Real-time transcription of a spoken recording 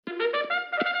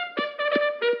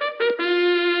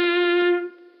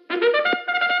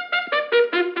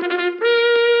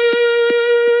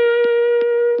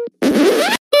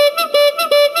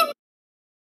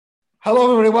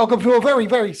welcome to a very,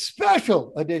 very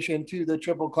special edition to the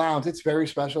Triple Clowns. It's very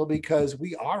special because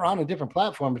we are on a different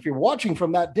platform. If you're watching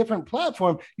from that different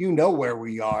platform, you know where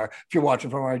we are. If you're watching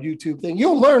from our YouTube thing,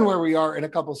 you'll learn where we are in a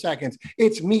couple seconds.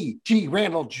 It's me, G.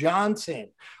 Randall Johnson,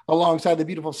 alongside the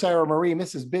beautiful Sarah Marie,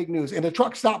 Mrs. Big News, and the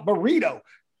Truck Stop Burrito,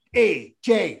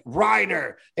 AJ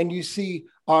Ryder. And you see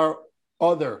our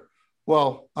other,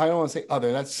 well, I don't want to say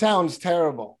other, that sounds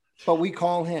terrible, but we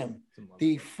call him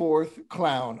the fourth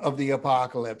clown of the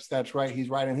apocalypse. That's right. He's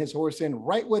riding his horse in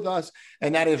right with us.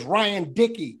 And that is Ryan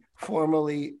Dickey,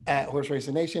 formerly at Horse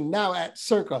Racing Nation, now at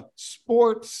Circa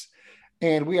Sports.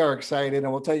 And we are excited.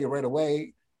 And we'll tell you right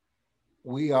away,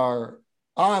 we are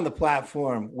on the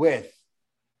platform with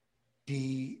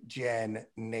D-Gen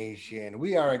Nation.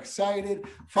 We are excited.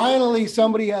 Finally,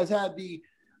 somebody has had the,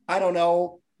 I don't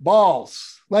know,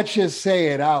 balls. Let's just say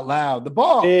it out loud. The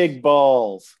balls. Big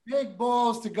balls. Big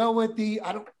balls to go with the,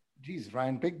 Jesus,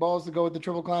 Ryan, big balls to go with the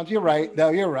Triple Clowns. You're right. No,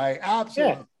 you're right.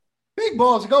 Absolutely. Yeah. Big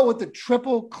balls to go with the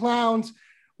Triple Clowns.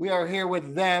 We are here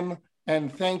with them.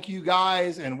 And thank you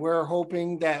guys. And we're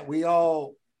hoping that we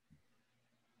all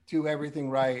do everything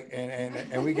right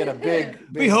and we get a big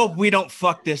we hope we don't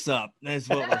fuck this up. That's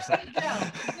what we're saying.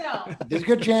 No. There's a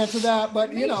good chance of that,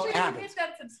 but Make sure it happens. hit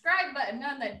that subscribe button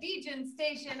on the D-Gen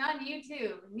station on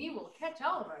YouTube and you will catch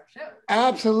all of our shows.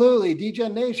 Absolutely.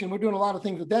 D-Gen Nation, we're doing a lot of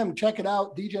things with them. Check it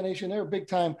out. D-Gen Nation, they're big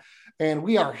time. And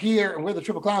we are here and we're the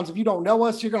Triple Clowns. If you don't know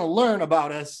us, you're going to learn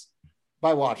about us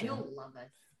by watching. You'll love us.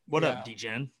 What up,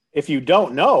 D-Gen? If you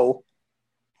don't know,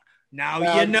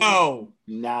 now you know.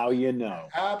 Now you know.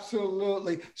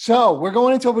 Absolutely. So we're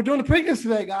doing the Preakness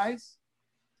today, guys.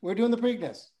 We're doing the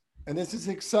Preakness. And this is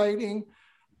exciting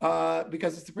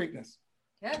because it's the Preakness.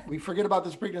 Yes. We forget about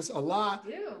this Preakness a lot.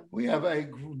 We have a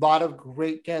lot of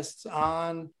great guests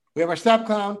on. We have our step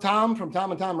clown, Tom, from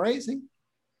Tom and Tom Racing.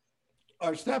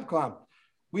 Our step clown.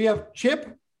 We have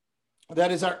Chip.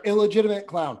 That is our illegitimate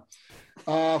clown.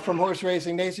 From Horse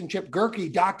Racing Nation, Chip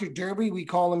Gerke, Dr. Derby, we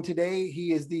call him today.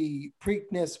 He is the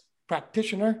Preakness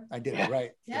practitioner. I did it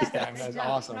right this time. That's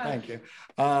awesome. Thank you.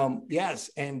 Yes,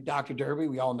 and Dr. Derby,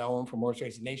 we all know him from Horse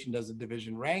Racing Nation, does the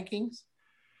division rankings.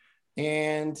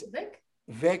 And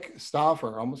Vic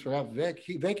Stauffer, almost forgot Vic.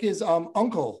 Vic is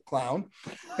Uncle Clown.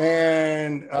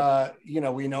 And,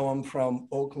 we know him from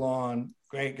Oaklawn,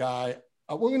 great guy.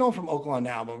 We know him from Oaklawn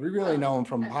now, but we really know him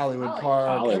from Hollywood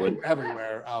Park,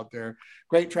 everywhere out there.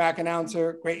 Great track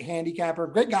announcer, great handicapper,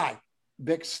 great guy,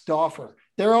 Vic Stauffer.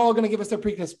 They're all going to give us their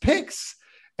Preakness picks,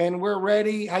 and we're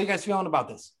ready. How you guys feeling about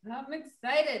this? I'm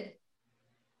excited.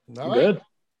 All right. Good.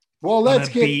 Well, let's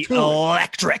get to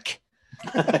electric.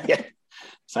 Yeah.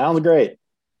 Sounds great.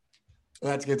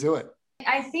 Let's get to it.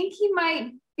 I think he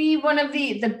might be one of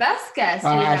the best guests.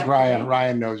 Ask Ryan.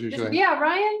 Ryan knows usually. Yeah,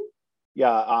 Ryan.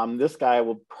 Yeah, this guy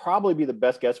will probably be the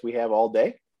best guest we have all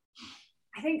day.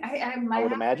 I think I might. I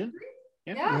would imagine.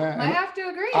 Yeah, I have to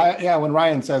agree. When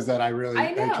Ryan says that, I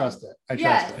trust it. I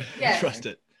trust it. Yeah. Trust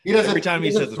it. He doesn't. Every time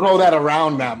he says throw that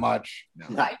around that much. No,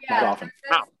 not often.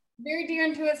 That's very dear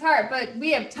into his heart. But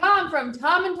we have Tom from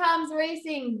Tom and Tom's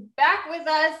Racing back with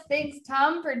us. Thanks,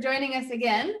 Tom, for joining us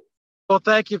again. Well,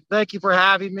 thank you for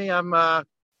having me. I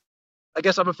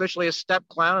guess I'm officially a step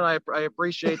clown, and I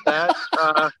appreciate that.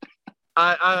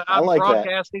 I'm like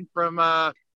broadcasting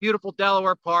from beautiful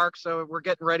Delaware Park, so we're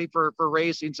getting ready for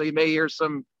racing. So you may hear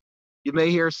some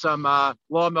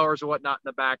lawnmowers or whatnot in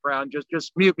the background.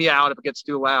 Just mute me out if it gets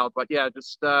too loud. But yeah,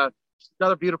 just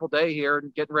another beautiful day here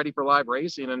and getting ready for live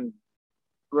racing, and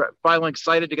we're finally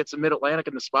excited to get some Mid Atlantic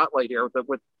in the spotlight here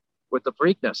with the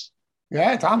Preakness.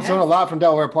 Yeah, Tom's doing a lot from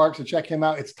Delaware Park, so check him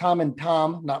out. It's Tom and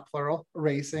Tom, not plural,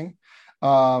 Racing.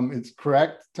 It's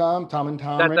correct, Tom. Tom and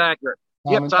Tom. That's accurate.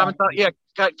 Tom and Tom. Yeah,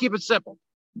 keep it simple.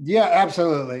 Yeah,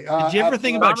 absolutely. Did you ever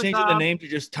think about changing the name to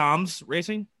just Tom's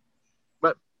Racing?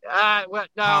 But no,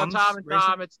 Tom's Tom and Racing?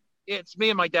 Tom. It's me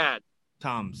and my dad.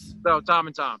 Tom's. So Tom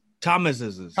and Tom. Tom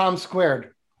is Tom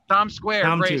squared. Tom squared.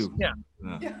 Tom Racing. Yeah.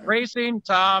 Racing.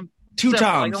 Tom. Two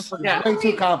simple. Toms. Way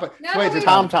too complex.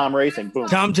 Tom Racing. Boom.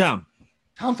 Tom. Tom.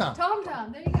 There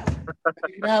you go.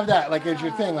 You can have that like as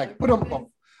your thing, like put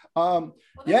them.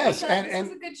 Yes, and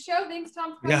it's a good show. Thanks,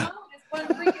 Tom. For yeah.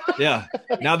 Yeah.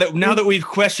 Now that we've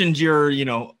questioned your,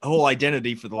 whole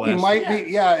identity for the last. We might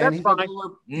be, and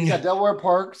he's at Delaware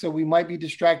Park, so we might be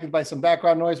distracted by some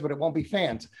background noise, but it won't be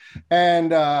fans. And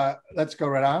let's go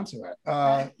right on to it.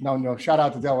 No, shout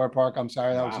out to Delaware Park. I'm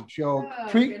sorry, that was a joke.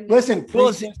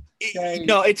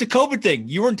 It's a COVID thing.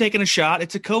 You weren't taking a shot.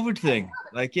 It's a COVID thing.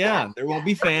 There won't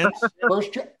be fans.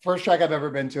 First track I've ever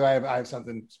been to. I have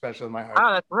something special in my heart.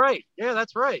 Ah, that's right. Yeah,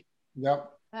 that's right. Yep.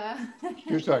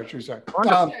 True story.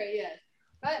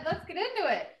 But let's get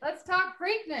into it. Let's talk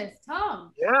Preakness.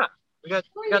 Tom. Yeah, we got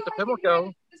the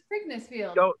Pimlico. This Preakness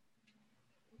field.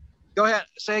 Go ahead.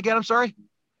 Say again. I'm sorry.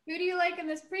 Who do you like in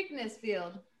this Preakness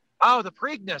field? Oh, the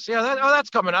Preakness. Yeah, that's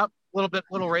coming up.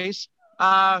 Little race.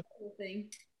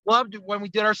 Loved when we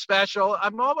did our special.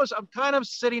 I'm kind of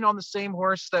sitting on the same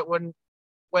horse that when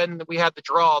we had the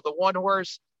draw. The one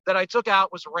horse that I took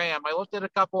out was Ram. I looked at a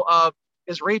couple of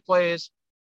his replays.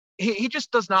 He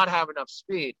just does not have enough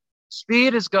speed.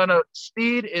 Speed is going to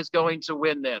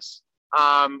win this.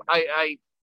 I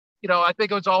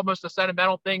think it was almost a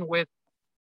sentimental thing with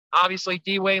obviously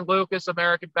D. Wayne Lucas,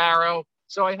 American Barrow.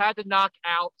 So I did have to knock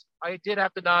out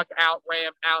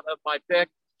Ram out of my pick.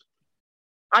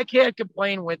 I can't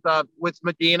complain with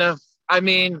Medina. I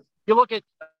mean, you look at,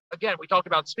 again, we talked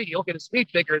about speed. You look at his speed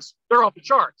figures, they're off the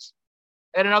charts.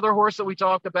 And another horse that we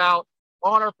talked about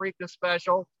on our Preakness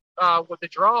special with the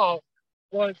draw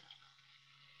was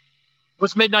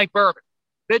Midnight Bourbon.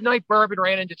 Midnight Bourbon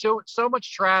ran into so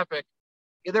much traffic.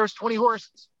 There was 20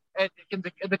 horses in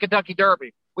the Kentucky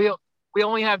Derby. We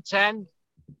only have 10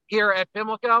 here at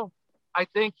Pimlico. I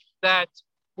think that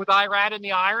with Irad in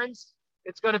the irons,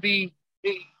 it's going to be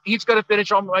he's going to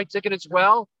finish on my ticket as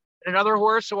well. And another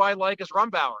horse who I like is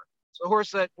Rumbauer. So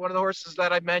one of the horses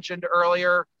that I mentioned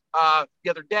earlier the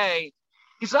other day.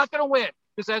 He's not going to win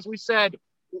because, as we said,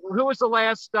 who was the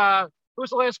last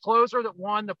closer that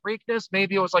won the Preakness?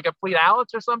 Maybe it was like a Fleet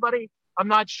Alex or somebody. I'm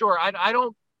not sure. I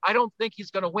don't think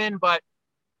he's going to win, but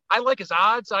I like his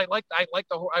odds. I like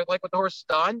what the horse has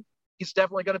done. He's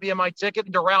definitely going to be in my ticket.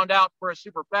 And to round out for a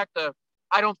superfecta,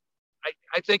 I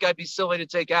think I'd be silly to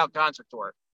take out Concert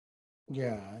Tour.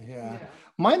 Yeah.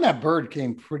 Mine That Bird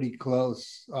came pretty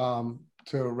close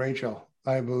to Rachel,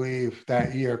 I believe,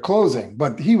 that year closing,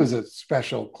 but he was a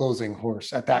special closing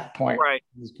horse at that point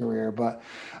in his career. But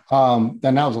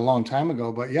then that was a long time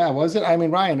ago. But yeah, was it? I mean,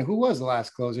 Ryan, who was the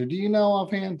last closer? Do you know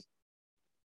offhand?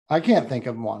 I can't think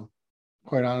of one.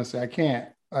 Quite honestly, I can't.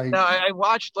 I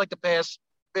watched like the past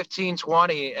 15,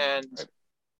 20, and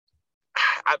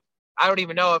I don't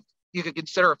even know if you could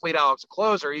consider a Fleet Alex a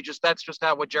closer. That's just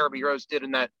what Jeremy Rose did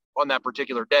on that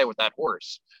particular day with that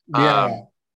horse.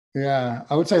 Yeah.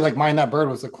 I would say like Mine That Bird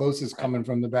was the closest coming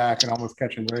from the back and almost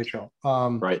catching Rachel.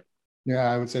 Right.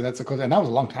 Yeah, I would say that's the closest. And that was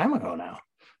a long time ago now.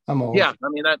 I'm old. Yeah, I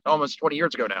mean, that almost 20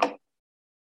 years ago now.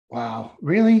 Wow.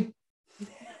 Really?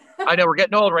 I know, we're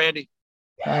getting old, Randy.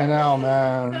 I know,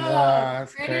 man. Yeah,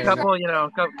 that's crazy.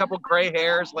 Couple gray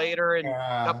hairs later and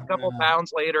a couple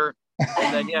pounds later.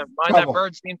 And then, Mine That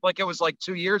Bird seemed like it was like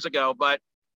 2 years ago, but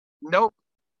nope.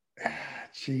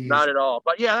 Jeez. Not at all.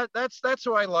 But yeah, that's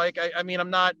who I like. I mean, I'm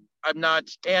not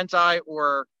anti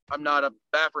or I'm not a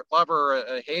Baffert lover or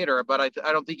a hater, but I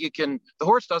don't think the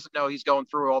horse doesn't know he's going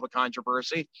through all the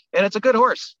controversy, and it's a good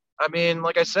horse. I mean,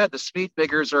 like I said, the speed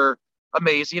figures are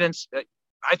amazing, and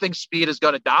I think speed is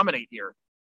going to dominate here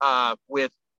on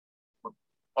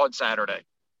Saturday.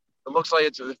 It looks like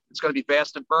it's going to be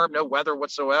fast and firm, no weather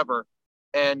whatsoever.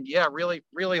 And yeah, really,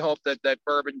 really hope that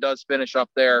Bourbon does finish up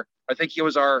there. I think he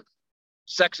was our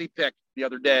sexy pick the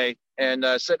other day, and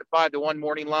sit at 5-1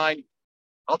 morning line.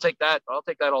 I'll take that. I'll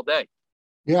take that all day.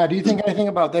 Yeah. Do you think anything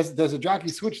about this? There's a jockey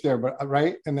switch there, but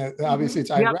right, and obviously it's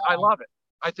Irad. I love it.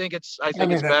 I think it's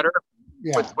better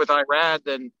with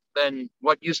Irad than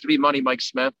what used to be Money Mike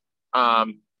Smith.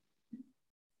 Did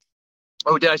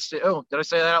I say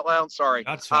that out loud? Sorry.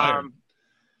 That's fine.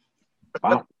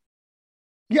 Wow.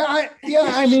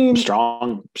 I mean,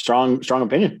 strong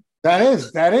opinion. That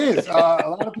is. A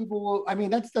lot of people will. I mean,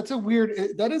 that's a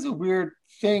weird. That is a weird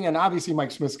thing. And obviously,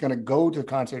 Mike Smith's going to go to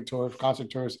Concert Tour. If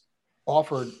Concert Tour's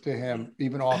offered to him,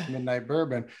 even off Midnight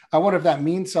Bourbon. I wonder if that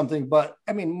means something. But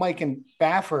I mean, Mike and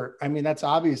Baffert. I mean, that's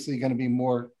obviously going to be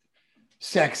more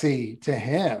sexy to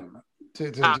him.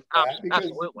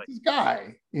 Absolutely, this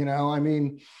guy. I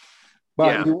mean,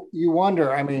 but you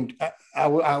wonder. I mean, I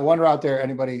wonder out there.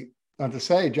 Anybody want to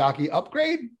say jockey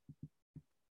upgrade?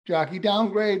 Jockey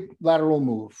downgrade, lateral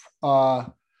move. I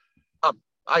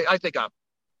think up.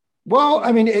 Well,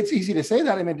 I mean, it's easy to say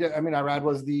that. I mean, Irad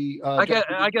was the.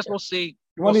 I guess we'll see.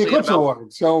 He won the Eclipse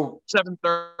Award, so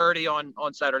 7:30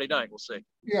 on Saturday night. We'll see.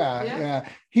 Yeah.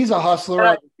 He's a hustler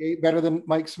out of the gate, better than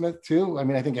Mike Smith too. I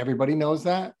mean, I think everybody knows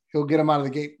that he'll get him out of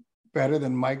the gate better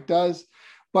than Mike does.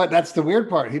 But that's the weird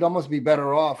part. He'd almost be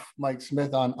better off Mike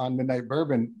Smith on Midnight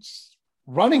Bourbon,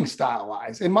 running style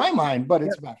wise, in my mind. But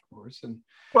it's about course and.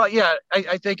 Well, yeah,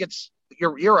 I think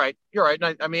you're right. You're right.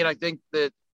 And I mean, I think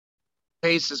that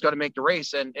pace is going to make the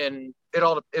race, and it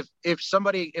all if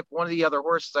one of the other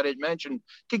horses that I mentioned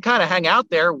can kind of hang out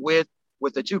there with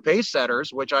the two pace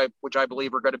setters, which I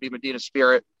believe are going to be Medina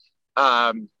Spirit.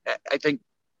 I think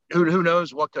who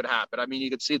knows what could happen. I mean, you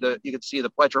could see the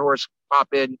Pletcher horse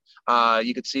pop in.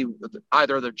 You could see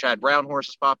either of the Chad Brown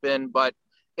horses pop in, but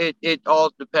it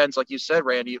all depends, like you said,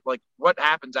 Randy, like what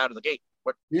happens out of the gate.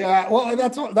 Yeah, well,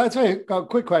 that's a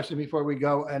quick question before we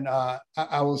go, and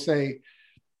I will say,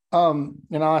 and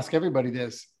I'll ask everybody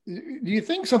this: do you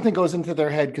think something goes into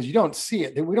their head because you don't see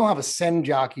it? We don't have a Sen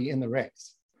jockey in the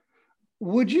race.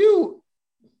 Would you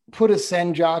put a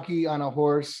Sen jockey on a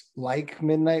horse like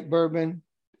Midnight Bourbon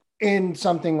in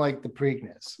something like the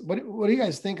Preakness? What do you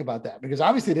guys think about that? Because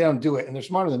obviously they don't do it, and they're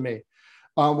smarter than me.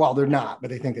 Well, they're not,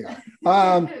 but they think they are.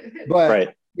 But right.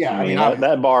 Yeah, I mean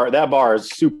that bar is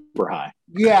super high.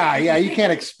 Yeah, you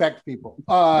can't expect people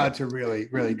to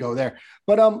really go there.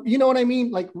 But you know what I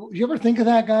mean? Like, you ever think of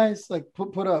that, guys? Like,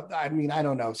 put up. I mean, I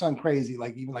don't know, something crazy,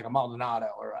 like even like a Maldonado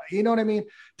or you know what I mean?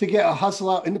 To get a hustle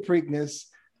out in the Preakness,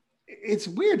 it's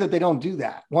weird that they don't do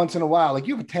that once in a while. Like,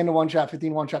 you have a 10-to-1 shot,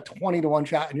 15-to-1 shot, 20-to-1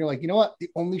 shot, and you're like, you know what? The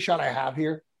only shot I have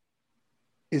here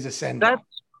is a send.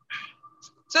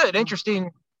 It's an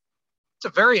interesting. It's a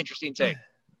very interesting take.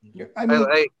 I mean,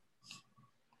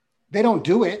 they don't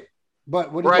do it,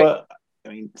 but what? Right. Well, I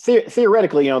mean,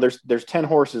 theoretically, you know, there's 10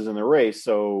 horses in the race,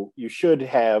 so you should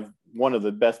have one of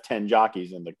the best 10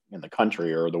 jockeys in the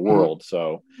country or the world.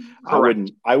 So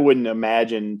I wouldn't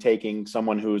imagine taking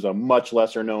someone who's a much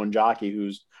lesser known jockey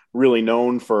who's really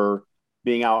known for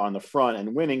being out on the front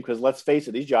and winning. Because let's face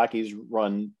it, these jockeys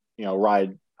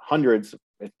ride hundreds,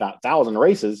 if not thousand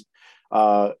races.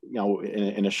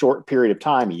 In a short period of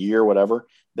time, a year, whatever,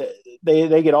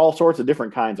 they get all sorts of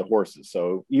different kinds of horses.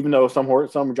 So even though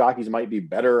some jockeys might be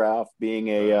better off being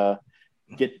a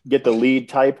get the lead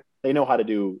type, they know how to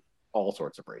do all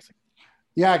sorts of racing.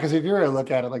 Yeah, because if you were to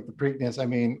look at it like the Preakness, I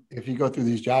mean, if you go through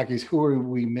these jockeys, who are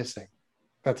we missing?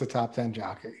 That's a top 10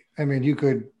 jockey. I mean,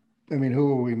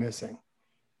 who are we missing?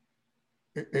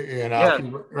 If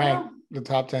you rank the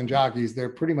top 10 jockeys, they're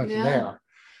pretty much there.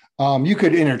 You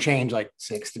could interchange like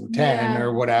 6 through 10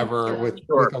 or whatever with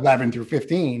 11 through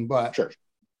 15, but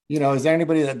is there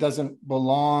anybody that doesn't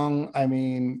belong? I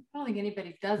mean, I don't think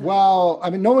anybody does. Well, I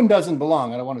mean, no one doesn't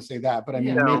belong. I don't want to say that, but I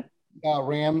mean,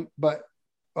 Ram, but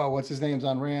what's his name's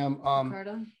on Ram?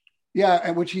 Yeah,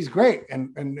 and which he's great,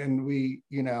 and we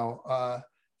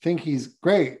think he's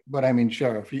great, but I mean,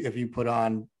 sure, if you put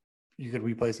on, you could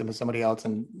replace him with somebody else,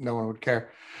 and no one would care.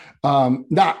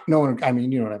 Not no one. I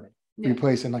mean, you know what I mean.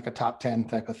 Replacing like a top 10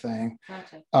 type of thing.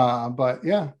 Gotcha. But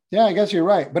yeah, I guess you're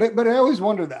right. But I always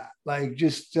wonder that, like,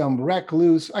 just wreck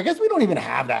loose. I guess we don't even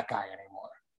have that guy anymore.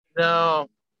 No.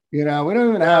 We don't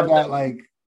even have that like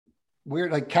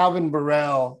weird, like Calvin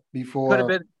Burrell before. Could have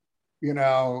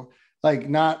been. Like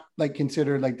not like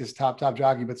considered like this top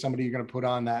jockey, but somebody you're going to put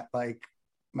on that like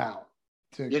mount.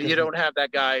 You don't have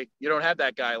that guy. You don't have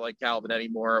that guy like Calvin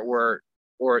anymore.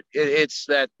 Or it's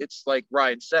like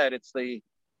Ryan said. It's the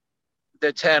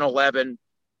 10, 11,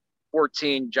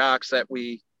 14 jocks that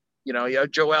we,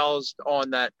 Joel's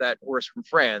on that horse from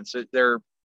France. They're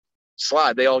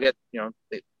slot. They all get,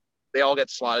 they all get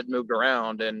slotted, moved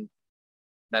around, and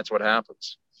that's what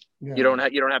happens. Yeah. You don't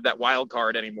have that wild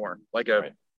card anymore, like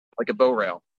a bow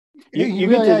rail. You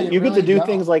get to do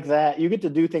things like that. You get to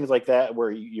do things like that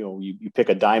where you pick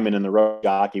a diamond in the rough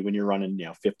jockey when you're running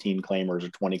 15 claimers or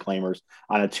 20 claimers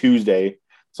on a Tuesday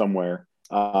somewhere.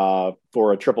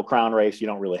 For a Triple Crown race, you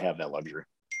don't really have that luxury.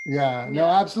 Yeah, no,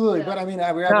 absolutely. Yeah. But I mean,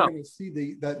 we're going to see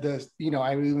the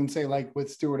I would even say like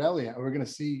with Stuart Elliott, we're going to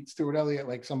see Stuart Elliott,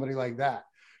 like somebody like that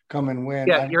come and win.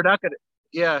 Yeah, you're not going to.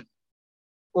 Yeah,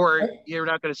 or you're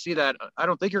not going to see that. I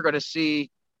don't think you're going to see.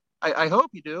 I hope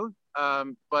you do.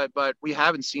 But we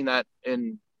haven't seen that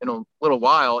in a little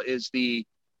while. Is the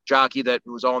jockey that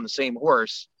was on the same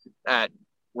horse at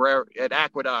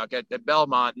Aqueduct, at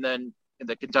Belmont, and then in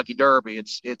the Kentucky Derby.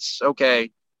 It's okay.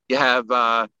 You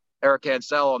have Eric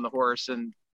Ansell on the horse,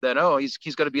 and then he's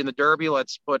going to be in the Derby.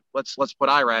 Let's put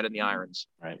Irad in the irons.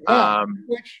 Right. Yeah,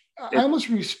 which I almost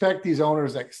respect these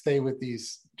owners that stay with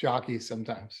these jockeys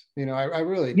sometimes. I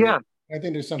really do. Yeah. I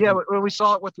think there's something. Yeah, we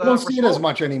saw it with. We don't see it as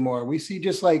much anymore. We see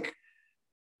just like,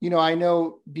 I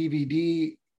know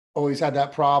DVD always had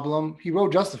that problem. He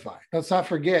rode Justified. Let's not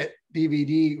forget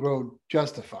DVD rode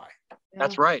Justified.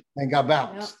 That's right. And got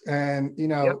bounced. Yep. And,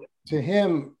 to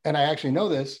him, and I actually know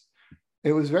this,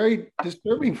 it was very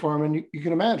disturbing for him. And you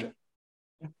can imagine.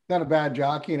 Not a bad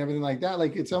jockey and everything like that.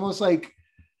 Like, it's almost like,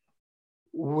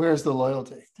 where's the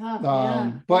loyalty? It's tough,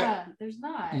 but there's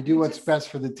not. You do what's best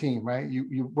for the team, right?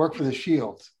 You work for the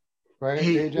Shield, right?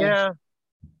 Yeah.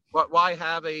 Why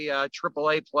have a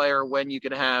AAA player when you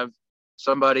can have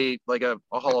somebody like a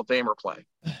Hall of Famer play.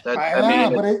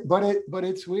 But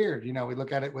it's weird. We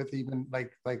look at it with even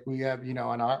like we have,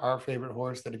 on our favorite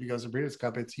horse that if he goes to Breeders'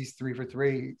 Cup, he's 3 for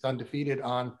 3. He's undefeated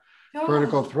on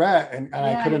vertical threat. And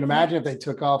I couldn't imagine if they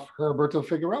took off Herberto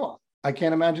Figueroa. I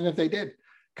can't imagine if they did,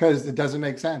 because it doesn't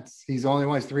make sense. He's the only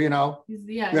one. He's 3-0.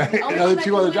 The other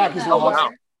 2 other jockeys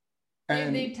lost.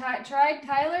 And they tried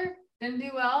Tyler, didn't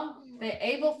do well.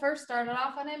 Abel first started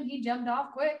off on him. He jumped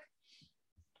off quick.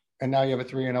 And now you have a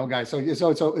 3-0 guy. So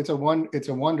it's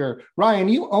a wonder. Ryan,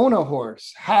 you own a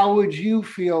horse. How would you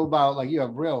feel about, you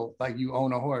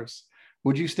own a horse?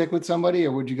 Would you stick with somebody,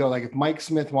 or would you go if Mike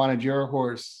Smith wanted your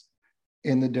horse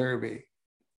in the Derby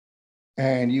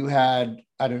and you had,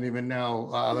 I don't even know,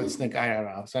 let's think, I don't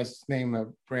know. So let's name a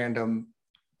random.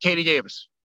 Katie Davis.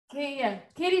 Katie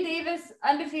Davis,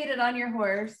 undefeated on your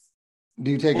horse. Do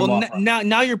you take him off?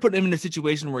 Now you're putting him in a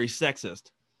situation where he's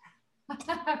sexist.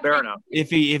 Fair enough. If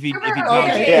he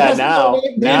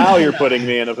now you're putting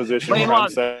me in a position where I'm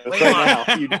saying right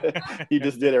now. You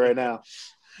just did it right now.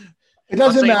 It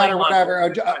doesn't matter.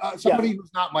 Whatever. Somebody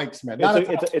who's not Mike Smith.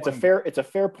 It's a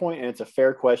fair point, and it's a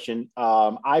fair question.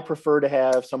 I prefer to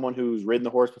have someone who's ridden the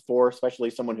horse before, especially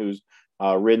someone who's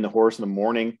ridden the horse in the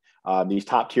morning. These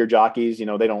top tier jockeys, they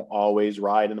don't always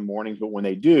ride in the mornings, but when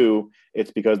they do,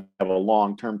 it's because they have a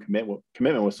long-term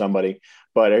commitment with somebody.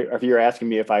 But if you're asking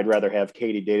me if I'd rather have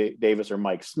Katie Davis or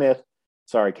Mike Smith,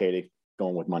 sorry, Katie,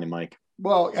 going with Money Mike.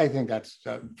 Well, I think that's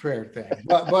a fair thing.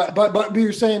 But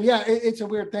you're saying, it's a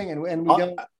weird thing, and we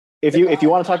don't. If you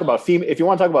want to talk about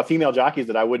female jockeys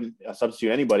that I wouldn't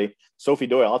substitute anybody, Sophie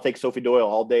Doyle. I'll take Sophie Doyle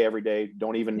all day, every day.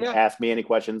 Don't even ask me any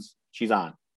questions. She's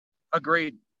on.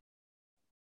 Agreed.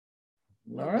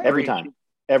 All right. Every time.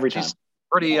 She's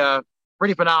pretty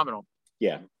phenomenal.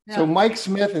 Yeah. So Mike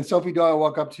Smith and Sophie Doyle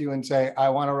walk up to you and say, "I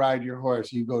want to ride your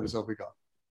horse." You go to Sophie Doyle.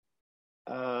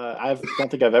 I don't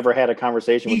think I've ever had a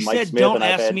conversation with Mike Smith. Don't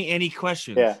ask me any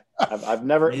questions. Yeah, I've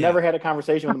never had a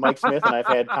conversation with Mike Smith, and I've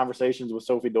had conversations with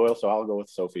Sophie Doyle, so I'll go with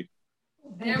Sophie.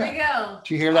 There we go.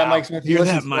 Did you hear that, Mike Smith? You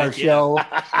listen to our show.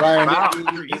 Ryan,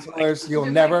 horse, you'll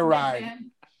never ride.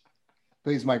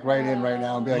 Please, Mike, write in right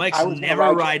now and be like, Mike's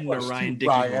never riding a Ryan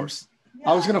Dickey horse.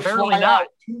 I was going to fly out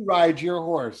to ride your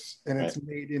horse, and it's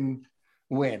made in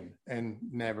win, and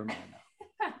never mind.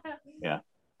 Yeah.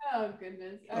 Oh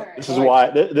goodness! All right.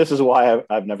 This is why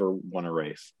I've never won a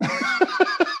race. That's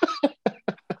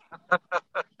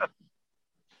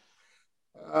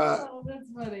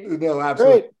funny. No,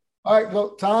 absolutely. Great. All right, well,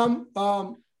 Tom,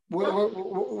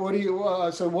 what do you?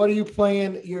 So, what are you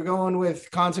playing? You're going with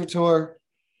Concert Tour.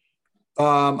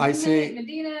 I see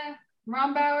Medina,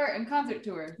 Rombauer, and Concert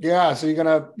Tour. Yeah, so you're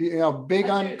gonna, big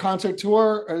on Concert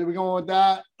Tour. Are we going with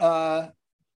that?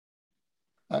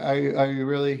 Are you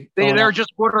really? They're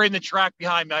just watering the track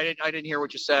behind me. I didn't hear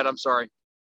what you said. I'm sorry.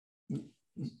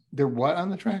 They're what on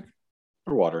the track?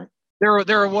 They're watering.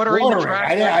 They're watering the track.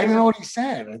 I didn't know what he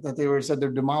said. I thought they said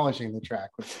they're demolishing the track,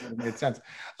 which made sense.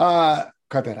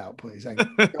 Cut that out, please.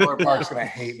 Miller Park's gonna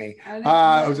hate me. It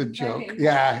was a joke.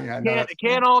 Yeah. It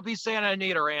can't all be Santa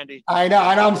Anita, Randy. I know.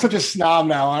 I'm such a snob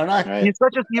now, aren't I? Right.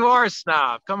 You are a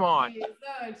snob. Come on.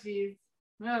 Oh, jeez.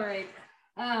 All right.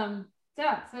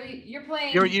 So you're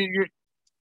playing.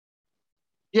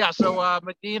 So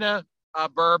Medina,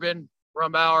 Bourbon,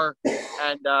 Rombauer,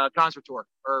 and Concert Tour,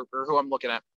 or who I'm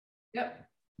looking at. Yep.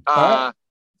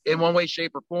 In one way,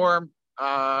 shape, or form.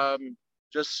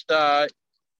 Just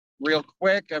real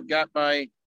quick, I've got I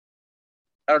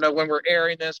don't know when we're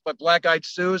airing this, but Black Eyed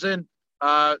Susan,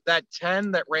 that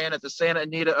 10 that ran at the Santa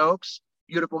Anita Oaks,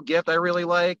 beautiful gift. I really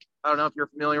like. I don't know if you're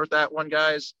familiar with that one,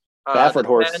 guys. Baffert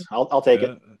horse. I'll take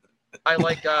it. I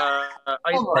like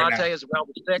Ice Latte as well,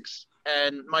 the 6.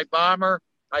 And my bomber,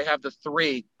 I have the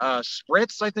 3.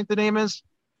 Spritz, I think the name is.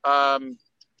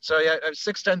 So yeah,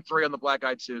 6-10-3 on the Black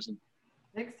Eyed Susan.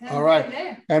 6-10. All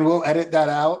right. And we'll edit that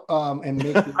out and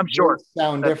make it I'm sure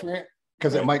sound different,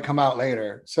 because it might come out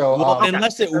later. So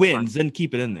unless it wins, then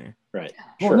keep it in there. Right.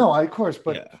 Well, no, of course,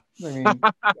 but I mean, I'm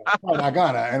not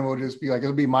gonna, and we'll just be like,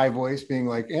 it'll be my voice being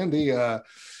like, Andy, So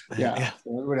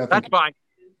that's fine.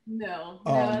 No,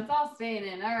 it's all staying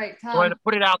in. All right, Tom. I wanted to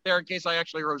put it out there in case I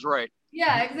actually was right.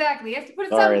 Yeah, exactly. You have to put it.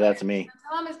 Sorry, that's me.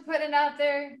 Tom is putting it out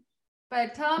there.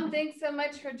 But Tom, thanks so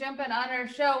much for jumping on our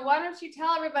show. Why don't you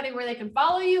tell everybody where they can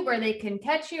follow you, where they can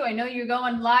catch you? I know you're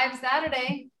going live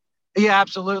Saturday. Yeah,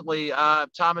 absolutely.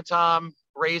 Tom and Tom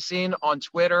Racing on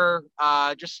Twitter.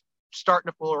 Just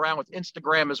starting to fool around with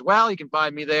Instagram as well. You can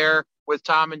find me there with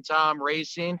Tom and Tom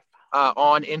Racing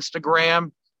on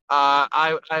Instagram.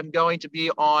 I'm going to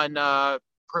be on,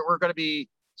 we're going to be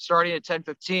starting at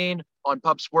 10:15 on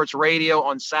Pub Sports Radio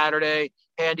on Saturday,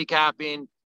 handicapping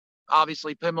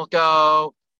obviously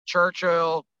Pimlico,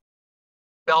 Churchill,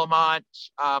 Belmont,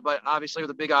 but obviously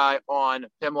with a big eye on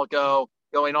Pimlico,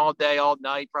 going all day, all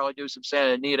night, probably do some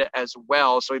Santa Anita as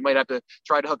well. So we might have to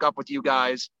try to hook up with you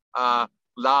guys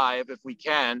live if we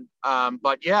can.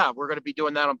 But yeah, we're going to be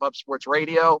doing that on Pub Sports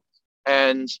Radio.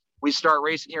 And we start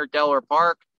racing here at Delaware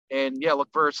Park. And yeah, look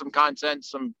for some content,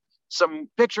 some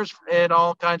pictures and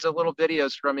all kinds of little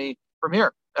videos from me from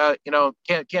here.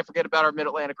 Can't forget about our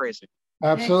Mid-Atlantic racing.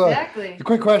 Absolutely. Exactly. A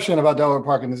quick question about Delaware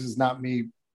Park, and this is not me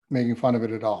making fun of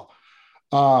it at all.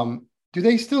 Do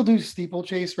they still do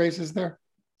steeplechase races there?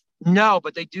 No,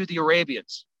 but they do the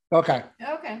Arabians. Okay.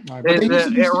 Okay. All right.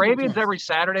 The Arabians every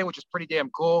Saturday, which is pretty damn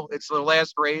cool. It's the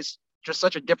last race, just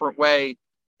such a different way.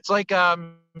 It's like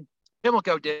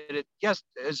Pimlico did it. Yes,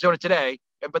 is doing it today,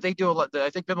 but they do a lot. I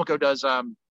think Pimlico does.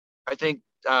 Some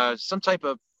type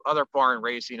of other foreign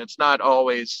racing. It's not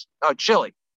always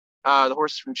Chile. The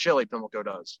horses from Chile, Pimlico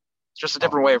does. It's just a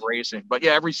different way of racing. But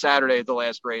yeah, every Saturday the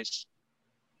last race.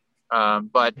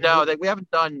 But no, we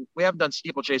haven't done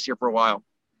steeplechase here for a while.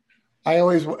 I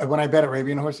always, when I bet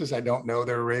Arabian horses, I don't know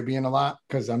they're Arabian a lot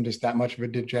because I'm just that much of a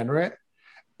degenerate.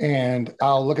 And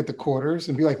I'll look at the quarters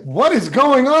and be like, what is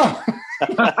going on?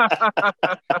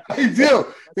 I do.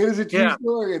 It is a true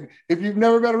story. And if you've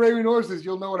never bet Arabian horses,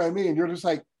 you'll know what I mean. You're just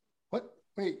like, what?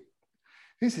 Wait,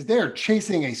 they're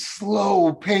chasing a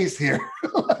slow pace here.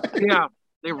 Yeah,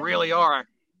 they really are.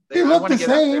 They look the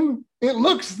same. It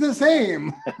looks the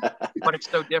same. But it's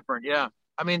so different. Yeah.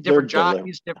 I mean, different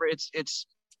jockeys, different.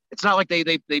 It's not like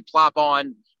they plop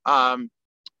on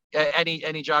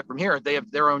any jock from here. They have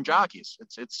their own jockeys.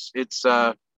 It's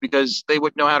because they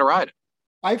wouldn't know how to ride it.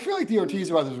 I feel like the Ortiz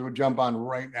brothers would jump on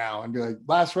right now and be like,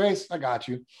 last race, I got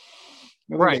you.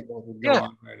 Right. Yeah.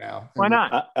 Right now. Why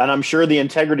not? And I'm sure the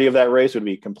integrity of that race would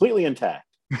be completely intact.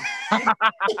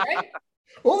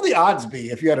 What would the odds be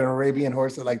if you had an Arabian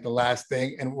horse at like the last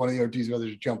thing and one of the Ortiz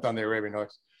brothers jumped on the Arabian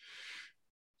horse?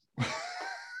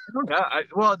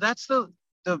 Well, that's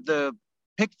the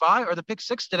pick 5 or the pick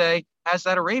 6 today has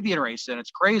that Arabian race in.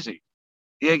 It's crazy.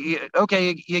 You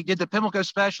did the Pimlico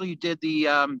special. You did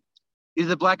the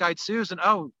Black-Eyed Susan.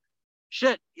 Oh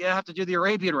shit! You have to do the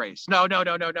Arabian race. No.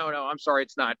 I'm sorry.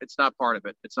 It's not part of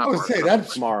it. It's not. I would say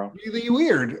that's tomorrow. Really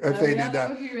weird if they did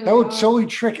that. That would totally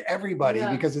trick everybody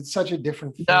because it's such a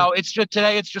different thing. No, it's just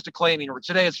today. It's just a claiming.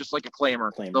 Today it's just like a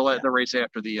claimer. The race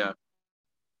after the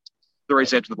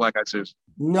race after the Black-Eyed Susan.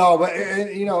 No, but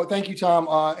thank you, Tom.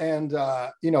 Good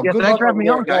thanks luck for having me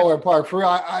on, Delaware Park. For real,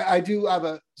 I do have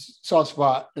a soft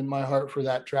spot in my heart for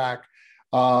that track.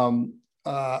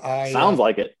 Sounds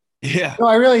like it. Yeah. No,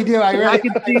 I really do. I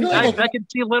can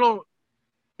see little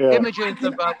images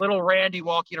of little Randy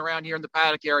walking around here in the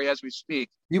paddock area as we speak.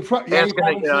 Asking his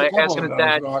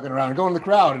dad walking around, going to the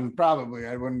crowd, and probably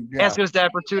I wouldn't. Yeah. Asking his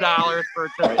dad for $2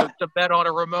 to bet on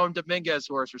a Ramon Dominguez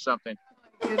horse or something.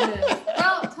 Goodness.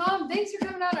 Well, Tom, thanks for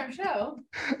coming on our show.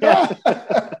 Yeah.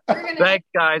 Thanks,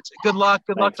 guys. Good luck.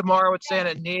 Good luck tomorrow with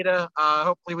Santa Anita.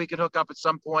 Hopefully, we can hook up at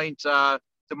some point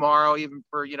tomorrow, even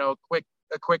for a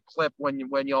quick clip when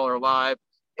y'all are live.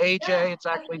 AJ, it's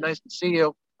actually nice to see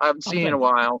you. I haven't seen you in a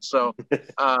while. So,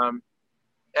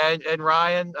 and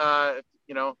Ryan, I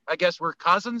guess we're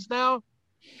cousins now.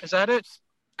 Is that it?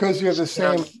 Because you have the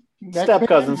same step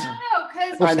cousins. No,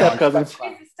 because we're step cousins.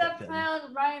 He's a step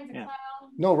clown. Ryan's a clown.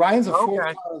 No, Ryan's a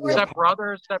fourth. Step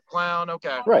brother, step clown.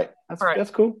 Okay. Right.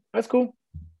 That's cool. That's cool.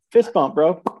 Fist bump,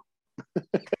 bro.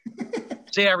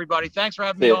 See you, everybody. Thanks for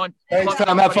having me on. Thanks,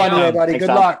 Tom. Have fun, everybody. Good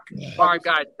luck. All right,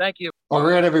 guys. Thank you. All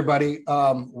right, everybody.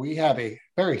 We have a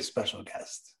very special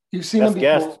guest. You've seen him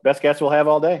before. Best guest we'll have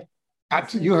all day.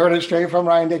 You heard it straight from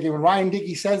Ryan Dickey. When Ryan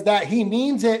Dickey says that, he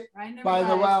means it. By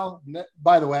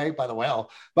the way,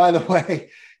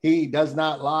 he does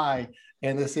not lie.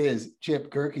 And this is Chip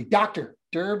Gerke, Dr.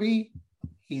 Derby.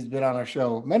 He's been on our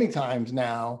show many times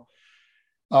now.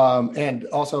 And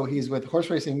also he's with Horse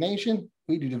Racing Nation.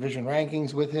 We do division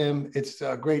rankings with him. It's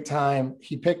a great time.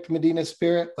 He picked Medina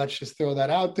Spirit. Let's just throw that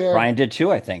out there. Ryan did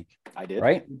too, I think. I did.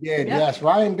 Right? You did, yes.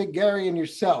 Ryan, Big Gary, and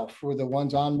yourself were the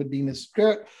ones on Medina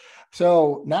Spirit.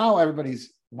 So now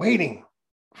everybody's waiting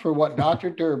for what Dr.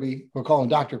 Derby, we're calling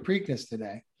Dr. Preakness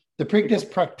today. The Preakness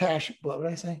practitioner. What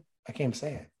did I say? I can't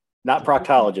say it. Not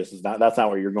proctologist. That's not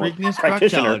where you're going. Preakness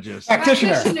Practitioner.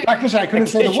 Practitioner. I couldn't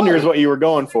say the Practitioner word. is what you were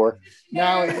going for.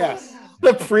 Now, yes.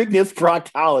 The Preakness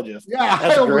proctologist. Yeah,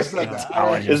 that's I almost great. said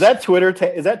that. Is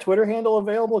that Twitter handle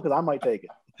available? Because I might take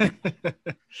it.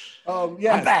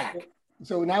 Yes. I'm back.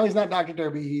 So now he's not Dr.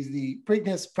 Derby. He's the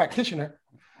Preakness practitioner.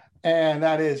 And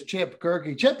that is Chip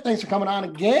Gerke. Chip, thanks for coming on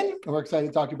again. We're excited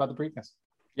to talk to you about the Preakness.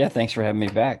 Yeah, thanks for having me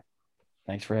back.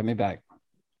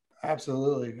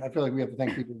 Absolutely. I feel like we have to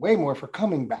thank people way more for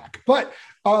coming back. But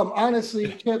honestly,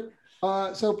 Chip,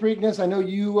 so Preakness, I know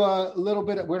you a little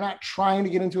bit, we're not trying to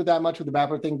get into it that much with the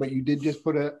BAFRA thing, but you did just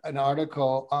put an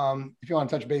article. If you want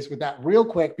to touch base with that real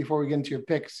quick before we get into your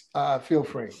picks, feel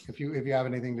free if you have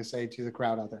anything to say to the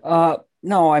crowd out there.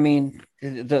 No, I mean,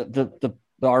 the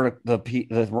article,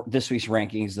 this week's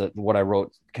rankings, what I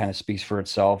wrote kind of speaks for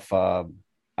itself.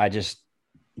 I just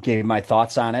gave my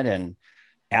thoughts on it and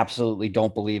absolutely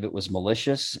don't believe it was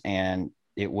malicious, and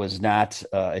it was not,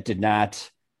 it did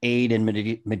not aid in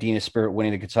Medina Spirit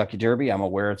winning the Kentucky Derby. I'm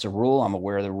aware it's a rule. I'm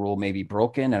aware the rule may be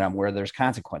broken, and I'm aware there's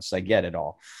consequences. I get it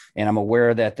all. And I'm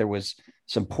aware that there was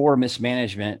some poor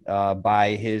mismanagement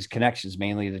by his connections,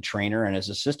 mainly the trainer and his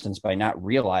assistants, by not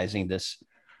realizing this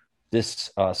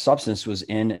substance was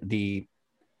in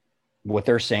what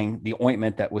they're saying, the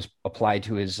ointment that was applied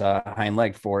to his hind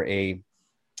leg for a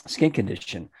skin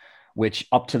condition, which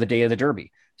up to the day of the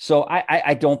Derby. So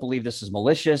I don't believe this is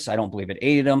malicious. I don't believe it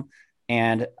aided him.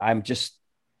 And I'm just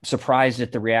surprised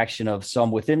at the reaction of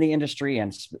some within the industry,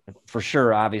 and for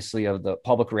sure, obviously, of the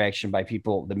public reaction by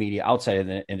people, the media outside of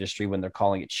the industry, when they're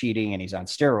calling it cheating and he's on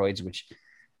steroids, which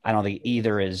I don't think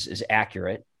either is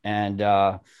accurate. And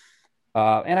I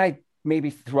maybe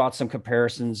threw out some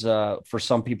comparisons for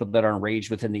some people that are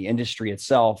enraged within the industry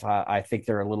itself. I think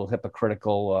they're a little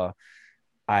hypocritical.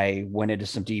 I went into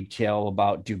some detail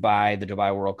about Dubai, the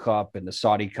Dubai World Cup and the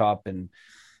Saudi Cup, and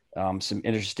some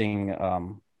interesting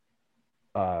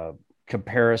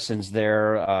comparisons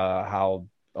there, how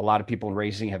a lot of people in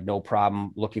racing have no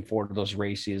problem looking forward to those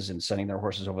races and sending their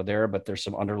horses over there. But there's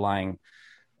some underlying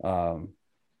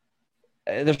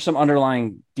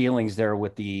dealings there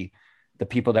with the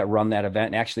people that run that event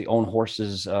and actually own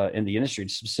horses in the industry,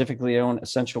 specifically own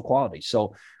Essential Quality.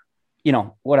 So,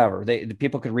 whatever the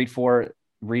people could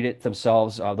read it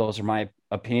themselves. Those are my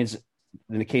opinions.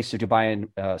 In the case of Dubai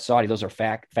and Saudi, those are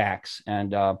facts,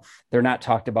 and they're not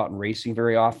talked about in racing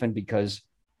very often because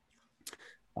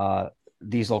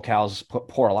these locales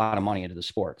pour a lot of money into the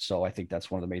sport. So I think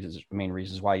that's one of the main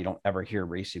reasons why you don't ever hear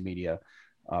racing media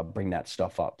bring that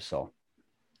stuff up. So.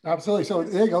 Absolutely. So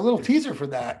there you go. A little teaser for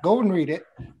that. Go and read it.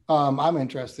 I'm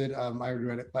interested. I already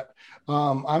read it, but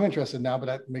I'm interested now, but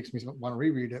that makes me want to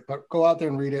reread it. But go out there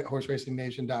and read it.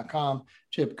 HorseRacingNation.com.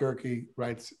 Chip Gerke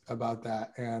writes about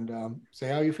that, and say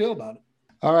how you feel about it.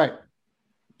 All right.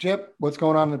 Chip, what's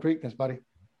going on in the Preakness, buddy?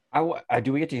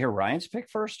 Do we get to hear Ryan's pick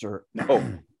first, or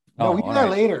no? No, we do that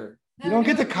later. You don't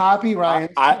get to copy Ryan.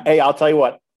 Hey, I'll tell you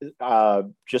what.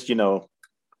 Just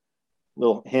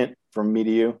little hint from me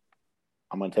to you.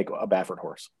 I'm going to take a Baffert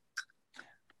horse.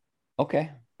 Okay.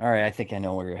 All right. I think I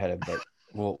know where you're headed,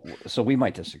 but so we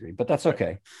might disagree, but that's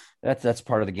okay. That's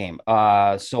part of the game.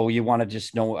 So you want to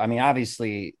just know, I mean,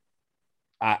 obviously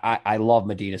I love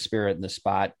Medina Spirit in the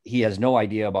spot. He has no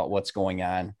idea about what's going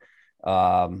on.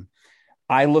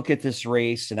 I look at this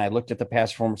race and I looked at the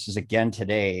past performances again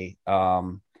today.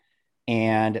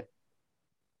 And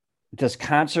does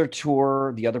Concert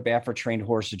Tour, the other Baffert trained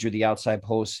horse that drew the outside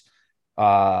post,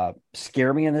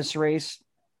 scare me in this race?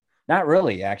 Not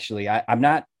really, actually. I'm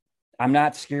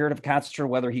not scared of Concert Tour,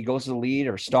 whether he goes to the lead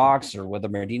or stalks, or whether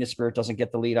Medina Spirit doesn't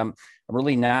get the lead. I'm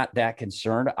really not that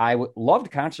concerned. I loved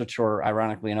Concert Tour,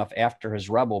 ironically enough, after his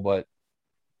Rebel, but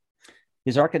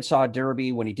his Arkansas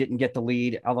Derby, when he didn't get the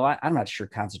lead, although I'm not sure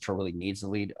Concert Tour really needs the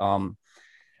lead. I'm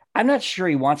not sure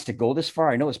he wants to go this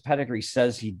far. I know his pedigree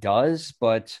says he does,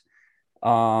 but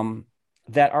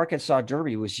that Arkansas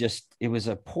Derby was it was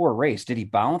a poor race. Did he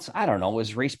bounce? I don't know.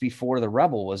 His race before the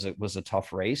Rebel was a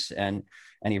tough race, and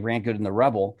he ran good in the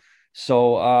Rebel.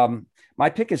 So my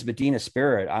pick is Medina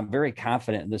Spirit. I'm very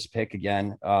confident in this pick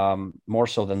again, more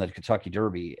so than the Kentucky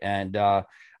Derby. And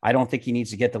I don't think he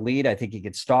needs to get the lead. I think he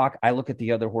could stalk. I look at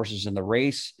the other horses in the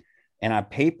race, and on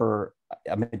paper,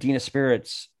 Medina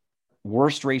Spirit's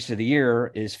worst race of the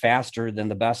year is faster than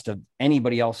the best of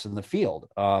anybody else in the field.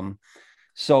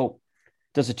 So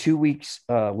does a 2 weeks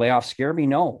layoff scare me?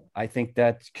 No. I think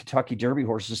that Kentucky Derby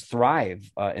horses thrive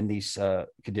in these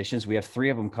conditions. We have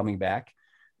 3 of them coming back,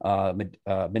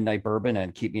 Midnight Bourbon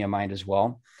and Keep Me in Mind as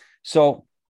well. So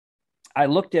I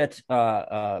looked at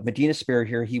Medina Spirit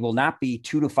here. He will not be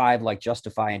 2-5 like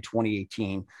Justify in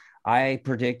 2018. I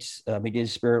predict Medina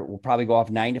Spirit will probably go off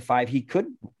 9-5.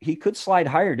 He could slide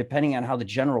higher depending on how the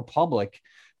general public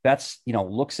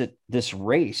looks at this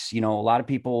race. A lot of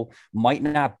people might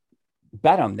not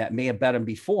bet him that may have bet him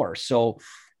before. So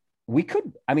we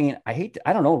could, I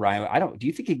don't know, Ryan. Do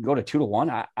you think he can go to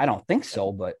 2-1? I don't think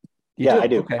so, but I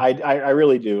do. Okay. I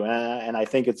really do. And I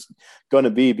think it's going to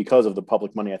be because of the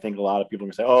public money. I think a lot of people are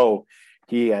going to say, oh,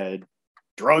 he had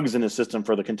drugs in his system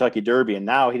for the Kentucky Derby, and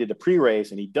now he did a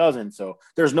pre-race and he doesn't. So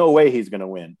there's no way he's going to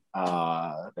win.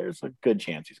 There's a good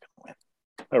chance he's going to win.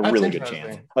 That's really good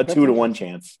chance. A 2-1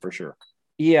 chance for sure.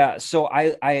 Yeah. So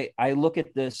I look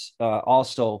at this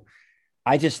also.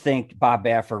 I just think Bob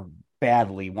Baffert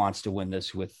badly wants to win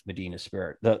this with Medina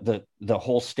Spirit. The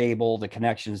whole stable, the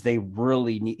connections,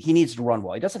 he needs to run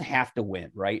well. He doesn't have to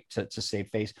win, right, to save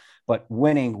face, but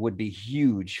winning would be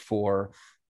huge for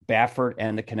Baffert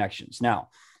and the connections. Now,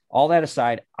 all that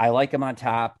aside, I like him on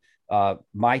top.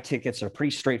 My tickets are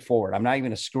pretty straightforward. I'm not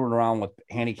even screwing around with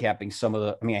handicapping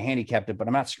I handicapped it, but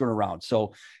I'm not screwing around.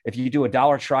 So if you do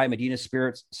 $1 try Medina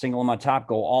Spirits, single him on top,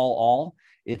 go all,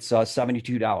 it's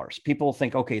 $72. People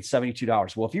think, okay, it's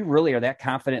 $72. Well, if you really are that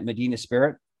confident in Medina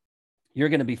Spirit, you're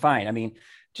going to be fine. I mean,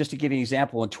 just to give you an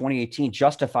example, in 2018,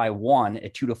 Justify won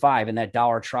at 2-5, and that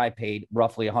 $1 try paid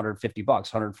roughly $150,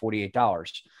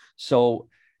 $148. So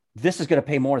this is going to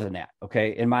pay more than that.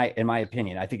 Okay. In my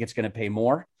opinion, I think it's going to pay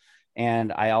more.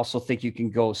 And I also think you can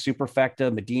go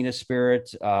Superfecta, Medina Spirit.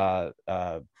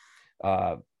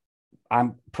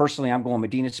 I'm going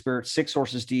Medina Spirit, 6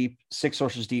 horses deep,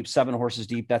 7 horses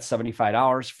deep. That's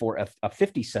 $75 for a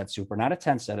 50 cent super, not a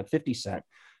 10 cent, a 50 cent.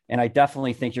 And I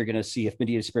definitely think you're going to see, if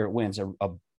Medina Spirit wins, a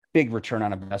big return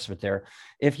on investment there.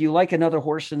 If you like another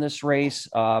horse in this race,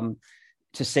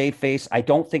 to save face, I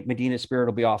don't think Medina Spirit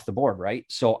will be off the board, right?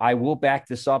 So I will back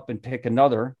this up and pick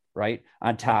another, right,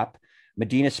 on top.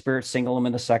 Medina Spirit, single him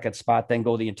in the second spot, then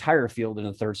go the entire field in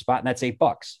the third spot, and that's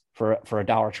 $8 for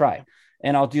 $1 try.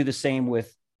 And I'll do the same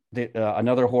with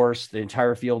another horse, the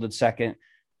entire field in second,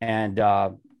 and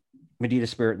Medina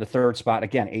Spirit in the third spot,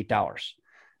 again, $8.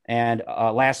 And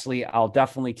lastly, I'll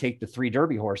definitely take the 3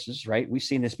 Derby horses, right? We've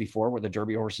seen this before where the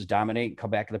Derby horses dominate and come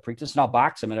back in the Preakness, and I'll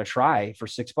box them in a try for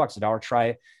 $6, $1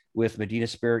 try with Medina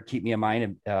Spirit, Keep Me in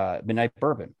Mind, and Midnight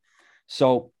Bourbon.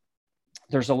 So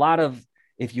there's a lot of,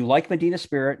 if you like Medina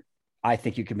Spirit, I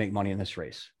think you can make money in this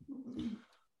race.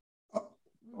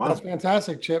 Wow. That's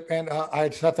fantastic, Chip. And I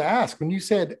just have to ask, when you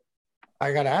said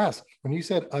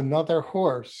another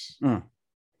horse,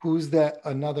 who's that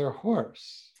another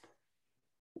horse?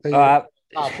 Top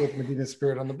with Medina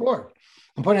Spirit on the board.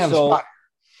 I'm putting on the spot.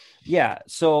 Yeah.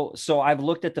 So I've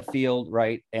looked at the field,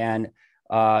 right? And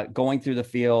going through the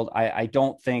field, I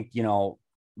don't think,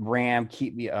 Ram,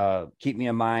 Keep Me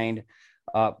in Mind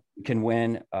can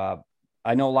win.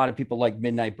 I know a lot of people like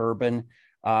Midnight Bourbon.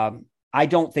 I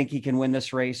don't think he can win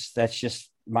this race. That's just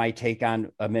my take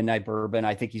on Midnight Bourbon.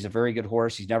 I think he's a very good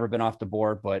horse. He's never been off the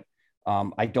board, but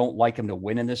I don't like him to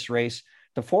win in this race.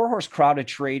 The 4-horse Crowded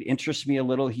Trade interests me a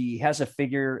little. He has a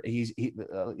figure.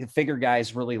 Figure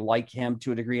guys really like him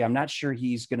to a degree. I'm not sure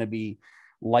he's going to be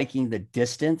liking the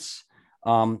distance.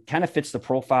 Kind of fits the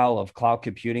profile of Cloud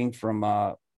Computing from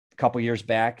a couple years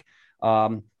back.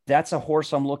 That's a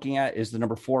horse I'm looking at, is the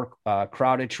number 4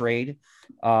 Crowded Trade.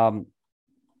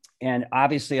 And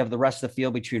obviously of the rest of the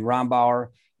field between Rombauer,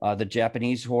 the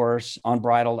Japanese horse,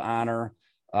 Unbridled Honor,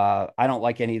 I don't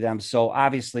like any of them. So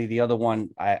obviously the other one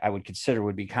I would consider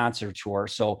would be Concert Tour.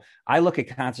 So I look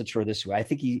at Concert Tour this way. I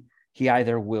think he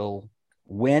either will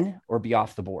win or be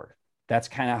off the board. That's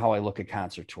kind of how I look at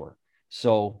Concert Tour.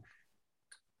 So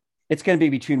it's going to be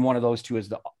between one of those two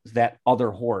as that other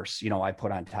horse, I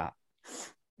put on top.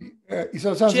 So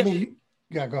it sounds to me.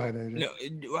 Yeah, go ahead,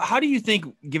 AJ. No, how do you think,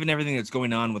 given everything that's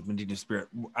going on with Medina Spirit,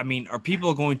 I mean, are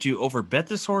people going to overbet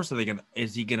this horse?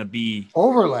 Is he gonna be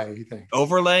overlay? You think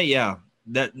overlay? Yeah,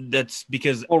 that's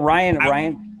because. Well,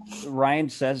 Ryan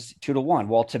says 2-1.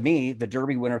 Well, to me, the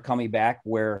Derby winner coming back,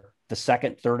 where the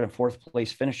second, third, and fourth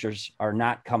place finishers are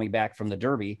not coming back from the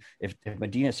Derby. If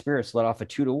Medina Spirit's let off a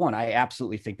 2-1, I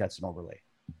absolutely think that's an overlay.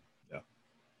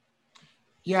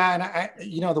 Yeah, and I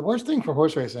the worst thing for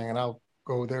horse racing, and I'll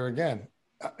go there again.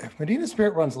 If Medina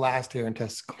Spirit runs last here and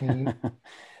tests clean,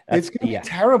 it's going to be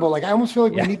terrible. Like, I almost feel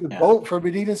like we need to vote for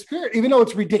Medina Spirit, even though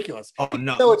it's ridiculous. Oh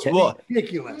no, it's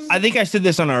ridiculous. I think I said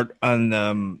this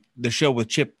on the show with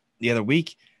Chip the other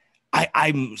week.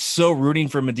 I'm so rooting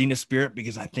for Medina Spirit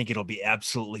because I think it'll be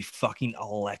absolutely fucking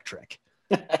electric.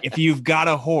 If you've got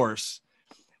a horse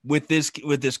with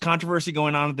this controversy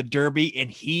going on at the Derby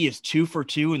and he is 2 for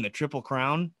 2 in the Triple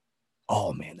Crown,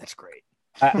 oh man, that's great.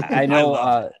 I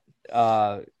know.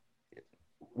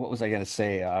 What was I going to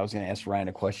say? I was going to ask Ryan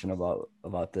a question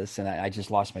about this, and I just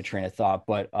lost my train of thought.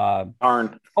 But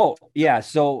darn. Oh yeah.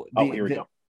 So here we go.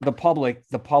 The public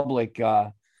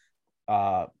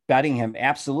betting him,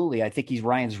 absolutely. I think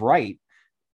Ryan's right.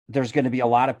 There's going to be a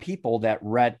lot of people that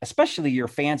read, especially your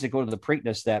fans that go to the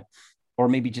Preakness that, or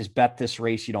maybe just bet this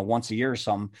race, once a year or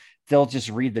something. They'll just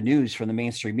read the news from the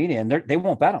mainstream media, and they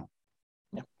won't bet him.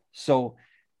 Yeah. So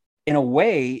in a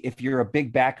way, if you're a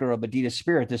big backer of Medina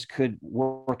Spirit, this could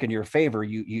work in your favor.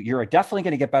 You're definitely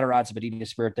going to get better odds of Medina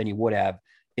Spirit than you would have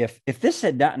if this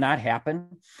had not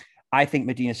happened. I think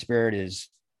Medina Spirit is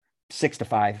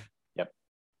 6-5. Yep,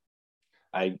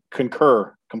 I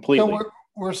concur completely. So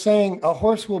we're saying a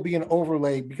horse will be an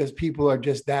overlay because people are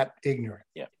just that ignorant.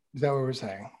 Yeah. Is that what we're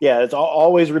saying? Yeah, it's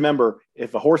always remember,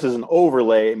 if a horse is an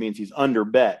overlay, it means he's under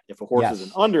bet. If a horse is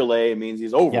an underlay, it means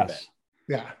he's over bet.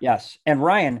 Yeah. Yes. And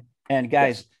Ryan and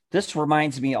guys, this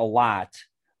reminds me a lot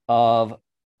of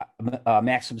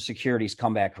Maximum Security's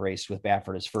comeback race with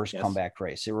Baffert, his first comeback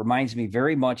race. It reminds me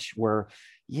very much where,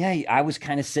 I was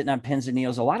kind of sitting on pins and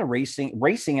needles. A lot of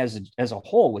racing as a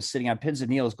whole was sitting on pins and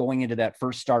needles going into that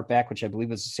first start back, which I believe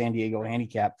was the San Diego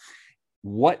handicap.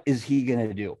 What is he going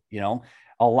to do?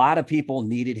 A lot of people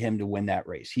needed him to win that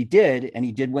race. He did, and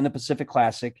he did win the Pacific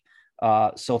Classic.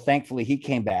 So thankfully he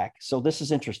came back. So this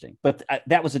is interesting, but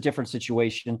that was a different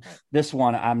situation. This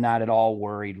one, I'm not at all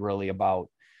worried really about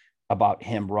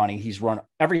him running. He's run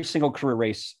every single career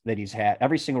race that he's had.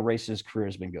 Every single race in his career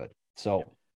has been good. So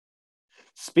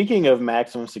speaking of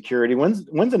Maximum Security, when's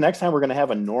the next time we're going to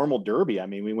have a normal Derby? I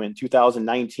mean, we went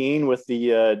 2019 with the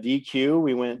DQ.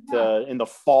 We went in the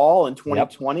fall in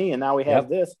 2020, and now we have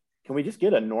this. Can we just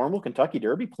get a normal Kentucky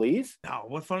Derby, please? Oh,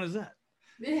 what fun is that?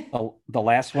 The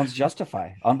last one's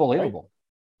Justify. Unbelievable.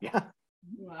 Right. Yeah.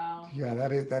 Wow. Yeah,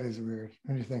 that is weird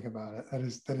when you think about it. That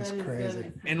is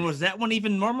crazy. And was that one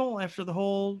even normal after the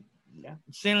whole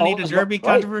Santa Anita Derby right,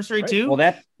 controversy too?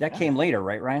 Well, that came later,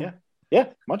 right, Ryan? Yeah,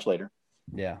 much later.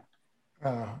 Yeah.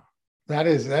 That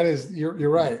is you're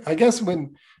right. I guess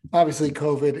when obviously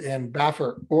COVID and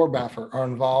Baffert are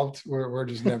involved, we're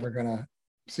just never gonna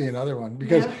see another one,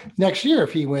 because next year,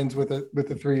 if he wins with a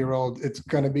 3-year-old, it's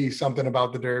going to be something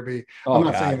about the Derby. I'm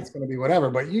not saying it's going to be whatever,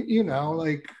 but I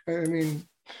mean,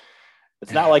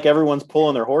 it's not like everyone's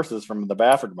pulling their horses from the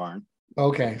Baffert barn.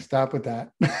 Okay, stop with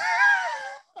that.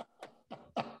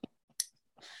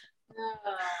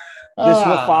 This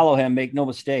will follow him, make no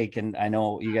mistake, and I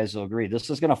know you guys will agree. This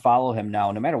is going to follow him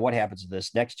now, no matter what happens to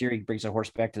this. Next year, he brings a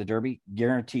horse back to the Derby.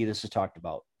 Guarantee this is talked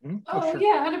about. Oh,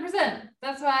 yeah, 100%.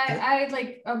 That's why I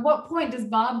like, at what point does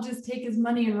Bob just take his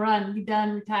money and run? Be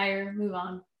done, retire, move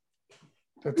on.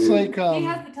 It's like he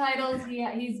has the titles.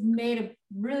 He's made a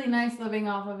really nice living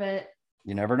off of it.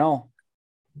 You never know.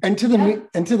 And to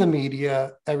the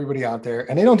media, everybody out there,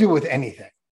 and they don't do it with anything.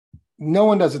 No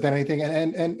one does it with anything.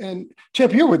 And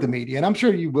Chip, you're with the media, and I'm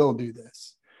sure you will do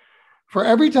this. For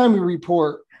every time we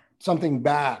report something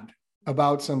bad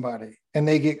about somebody and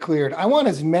they get cleared, I want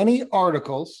as many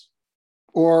articles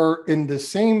or in the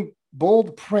same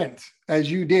bold print as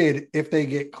you did if they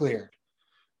get cleared.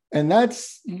 And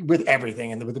that's with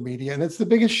everything and with the media. And it's the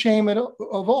biggest shame of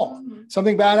all. Mm-hmm.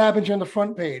 Something bad happens, you're on the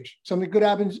front page. Something good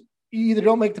happens, you either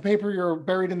don't make the paper, you're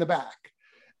buried in the back.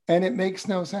 And it makes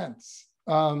no sense.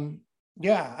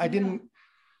 I didn't.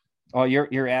 Oh,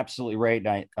 you're absolutely right.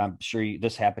 And I'm sure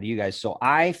this happened to you guys. So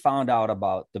I found out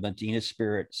about the Medina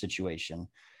Spirit situation.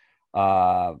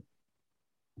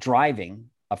 Driving,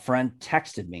 a friend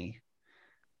texted me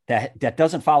that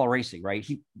doesn't follow racing, right?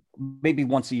 He maybe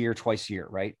once a year, twice a year,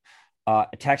 right?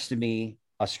 Texted me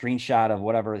a screenshot of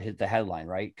whatever hit the headline,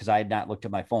 right? Because I had not looked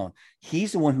at my phone.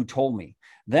 He's the one who told me.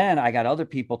 Then I got other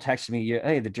people texting me,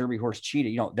 hey, the Derby horse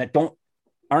cheated, that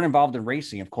aren't involved in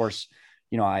racing. Of course,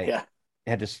 I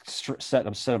had to set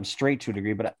them straight to a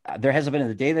degree, but there hasn't been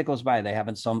a day that goes by they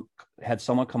haven't had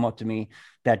someone come up to me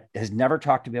that has never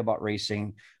talked to me about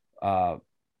racing,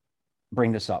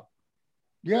 bring this up.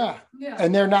 Yeah.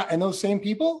 And they're not, and those same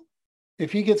people,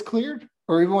 if he gets cleared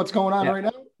or even what's going on right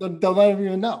now, they'll not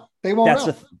even know. They won't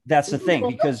know. That's the thing,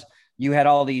 because you had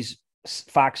all these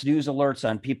Fox News alerts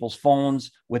on people's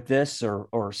phones with this or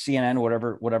CNN,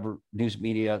 whatever news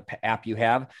media app you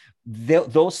have.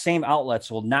 Those same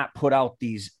outlets will not put out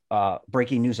these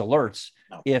breaking news alerts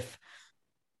if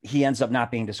he ends up not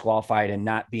being disqualified and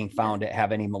not being found to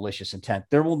have any malicious intent.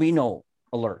 There will be no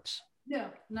alerts. No,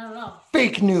 not at all.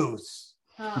 Fake news.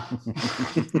 I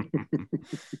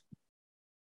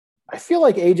feel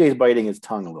like AJ's biting his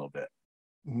tongue a little bit.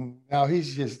 No,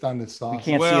 he's just on the sauce. We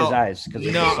can't see his eyes.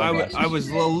 I was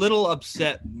a little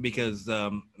upset because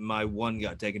my one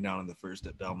got taken down in the first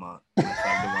at Belmont.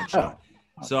 5-1 shot.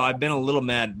 So I've been a little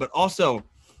mad, but also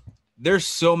there's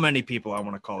so many people I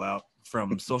want to call out,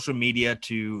 from social media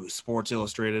to Sports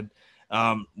Illustrated.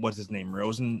 What's his name?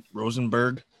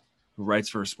 Rosenberg, who writes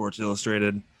for Sports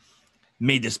Illustrated,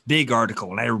 made this big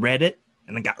article, and I read it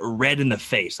and I got red in the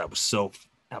face. I was so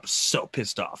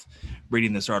pissed off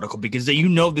reading this article, because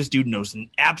this dude knows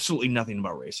absolutely nothing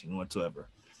about racing whatsoever.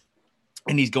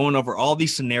 And he's going over all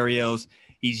these scenarios.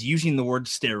 He's using the word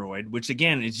steroid, which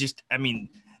again is just, I mean,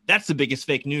 that's the biggest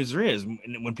fake news there is.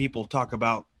 When people talk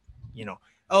about,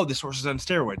 oh, this horse is on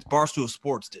steroids. Barstool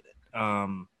Sports did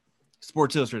it.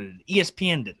 Sports Illustrated,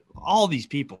 ESPN did it. All these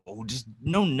people who just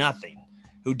know nothing,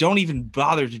 who don't even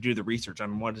bother to do the research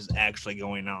on what is actually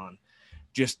going on,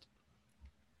 just,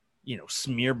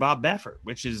 smear Bob Baffert,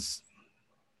 which is,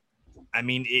 I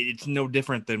mean, it's no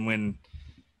different than when,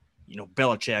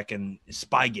 Belichick and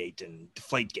Spygate and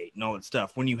Deflategate and all that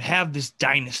stuff. When you have this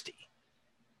dynasty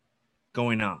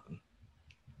going on,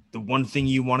 the one thing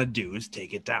you want to do is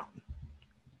take it down.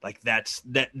 Like that's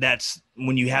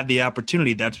when you have the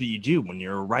opportunity, that's what you do when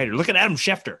you're a writer. Look at Adam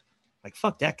Schefter. Like,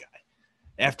 fuck that guy.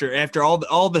 After all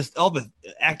the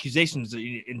accusations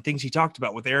and things he talked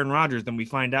about with Aaron Rodgers, then we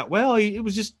find out, well, it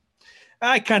was just,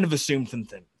 I kind of assumed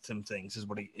some things is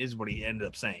what he ended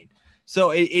up saying.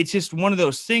 So it's just one of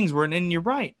those things where, and you're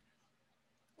right.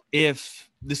 If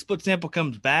the split sample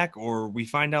comes back, or we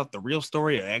find out the real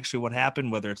story of actually what happened,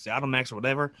 whether it's the Automax or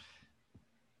whatever,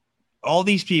 all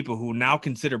these people who now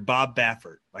consider Bob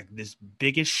Baffert like this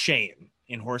biggest shame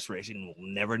in horse racing will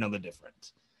never know the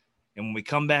difference. And when we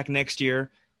come back next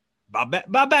year, Bob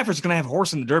Baffert's going to have a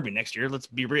horse in the Derby next year. Let's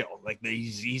be real. Like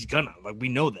he's gonna, like, we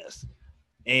know this,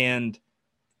 and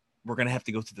we're going to have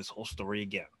to go through this whole story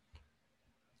again.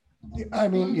 I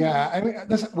mean, yeah. I mean,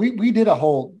 listen, we did a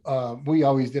whole. We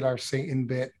always did our Satan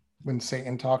bit when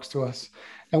Satan talks to us,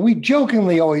 and we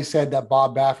jokingly always said that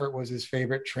Bob Baffert was his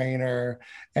favorite trainer,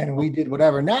 and we did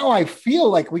whatever. Now I feel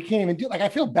like we can't even do. Like, I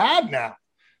feel bad now.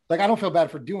 Like, I don't feel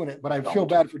bad for doing it, but I feel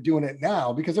bad for doing it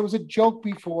now because it was a joke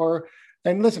before.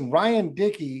 And listen, Ryan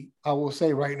Dickey, I will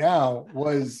say right now,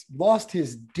 lost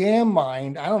his damn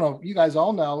mind. I don't know. You guys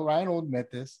all know. Ryan will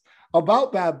admit this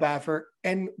about Bob Baffert,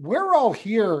 and we're all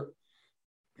here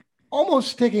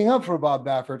almost sticking up for Bob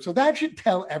Baffert. So that should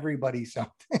tell everybody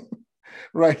something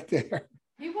right there.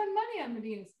 You won money on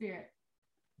Medina Spirit.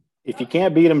 If you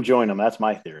can't beat him, join him. That's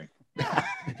my theory.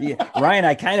 Yeah, Ryan,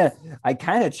 I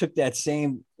kind of took that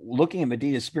same looking at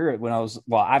Medina Spirit when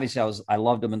obviously I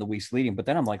loved him in the weeks leading, but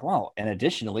then I'm like, wow. And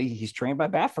additionally, he's trained by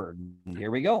Baffert. And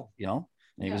here we go. And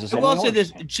he was. Well, I'll say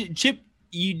this, Chip.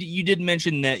 You did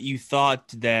mention that you thought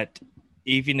that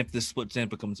even if the split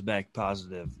sample comes back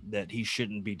positive, that he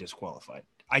shouldn't be disqualified.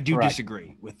 I do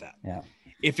disagree with that. Yeah.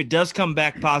 If it does come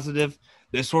back positive,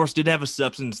 this horse did have a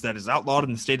substance that is outlawed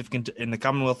in the state of in the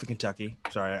Commonwealth of Kentucky.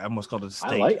 Sorry, I almost called it a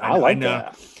state. I like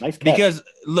that. Nice catch. Because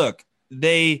look,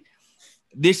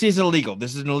 this is illegal.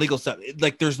 This is an illegal stuff.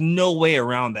 Like, there's no way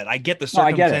around that. I get the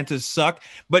circumstances suck,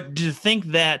 but to think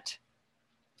that.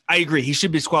 I agree. He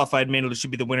should be disqualified. Manuel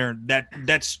should be the winner.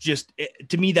 That's just,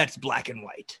 to me, that's black and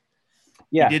white.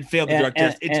 Yeah. He did fail the drug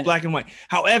test. It's black and white.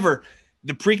 However,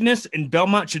 the Preakness and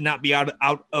Belmont should not be out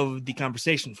of the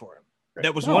conversation for him. Right.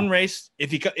 That was one race.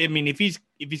 If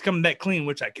he's coming back clean,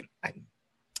 which I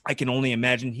can only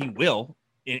imagine he will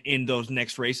in those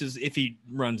next races if he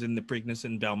runs in the Preakness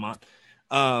and Belmont,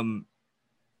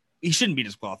 he shouldn't be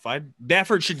disqualified.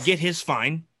 Baffert should get his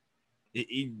fine,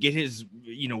 get his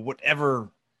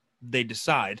whatever they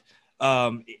decide.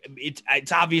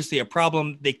 It's obviously a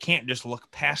problem. They can't just look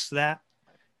past that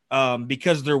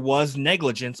because there was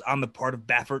negligence on the part of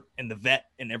Baffert and the vet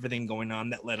and everything going on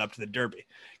that led up to the Derby.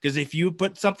 Because if you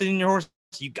put something in your horse,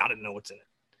 you got to know what's in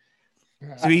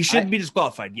it. So he shouldn't be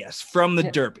disqualified, yes, from the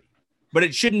Derby, but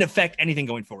it shouldn't affect anything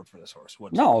going forward for this horse.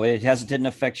 No, it didn't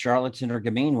affect Charlatan or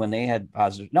Gamine when they had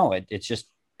positive. No, it's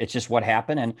just what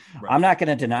happened, and I'm not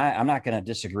going to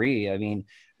disagree. I mean,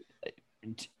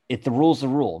 the rule's the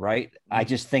rule, right? Mm-hmm. I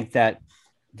just think that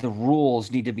the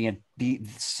rules need to be in the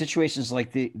situations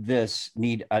like this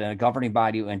need a governing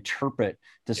body to interpret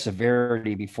the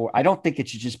severity before. I don't think it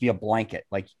should just be a blanket.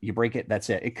 Like, you break it, that's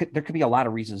it. There could be a lot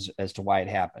of reasons as to why it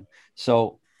happened.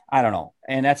 So I don't know.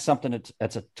 And that's something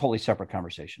that's a totally separate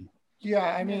conversation. Yeah.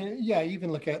 I mean, yeah.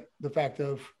 Even look at the fact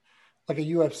of, like, a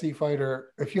UFC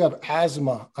fighter, if you have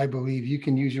asthma, I believe you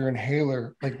can use your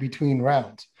inhaler like between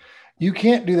rounds. You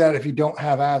can't do that if you don't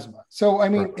have asthma. So, I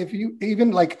mean, if you even,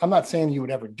 like, I'm not saying you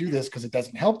would ever do this because it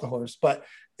doesn't help the horse, but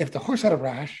if the horse had a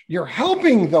rash, you're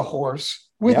helping the horse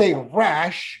with a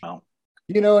rash. Oh.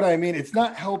 You know what I mean? It's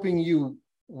not helping you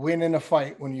win in a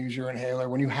fight when you use your inhaler,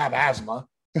 when you have asthma.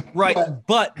 Right.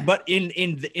 but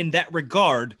in that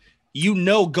regard,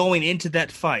 going into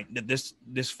that fight that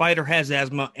this fighter has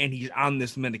asthma and he's on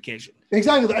this medication.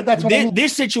 Exactly. That's what I mean.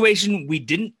 This situation,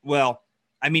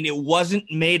 it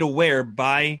wasn't made aware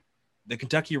by the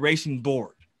Kentucky Racing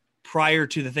Board prior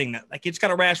to the thing that, like, it's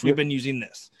got a rash. We've been using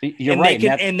this. You're right.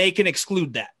 They can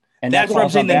exclude that. And that's what I'm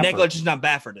saying. The negligence on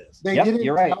Baffert is. They didn't.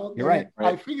 You're right.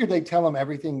 I figured they'd tell him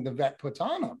everything the vet puts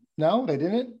on him. No, they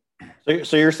didn't.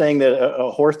 So you're saying that a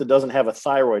horse that doesn't have a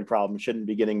thyroid problem shouldn't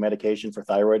be getting medication for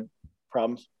thyroid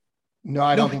problems? No,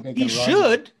 I don't think they can. He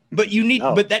should, but you need,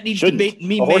 No, but that needs shouldn't. to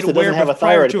be A horse made that aware doesn't have a of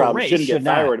prior thyroid to a problem race. shouldn't get Should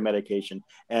not. thyroid medication.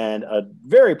 And a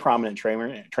very prominent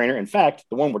trainer, in fact,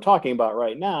 the one we're talking about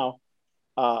right now,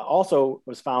 also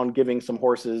was found giving some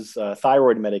horses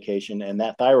thyroid medication, and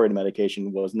that thyroid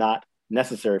medication was not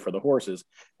necessary for the horses,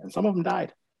 and some of them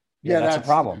died. Yeah, that's a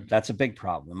problem. That's a big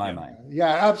problem in my mind.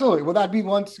 Yeah, absolutely. Well, that'd be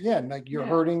once again like you're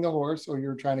hurting the horse or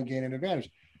you're trying to gain an advantage.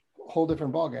 Whole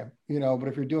different ballgame, But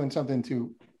if you're doing something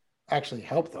to actually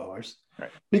help the horse,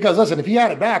 right? Because listen, if he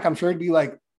had it back, I'm sure he'd be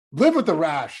like, live with the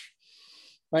rash,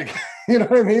 like you know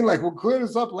what I mean. Like we'll clear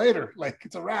this up later. Like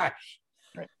it's a rash,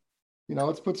 right?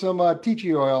 Let's put some tea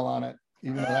tree oil on it.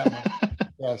 Even though that might,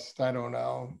 yes, I don't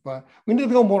know, but we need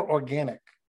to go more organic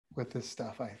with this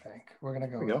stuff. I think we're gonna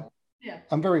go. Yeah,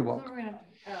 I'm very woke.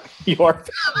 You are.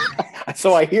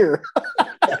 So I hear.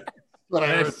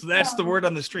 That's the word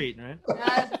on the street, right?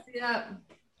 Yeah,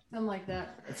 something like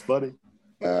that. It's funny.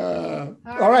 All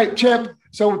right, Chip.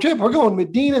 So, Chip, we're going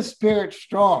Medina Spirit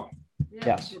strong.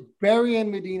 Yes.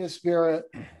 Burying Medina Spirit.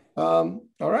 All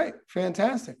right,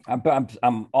 fantastic.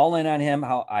 I'm all in on him.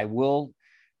 How I will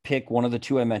pick one of the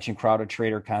two I mentioned, Crowded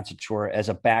Trader, Concertura, as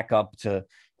a backup to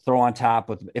throw on top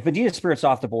with. If Medina Spirit's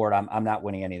off the board, I'm not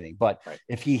winning anything. But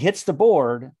if he hits the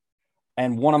board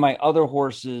and one of my other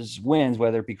horses wins,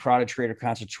 whether it be Crowded Trader,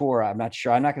 Concertura, I'm not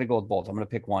sure. I'm not going to go with both. I'm going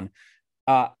to pick one.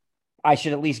 I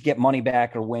should at least get money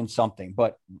back or win something.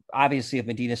 But obviously, if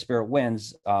Medina Spirit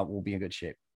wins, we'll be in good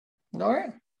shape. All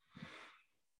right.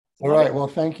 All right. Well,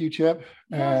 thank you, Chip.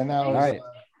 And that was, all right.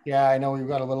 I know we've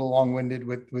got a little long-winded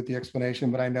with the explanation,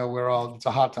 but I know it's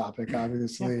a hot topic,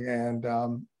 obviously. And,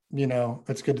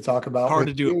 it's good to talk about. Hard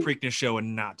to do a Preakness show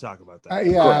and not talk about that.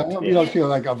 You don't feel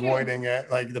like avoiding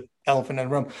it, like the elephant in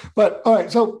the room. But all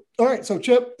right. So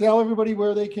Chip, tell everybody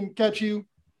where they can catch you.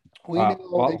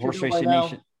 Horse Racing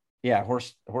Nation. Yeah,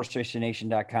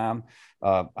 horseracingNation.com.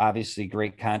 Obviously,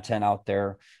 great content out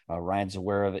there. Ryan's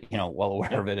aware of it, well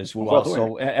aware of it as well.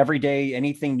 So every day,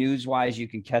 anything news-wise, you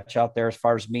can catch out there. As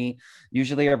far as me,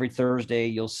 usually every Thursday,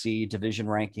 you'll see division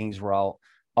rankings where I'll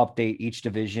update each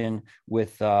division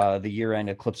with the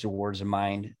year-end Eclipse Awards in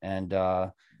mind. And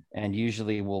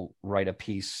usually we'll write a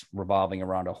piece revolving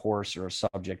around a horse or a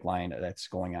subject line that's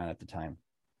going on at the time.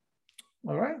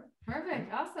 All right.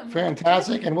 Perfect. Awesome.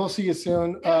 Fantastic. And we'll see you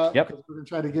soon. Yep. We're going to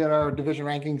try to get our division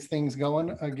rankings things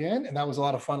going again. And that was a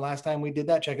lot of fun last time we did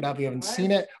that. Check it out if you haven't seen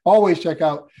it. Always check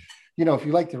out, if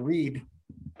you like to read,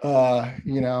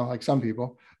 like some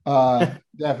people,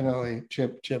 definitely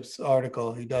Chip's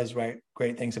article. He does write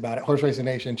great things about it. Horse Racing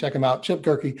Nation. Check him out. Chip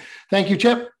Gerke. Thank you,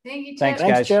 Chip. Thank you, Chip. Thanks,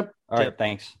 guys. Chip. All right.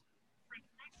 Thanks.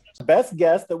 Best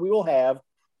guest that we will have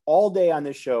all day on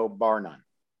this show, bar none.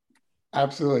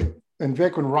 Absolutely. And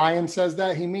Vic, when Ryan says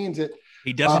that, he means it.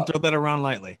 He doesn't throw that around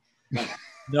lightly.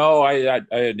 No, I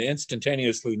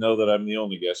instantaneously know that I'm the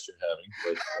only guest you're having,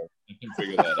 but I can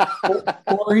figure that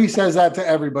out. Or he says that to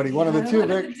everybody. One of the two,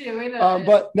 Vic.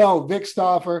 But no, Vic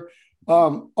Stauffer,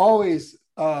 always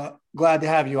glad to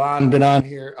have you on. Been on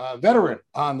here, veteran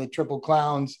on the Triple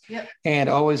Clowns, and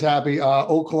always happy.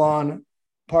 Oaklawn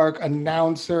Park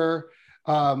announcer,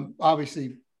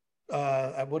 obviously.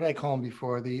 What did I call him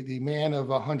before? The man of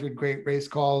 100 great race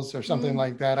calls or something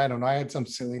like that. I don't know. I had some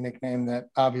silly nickname that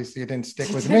obviously it didn't stick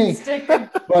with me.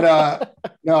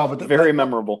 But very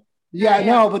memorable.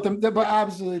 But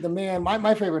obviously the man,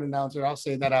 my favorite announcer, I'll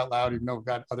say that out loud, even though we've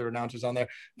got other announcers on there.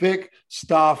 Vic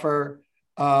Stauffer,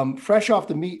 fresh off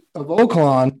the meat of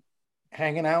Oaklawn,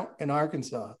 hanging out in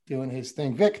Arkansas, doing his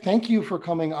thing. Vic, thank you for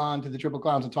coming on to the Triple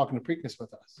Clowns and talking to Preakness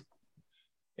with us.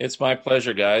 It's my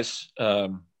pleasure, guys.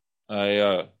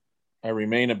 I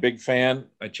remain a big fan.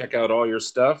 I check out all your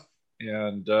stuff,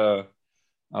 and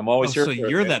I'm always here. So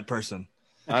you're that person.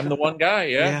 I'm the one guy.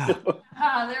 Yeah.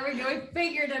 There we go. We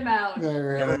figured him out.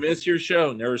 Never miss your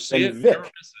show. Never see it. Vic. Never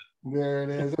miss it. There it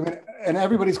is. And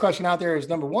everybody's question out there is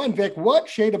number one, Vic, what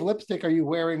shade of lipstick are you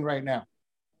wearing right now?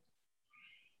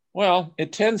 Well,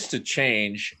 it tends to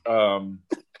change.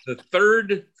 The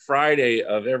third Friday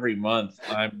of every month,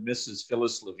 I'm Mrs.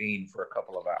 Phyllis Levine for a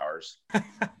couple of hours.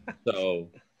 So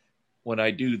when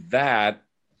I do that,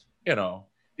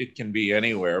 it can be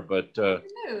anywhere. But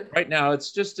right now,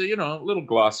 it's just a little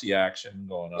glossy action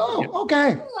going on. Oh,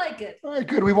 okay. I like it. All right,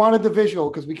 good. We wanted the visual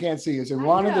because we can't see you. So we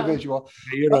wanted the visual.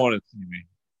 You don't want to see me.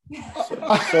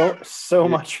 So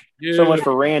much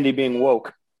for Randy being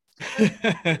woke.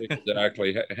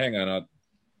 Exactly. Hang on.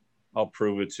 I'll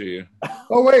prove it to you.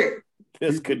 Oh, wait.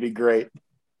 This could be great.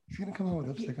 He's going to come on with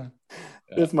lipstick on.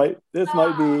 This might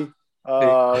be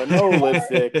No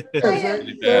lipstick.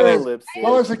 No lipstick.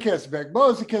 Blow us a kiss, Vic.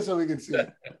 Blow us a kiss so we can see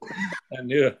it. I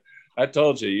knew it. I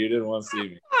told you didn't want to see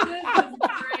me. This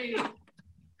is great.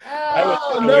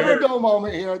 Oh, never a dull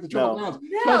moment here at the Triple Crowns,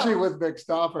 especially with Vic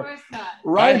Stauffer. Of course not.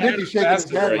 Ryan Dickey shaking his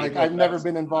head like I've never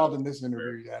been involved in this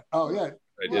interview yet. Oh yeah,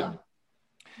 I didn't.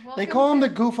 They call him the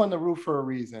goof on the roof for a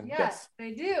reason. Yes,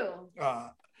 they do.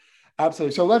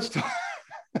 Absolutely. So let's talk,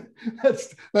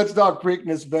 let's talk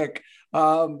Preakness, Vic.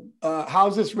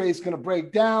 How's this race going to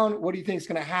break down? What do you think is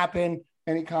going to happen?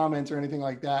 Any comments or anything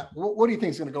like that? What do you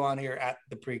think is going to go on here at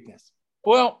the Preakness?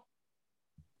 Well,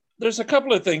 there's a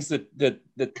couple of things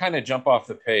that kind of jump off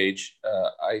the page.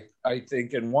 I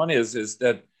think, and one is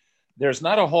that there's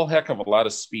not a whole heck of a lot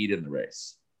of speed in the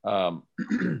race.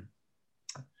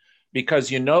 Because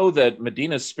that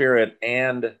Medina Spirit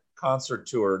and Concert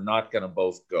Tour are not going to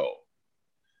both go.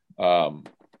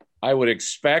 I would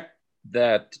expect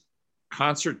that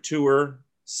Concert Tour,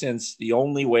 since the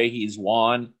only way he's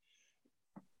won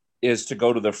is to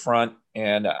go to the front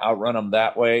and outrun him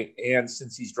that way, and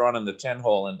since he's drawn in the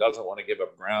 10-hole and doesn't want to give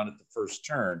up ground at the first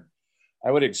turn,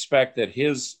 I would expect that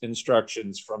his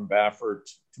instructions from Baffert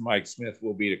to Mike Smith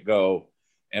will be to go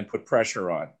and put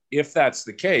pressure on. If that's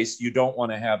the case, you don't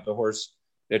want to have the horse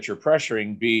that you're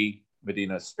pressuring be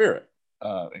Medina Spirit,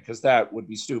 because that would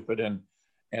be stupid, and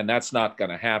that's not going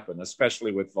to happen,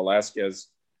 especially with Velasquez.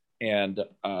 And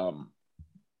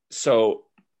so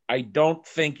I don't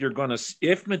think you're going to,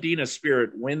 if Medina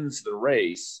Spirit wins the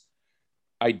race,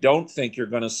 I don't think you're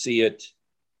going to see it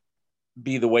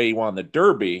be the way he won the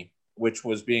Derby, which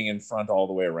was being in front all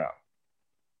the way around.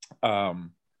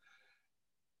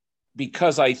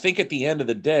 Because I think at the end of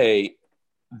the day,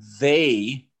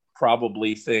 they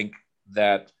probably think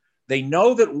that they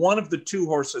know that one of the two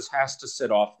horses has to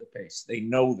sit off the pace. They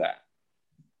know that.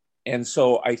 And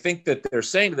so I think that they're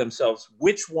saying to themselves,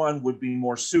 which one would be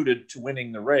more suited to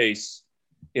winning the race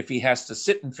if he has to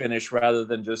sit and finish rather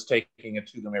than just taking it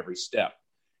to them every step?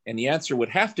 And the answer would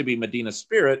have to be Medina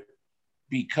Spirit,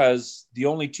 because the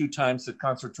only two times that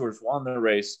Concert Tours won a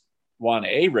race,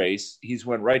 he's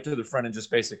went right to the front and just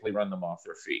basically run them off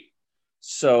their feet.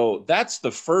 So that's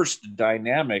the first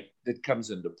dynamic that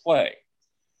comes into play.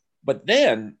 But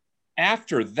then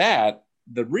after that,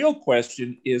 the real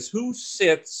question is who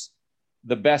sits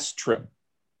the best trip?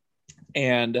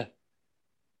 And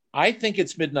I think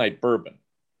it's Midnight Bourbon.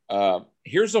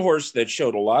 Here's a horse that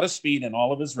showed a lot of speed in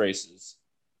all of his races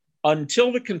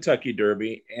until the Kentucky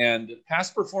Derby, and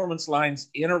past performance lines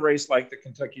in a race like the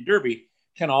Kentucky Derby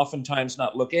can oftentimes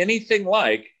not look anything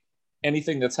like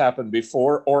anything that's happened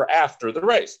before or after the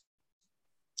race.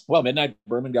 Well, Midnight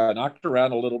Bourbon got knocked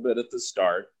around a little bit at the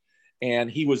start,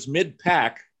 and he was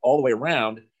mid-pack all the way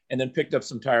around, and then picked up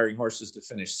some tiring horses to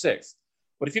finish sixth.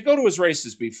 But if you go to his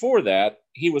races before that,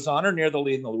 he was on or near the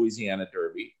lead in the Louisiana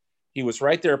Derby. He was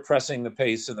right there pressing the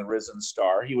pace in the Risen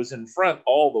Star. He was in front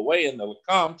all the way in the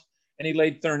Lecomte, and he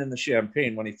laid third in the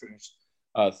Champagne when he finished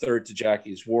third to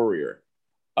Jackie's Warrior.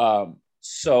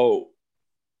 So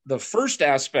the first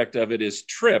aspect of it is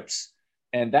trips.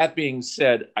 And that being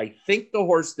said, I think the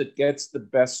horse that gets the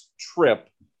best trip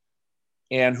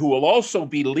and who will also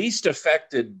be least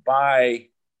affected by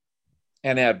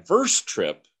an adverse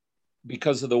trip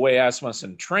because of the way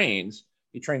Asmussen trains,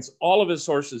 he trains all of his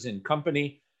horses in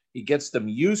company. He gets them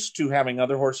used to having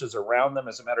other horses around them.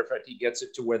 As a matter of fact, he gets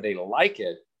it to where they like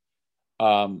it.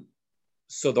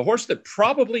 So the horse that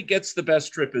probably gets the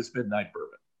best trip is Midnight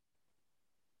Bourbon.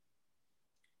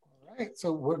 All right.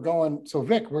 So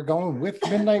Vic, we're going with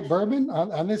Midnight Bourbon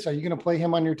on this. Are you going to play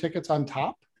him on your tickets on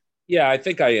top? Yeah, I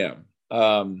think I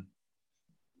am.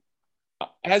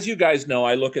 As you guys know,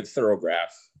 I look at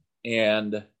Thorograph,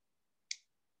 and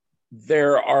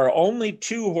there are only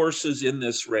two horses in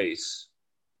this race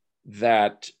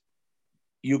that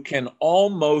you can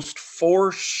almost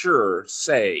for sure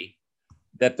say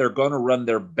that they're going to run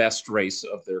their best race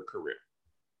of their career.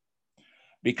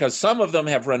 Because some of them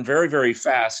have run very, very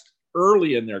fast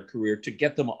early in their career to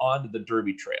get them onto the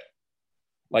Derby trail,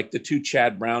 like the two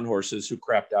Chad Brown horses who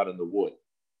crapped out in the wood.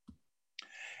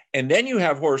 And then you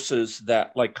have horses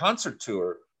that, like Concert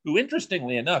Tour, who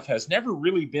interestingly enough has never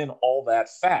really been all that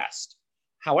fast.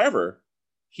 However,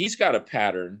 he's got a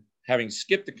pattern, having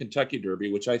skipped the Kentucky Derby,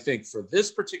 which I think for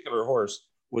this particular horse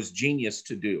was genius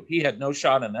to do. He had no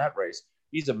shot in that race.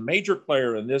 He's a major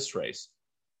player in this race.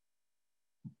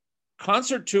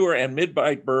 Concert Tour and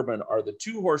Midnight Bourbon are the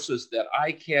two horses that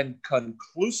I can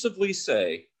conclusively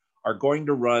say are going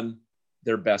to run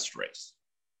their best race.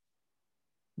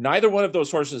 Neither one of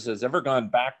those horses has ever gone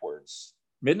backwards.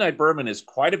 Midnight Bourbon is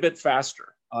quite a bit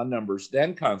faster on numbers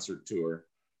than Concert Tour,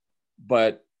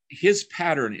 but his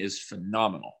pattern is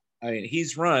phenomenal. I mean,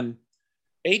 he's run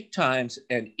 8 times,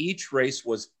 and each race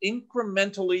was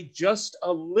incrementally just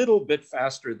a little bit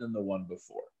faster than the one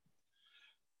before.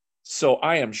 So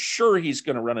I am sure he's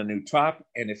going to run a new top.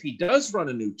 And if he does run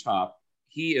a new top,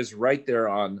 he is right there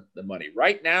on the money.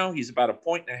 Right now, he's about 1.5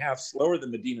 points slower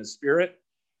than Medina Spirit.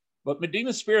 But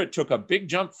Medina Spirit took a big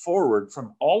jump forward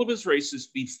from all of his races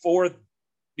before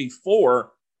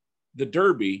the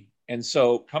Derby. And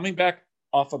so coming back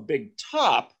off a big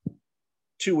top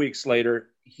 2 weeks later,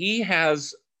 he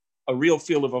has a real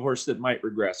feel of a horse that might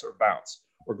regress or bounce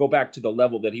or go back to the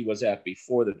level that he was at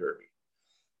before the Derby.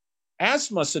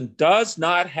 Asmussen does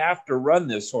not have to run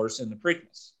this horse in the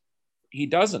Preakness. He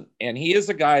doesn't. And he is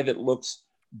a guy that looks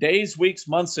days, weeks,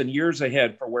 months, and years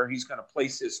ahead for where he's going to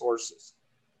place his horses.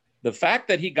 The fact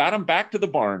that he got him back to the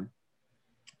barn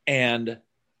and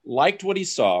liked what he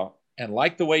saw and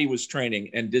liked the way he was training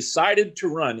and decided to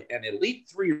run an elite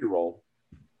 3-year-old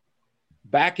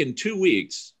back in 2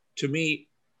 weeks, to me,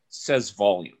 says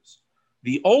volumes.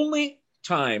 The only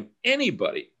time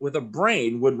anybody with a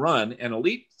brain would run an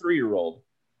elite 3-year-old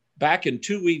back in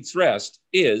 2 weeks rest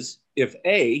is if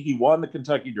A, he won the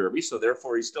Kentucky Derby, so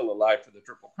therefore he's still alive for the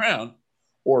Triple Crown,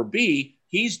 or B,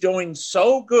 he's doing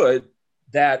so good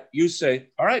that you say,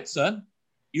 all right, son,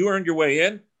 you earned your way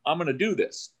in. I'm going to do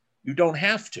this. You don't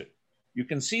have to. You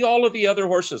can see all of the other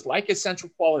horses like Essential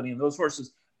Quality, and those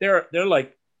horses, they're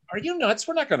like, are you nuts?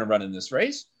 We're not going to run in this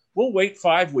race. We'll wait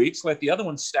 5 weeks, let the other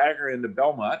ones stagger into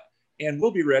Belmont, and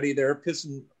we'll be ready there, piss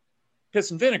and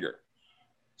vinegar.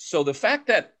 So the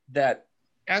fact that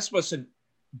Asmussen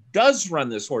does run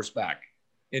this horse back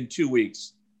in 2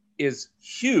 weeks is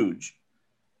huge.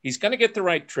 He's going to get the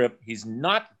right trip. He's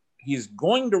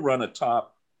going to run a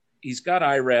top. He's got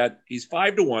IRAD. He's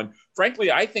 5-1.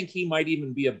 Frankly, I think he might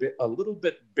even be a little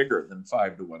bit bigger than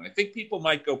 5-1. I think people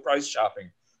might go price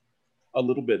shopping a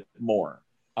little bit more,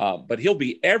 but he'll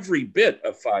be every bit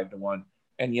of 5-1.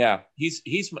 And yeah,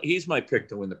 he's my pick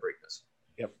to win the Preakness.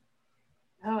 Yep.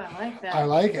 Oh, I like that.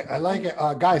 I like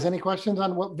it. Guys, any questions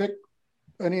on what Vic?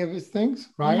 Any of his things?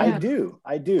 Ryan?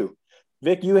 I do.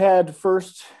 Vic, you had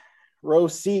first row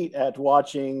seat at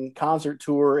watching Concert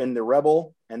Tour in the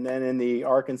Rebel and then in the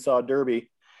Arkansas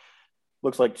Derby.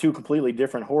 Looks like 2 completely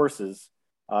different horses.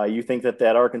 You think that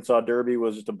Arkansas Derby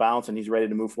was just a bounce and he's ready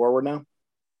to move forward now?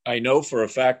 I know for a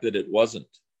fact that it wasn't.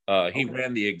 He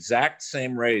ran the exact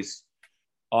same race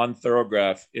on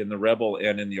Thoroughgraph in the Rebel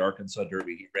and in the Arkansas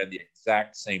Derby. He ran the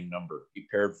exact same number. He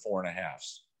paired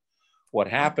 4.5s. What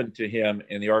happened to him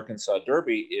in the Arkansas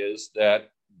Derby is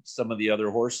that some of the other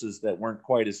horses that weren't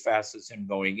quite as fast as him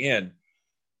going in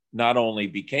not only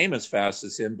became as fast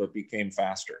as him, but became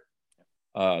faster.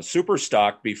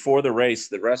 Superstock before the race,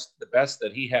 the best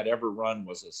that he had ever run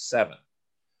was a 7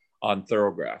 on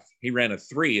Thoroughgraph. He ran a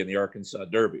 3 in the Arkansas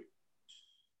Derby.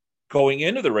 Going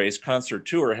into the race, Concert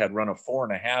Tour had run a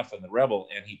 4.5 in the Rebel,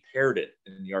 and he paired it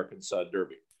in the Arkansas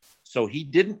Derby. So he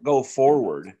didn't go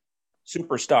forward.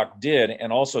 Superstock did,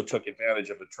 and also took advantage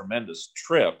of a tremendous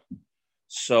trip.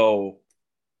 So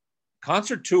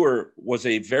Concert Tour was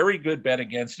a very good bet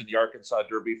against in the Arkansas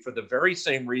Derby for the very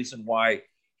same reason why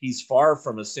he's far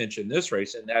from a cinch in this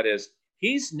race, and that is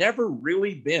he's never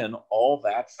really been all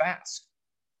that fast.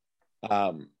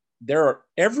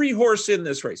 Every horse in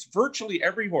this race, virtually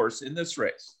every horse in this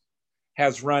race,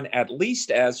 has run at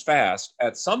least as fast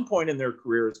at some point in their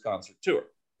career as Concert Tour.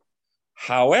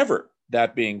 However,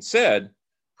 that being said,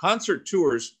 Concert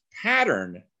Tour's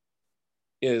pattern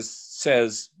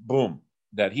says, boom,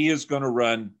 that he is going to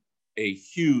run a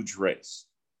huge race.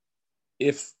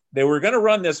 If they were going to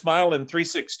run this mile in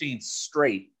 3/16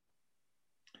 straight,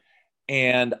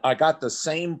 and I got the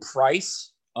same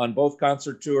price on both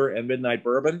Concert Tour and Midnight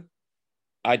Bourbon,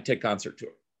 I'd take Concert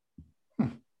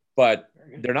Tour. But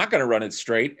they're not going to run it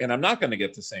straight, and I'm not going to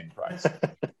get the same price.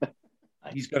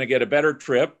 He's going to get a better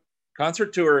trip.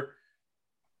 Concert Tour,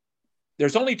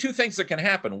 there's only 2 things that can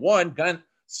happen. One,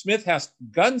 Smith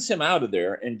guns him out of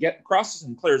there and crosses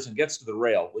and clears and gets to the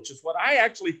rail, which is what I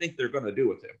actually think they're going to do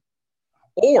with him.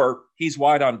 Or he's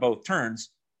wide on both turns.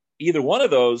 Either one of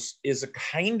those is a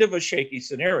kind of a shaky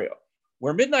scenario.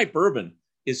 Where Midnight Bourbon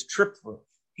is trip-proof.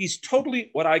 He's totally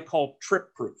what I call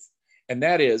trip-proof. And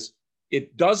that is,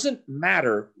 it doesn't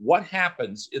matter what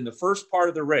happens in the first part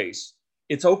of the race.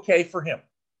 It's okay for him.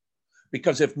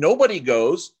 Because if nobody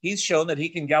goes, he's shown that he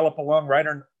can gallop along right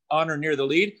on or near the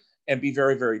lead and be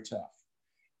very, very tough.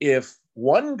 If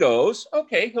one goes,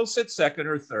 okay, he'll sit second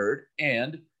or third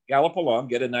and gallop along,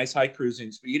 get a nice high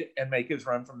cruising speed, and make his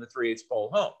run from the 3/8 pole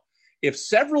home. If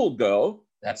several go,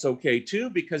 that's okay too,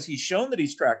 because he's shown that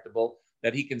he's tractable,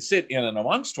 that he can sit in and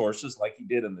amongst horses like he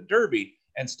did in the Derby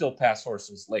and still pass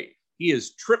horses late. He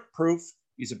is trip proof.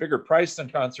 He's a bigger price than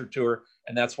Concert Tour,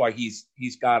 and that's why he's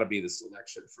got to be the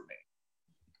selection for me.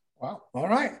 Wow. All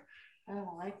right.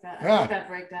 Oh, I like that. Yeah. I like that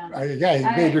breakdown. You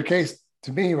made your case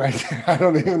to me right there. I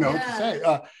don't even know what to say.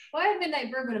 Well, I have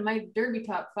Midnight Bourbon in my Derby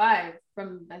top 5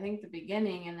 from, I think, the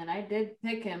beginning. And then I did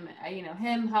pick him,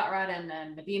 him, Hot Rod, and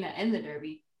then Medina in the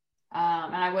Derby.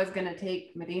 And I was going to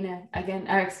take Medina again,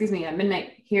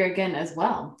 Midnight here again as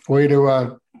well. Way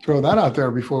to throw that out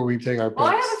there before we take our picks. Well,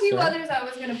 I have a few others I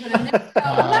was going to put in there. So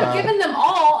I'm not giving them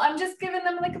all. I'm just giving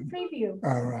them like a preview.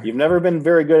 All right. You've never been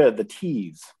very good at the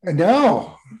tease.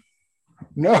 No,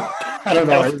 I don't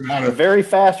know. A very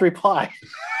fast reply.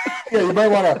 Yeah, you might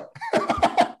want to.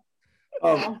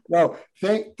 No,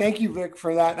 thank you, Vic,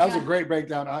 for that. That was a great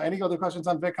breakdown. Any other questions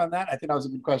on Vic on that? I think that was a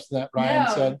good question that Ryan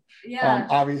said. Yeah.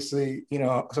 Obviously,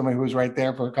 somebody who was right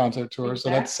there for a Concert Tour, so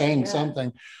that's saying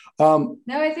something. No,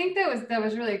 I think that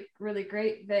was really, really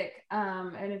great, Vic.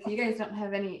 And if you guys don't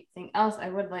have anything else, I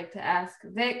would like to ask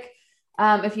Vic,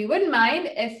 if you wouldn't mind,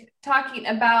 if talking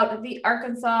about the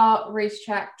Arkansas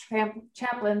Racetrack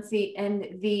Chaplaincy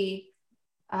and the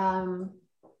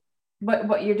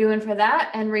what you're doing for that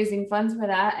and raising funds for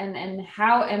that, and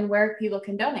how and where people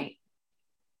can donate.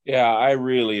 Yeah, I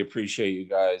really appreciate you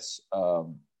guys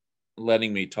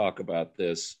letting me talk about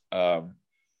this.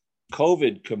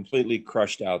 COVID completely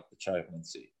crushed out the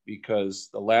chaplaincy because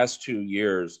the last 2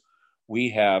 years we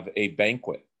have a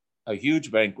banquet, a huge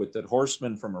banquet that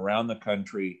horsemen from around the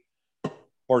country,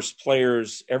 horse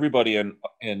players, everybody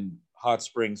in Hot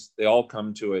Springs, they all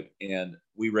come to it, and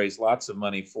we raise lots of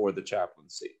money for the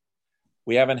chaplaincy.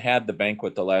 We haven't had the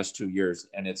banquet the last 2 years,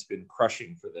 and it's been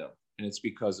crushing for them, and it's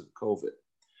because of COVID.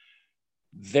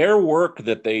 Their work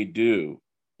that they do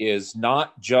is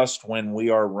not just when we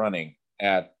are running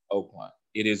at Oakland.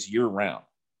 It is year-round.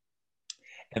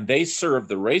 And they serve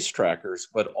the racetrackers,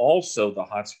 but also the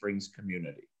Hot Springs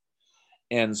community.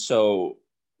 And so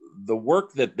the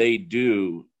work that they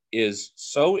do is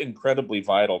so incredibly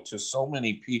vital to so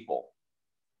many people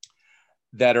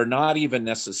that are not even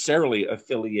necessarily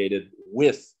affiliated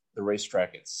with the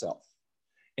racetrack itself.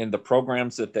 And the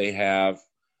programs that they have,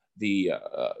 the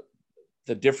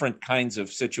different kinds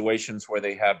of situations where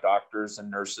they have doctors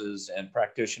and nurses and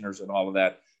practitioners and all of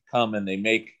that come, and they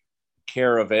make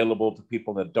care available to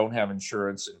people that don't have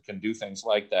insurance and can do things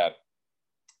like that.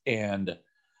 And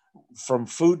from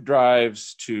food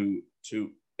drives to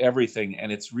everything.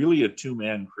 And it's really a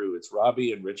two-man crew. It's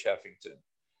Robbie and Rich Heffington.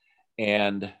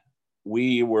 And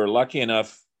we were lucky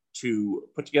enough to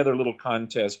put together a little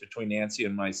contest between Nancy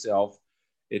and myself.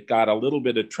 It got a little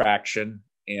bit of traction,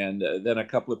 and then a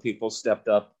couple of people stepped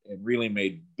up and really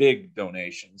made big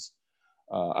donations.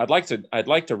 I'd like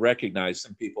to recognize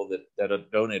some people that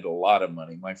have donated a lot of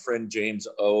money. My friend James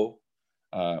O,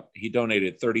 he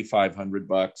donated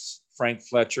 $3,500. Frank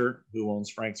Fletcher, who owns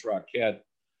Frank's Rockette,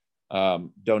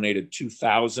 donated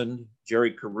 $2,000.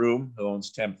 Jerry Karoom, who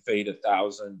owns Temp Fate,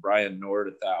 $1,000. Brian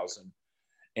Nord, $1,000.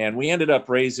 And we ended up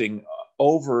raising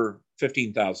over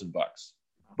 $15,000.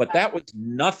 But that was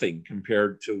nothing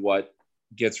compared to what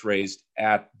gets raised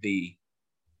at the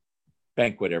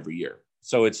banquet every year.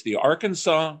 So it's the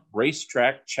Arkansas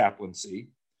Racetrack Chaplaincy.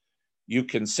 You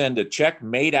can send a check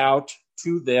made out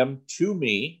to them, to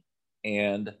me,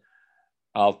 and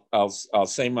I'll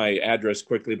say my address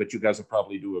quickly, but you guys will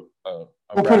probably do a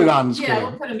we'll put it on the screen. Yeah,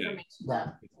 we'll put information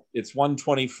down. It's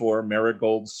 124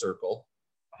 Marigold Circle,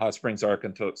 Hot Springs,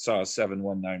 Arkansas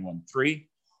 71913.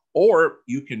 Or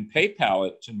you can PayPal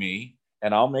it to me,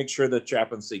 and I'll make sure that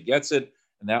Chaplaincy gets it.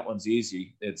 And that one's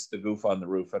easy. It's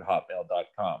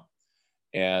thegoofontheRoof@hotmail.com.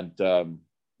 And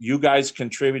you guys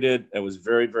contributed. It was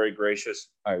very, very gracious.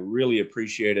 I really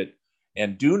appreciate it.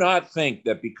 And do not think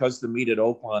that because the meet at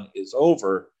Oakland is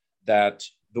over, that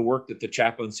the work that the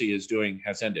chaplaincy is doing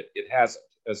has ended. It hasn't.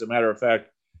 As a matter of fact,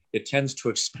 it tends to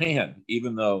expand,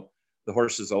 even though the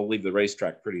horses will leave the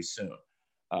racetrack pretty soon.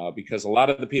 Because a lot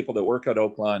of the people that work at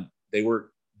Oakland,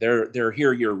 they're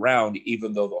here year round,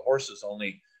 even though the horses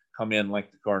only come in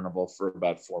like the carnival for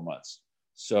about 4 months.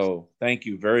 So thank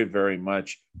you very, very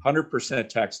much. 100%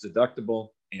 tax deductible,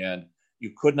 and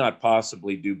you could not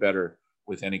possibly do better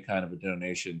with any kind of a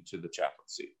donation to the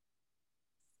chaplaincy.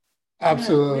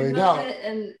 Absolutely. No.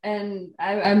 And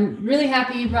I'm really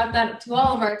happy you brought that to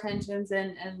all of our attentions,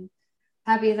 and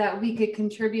happy that we could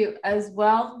contribute as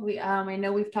well. I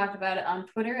know we've talked about it on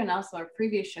Twitter and also our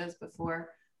previous shows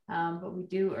before, but we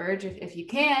do urge if you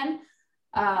can.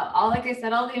 Like I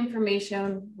said, all the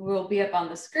information will be up on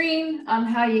the screen on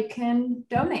how you can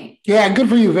donate. Yeah, good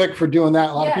for you, Vic, for doing that.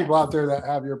 A lot of people out there that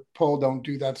have your poll don't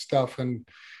do that stuff, and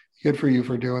good for you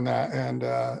for doing that. And,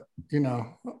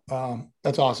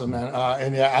 that's awesome, man.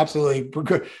 And yeah, absolutely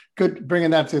good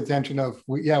bringing that to attention of,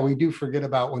 we do forget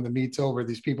about when the meet's over,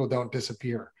 these people don't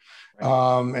disappear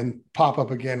and pop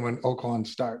up again when Oaklawn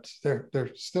starts.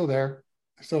 They're still there.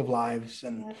 They still have lives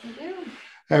and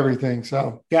everything.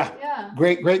 So yeah.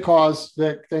 Great cause,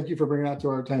 Vic. Thank you for bringing that to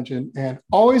our attention, and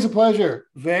always a pleasure,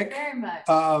 Vic. Very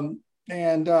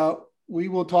much. We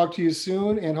will talk to you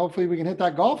soon, and hopefully we can hit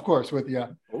that golf course with you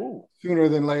sooner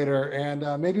than later.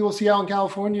 And maybe we'll see you out in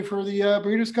California for the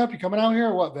Breeders' Cup. You coming out here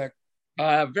or what, Vic?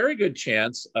 Very good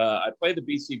chance. I play the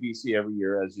BCBC every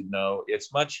year, as you know.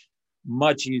 It's much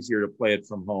easier to play it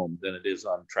from home than it is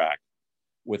on track,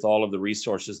 with all of the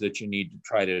resources that you need to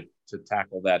try to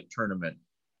tackle that tournament.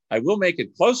 I will make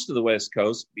it close to the West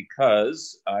Coast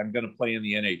because I'm going to play in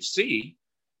the NHC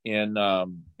in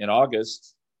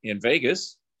August in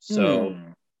Vegas. So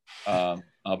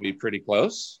I'll be pretty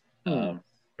close.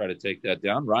 Try to take that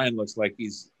down. Ryan looks like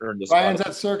he's earned the spot. Ryan's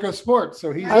at Circa Sports,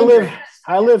 so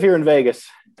I live here in Vegas.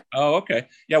 Oh, okay.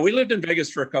 Yeah, we lived in Vegas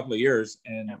for a couple of years,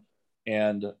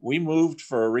 and we moved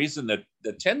for a reason that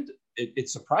it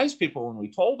surprised people when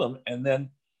we told them, and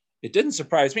then it didn't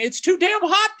surprise me. It's too damn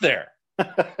hot there.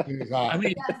 I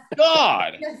mean,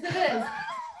 God. Yes, it is.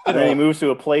 And then he moves to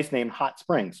a place named Hot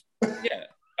Springs. Yeah.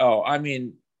 Oh, I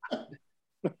mean,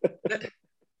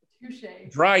 Touche.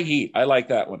 dry heat. I like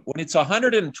that one. When it's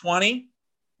 120,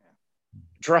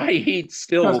 dry heat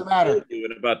still Doesn't matter. will do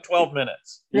in about 12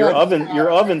 minutes. Your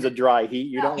oven's a dry heat.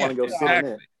 You don't want to go sit in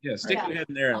it. Yeah, stick your head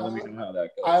in there and let me know how that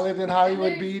goes. I lived in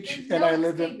Hollywood Beach, There's and no I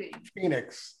lived in escaping.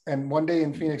 Phoenix. And one day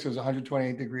in Phoenix, it was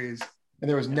 128 degrees. And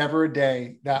there was never a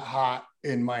day that hot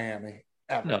in Miami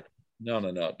ever.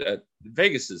 No.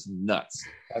 Vegas is nuts.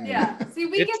 I mean, See,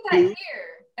 we it's get that cool. here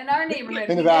in our neighborhood.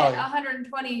 In the We valley. get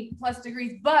 120 plus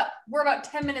degrees, but we're about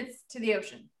 10 minutes to the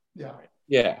ocean. Yeah.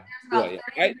 There's about 30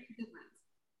 degrees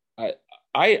difference.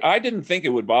 I didn't think it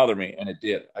would bother me, and it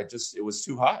did. It was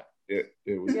too hot. It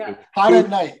was Hot at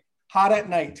night. Hot at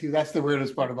night, too. That's the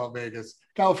weirdest part about Vegas.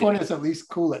 California is at least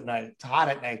cool at night. It's hot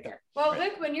at night there. Well,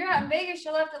 Vic, when you're out in Vegas,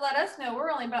 you'll have to let us know. We're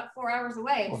only about 4 hours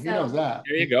away. Well, so. he knows that.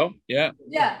 There you go. Yeah.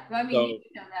 Yeah, I mean, So- you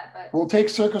know that, but We'll take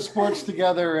Circa Sports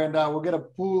together, and we'll get a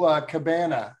pool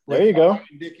cabana. There you go.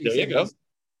 There you go.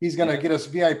 He's going to get us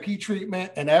VIP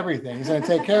treatment and everything. He's going to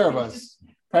take care of us.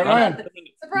 Right, Ryan?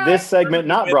 surprise. This segment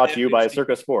not brought to you by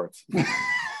Circa Sports.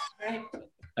 Right.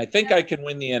 I think I can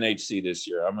win the NHC this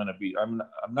year. I'm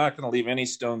not going to leave any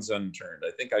stones unturned.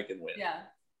 I think I can win. Yeah.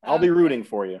 I'll be rooting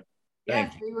for you.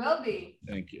 Yes, Thank we will be.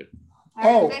 Thank you.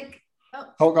 All right, Vic.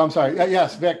 Oh, I'm sorry.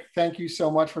 Yes, Vic, thank you so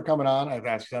much for coming on. I've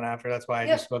asked you that after. That's why I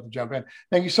Yep. just about to jump in.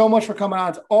 Thank you so much for coming on.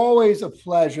 It's always a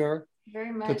pleasure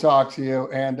Very much. to talk to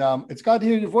you. And it's glad to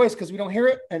hear your voice because we don't hear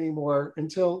it anymore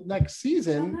until next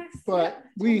season. But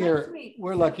we hear it. week.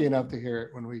 We're lucky enough to hear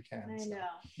it when we I can. know.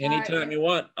 Anytime All right. you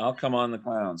want, I'll come on the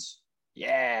clowns.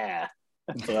 Yeah.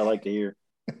 That's what I like to hear.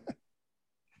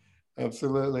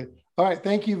 Absolutely. All right.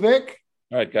 Thank you, Vic.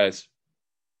 All right, guys.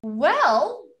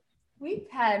 Well, we've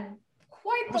had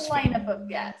quite the lineup of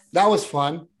guests. That was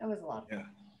fun. That was a lot of fun. Yeah.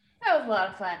 That was a lot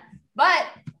of fun. But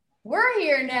we're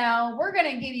here now. We're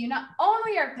going to give you not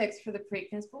only our picks for the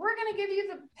Preakness, but we're going to give you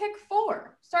the pick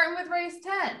 4, starting with race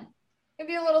 10. Give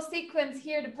you a little sequence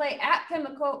here to play at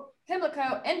Pimlico,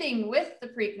 ending with the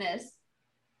Preakness.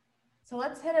 So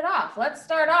let's hit it off. Let's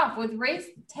start off with race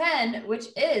 10, which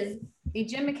is the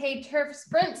Jim McKay Turf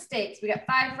Sprint Stakes. We got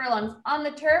 5 furlongs on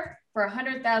the turf for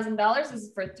 $100,000. This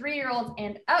is for 3-year-olds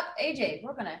and up. AJ,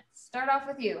 we're going to start off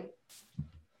with you.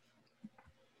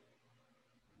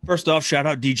 First off, shout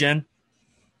out DGen.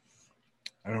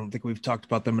 I don't think we've talked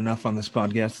about them enough on this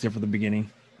podcast except for the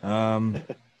beginning.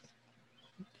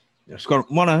 Just want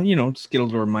to, just get a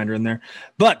little reminder in there.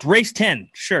 But race 10,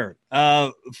 sure.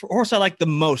 For horse I like the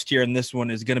most here in this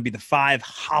one is going to be the 5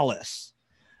 Hollis.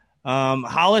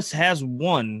 Hollis has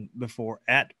won before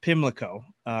at Pimlico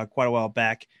quite a while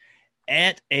back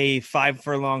at a 5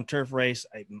 furlong turf race.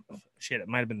 It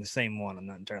might have been the same one. I'm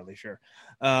not entirely sure.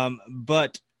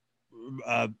 But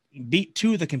beat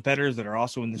 2 of the competitors that are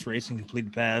also in this race and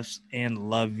completed paths and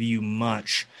Love You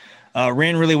Much.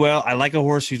 Ran really well. I like a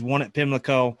horse who's won at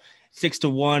Pimlico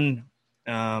 6-1,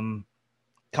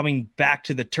 coming back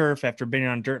to the turf after being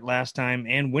on dirt last time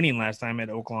and winning last time at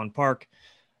Oaklawn Park.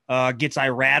 Gets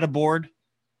Irad aboard.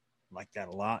 Like that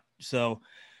a lot. So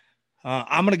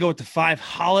I'm going to go with the 5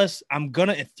 Hollis. I'm going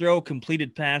to throw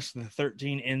completed pass the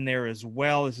 13 in there as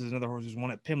well. This is another horse who's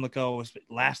won at Pimlico. It was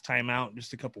last time out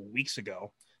just a couple weeks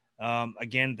ago.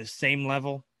 Again, the same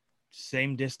level,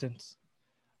 same distance.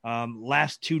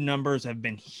 Last 2 numbers have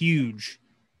been huge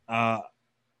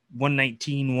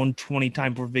 119, 120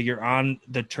 time per figure on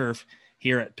the turf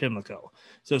here at Pimlico.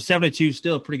 So 72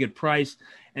 still a pretty good price.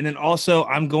 And then also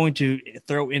I'm going to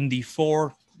throw in the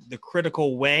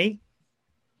Critical Way.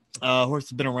 Horse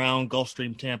has been around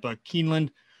Gulfstream, Tampa, Keeneland,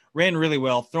 ran really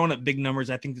well, throwing up big numbers.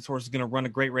 I think this horse is going to run a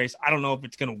great race. I don't know if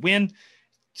it's going to win.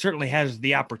 Certainly has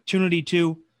the opportunity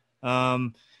to,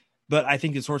 but I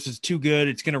think this horse is too good.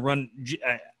 It's going to run.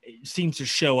 It seems to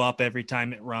show up every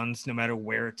time it runs, no matter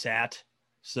where it's at.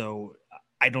 So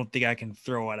I don't think I can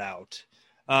throw it out.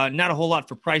 Not a whole lot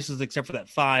for prices except for that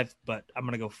 5, but I'm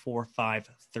going to go 4, 5,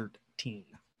 13.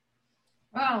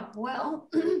 Oh, well,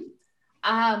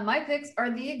 my picks are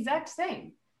the exact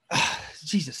same.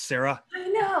 Jesus, Sarah.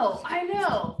 I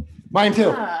know. Mine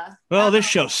too. Well, this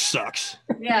show sucks.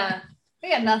 Yeah, we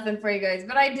got nothing for you guys,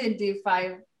 but I did do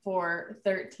 5, 4,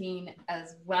 13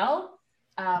 as well.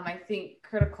 I think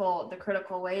the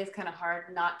critical way is kind of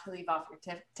hard not to leave off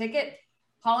your ticket.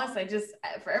 Hollis,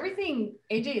 for everything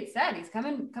AJ had said, he's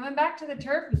coming back to the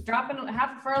turf. He's dropping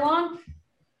half a furlong.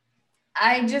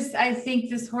 I think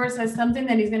this horse has something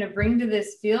that he's going to bring to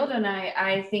this field, and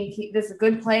I think this is a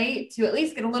good play to at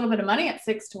least get a little bit of money at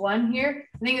 6-1 here.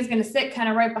 I think it's going to sit kind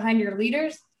of right behind your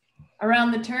leaders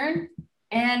around the turn,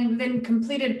 and then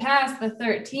completed past the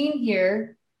 13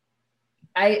 here.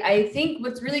 I think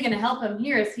what's really going to help him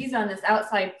here is he's on this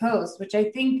outside post, which I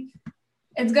think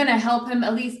it's going to help him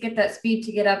at least get that speed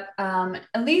to get up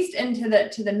at least into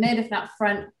the mid, if not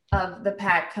front of the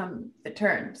pack come the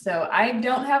turn. So I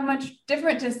don't have much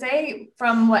different to say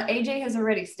from what AJ has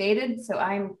already stated. So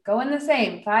I'm going the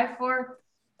same 5, 4,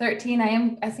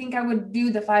 13. I think I would do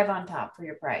the 5 on top for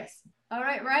your price. All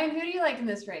right, Ryan, who do you like in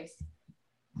this race?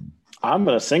 I'm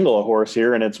going to single a horse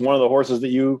here, and it's one of the horses that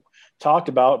you talked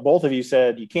about. Both of you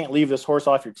said you can't leave this horse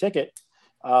off your ticket.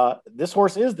 This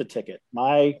horse is the ticket.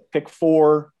 My pick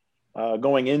 4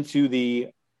 going into the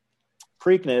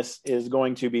Preakness is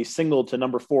going to be singled to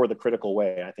number 4, the Critical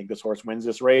Way. I think this horse wins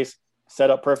this race,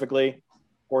 set up perfectly.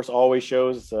 Horse always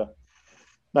shows it's a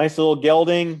nice little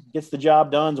gelding, gets the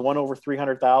job done. Won over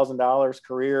 $300,000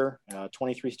 career,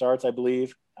 23 starts, I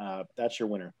believe. That's your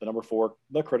winner, the number 4,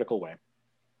 the Critical Way.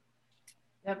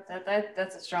 Yep,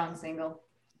 that's a strong single.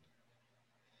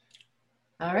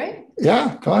 All right.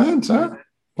 Yeah, go ahead, sir.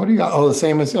 What do you got? Oh, you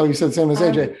said same as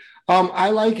AJ.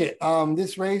 I like it.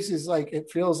 This race is like,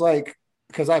 it feels like,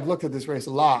 because I've looked at this race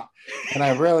a lot and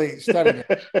I've really studied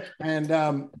it. And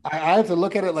I have to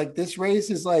look at it like this race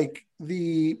is like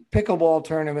the pickleball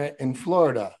tournament in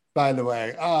Florida, by the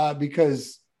way,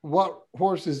 because what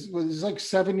horse is like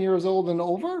 7 years old and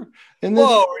over in this?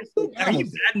 Whoa, are you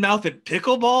bad-mouthing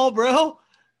pickleball, bro?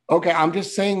 Okay, I'm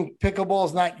just saying pickleball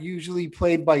is not usually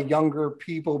played by younger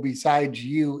people besides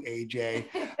you, AJ.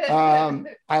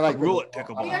 I like rule it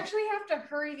pickleball. We actually have to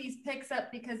hurry these picks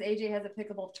up because AJ has a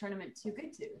pickleball tournament to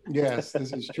get to. Yes,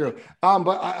 this is true.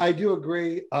 But I do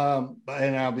agree. And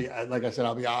I'll be, like I said,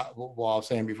 I was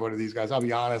saying before to these guys, I'll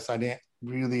be honest, I didn't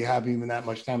really have even that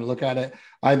much time to look at it.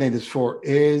 I think this 4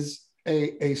 is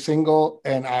a single,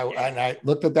 and I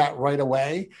looked at that right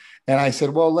away, and I said,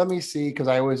 well, let me see, because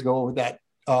I always go with that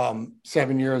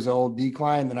 7 years old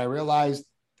decline. Then I realized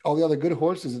all the other good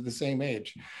horses at the same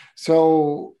age.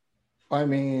 So, I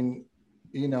mean,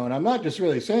 and I'm not just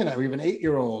really saying that. We have an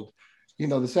 8-year-old,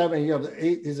 the 7, you have the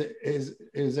 8 is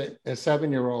a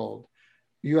 7-year-old.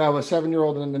 You have a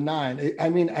 7-year-old and the 9. I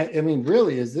mean,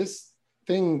 really, is this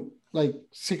thing like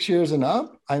 6 years and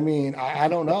up? I mean, I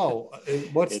don't know.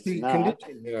 What's the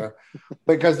condition there?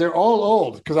 Because they're all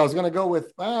old. Because I was going to go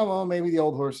with, well, maybe the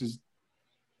old horse is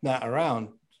not around.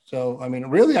 So, I mean,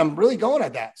 really, I'm really going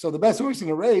at that. So the best horse in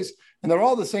the race, and they're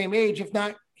all the same age. If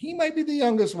not, he might be the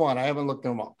youngest one. I haven't looked at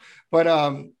them all. But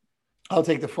I'll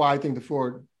take the 4. I think the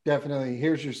 4 definitely.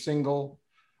 Here's your single.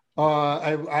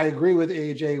 I agree with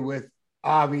AJ with,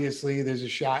 obviously, there's a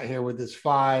shot here with this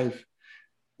 5.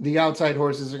 The outside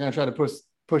horses are going to try to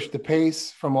push the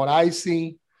pace from what I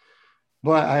see,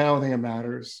 but I don't think it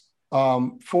matters.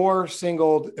 4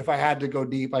 singled. If I had to go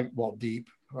deep, I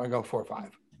go 4 or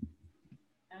 5.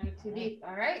 Too deep.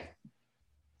 All right.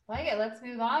 Like it. Let's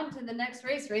move on to the next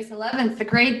race. Race 11, the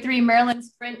Grade 3 Maryland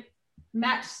Sprint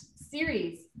Match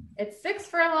Series. It's 6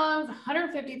 furlongs,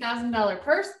 $150,000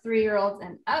 purse, 3-year-olds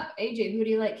and up. AJ, who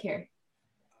do you like here?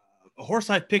 A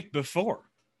horse I picked before,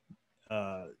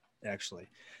 actually.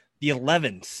 The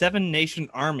 11, 7 Nation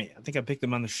Army. I think I picked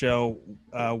him on the show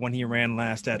when he ran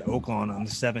last at Oaklawn on the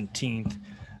 17th.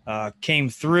 Came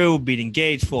through, beat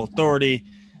Engage, Full Authority.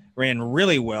 Ran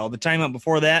really well. The timeout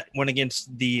before that went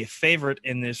against the favorite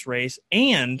in this race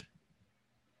and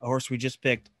a horse I just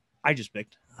picked,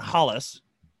 Hollis.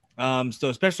 So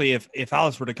especially if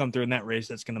Hollis were to come through in that race,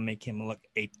 that's going to make him look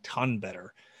a ton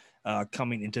better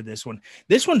coming into this one.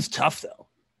 This one's tough though.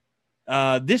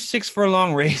 This 6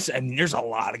 furlong race, I mean, there's a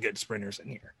lot of good sprinters in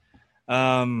here.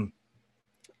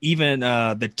 Even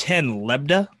the 10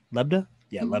 Lebda,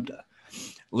 yeah,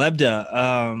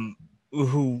 Lebda,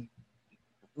 who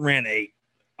ran a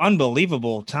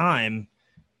unbelievable time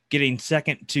getting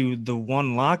second to the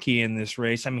 1 Lockheed in this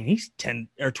race. I mean, he's 10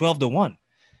 or 12 to 1.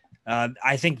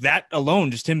 I think that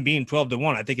alone, just him being 12 to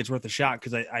 1, I think it's worth a shot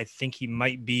because I think he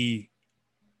might be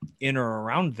in or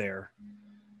around there.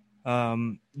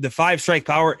 The 5 Strike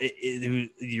Power,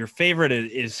 your favorite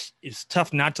is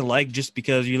tough not to like just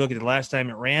because you look at the last time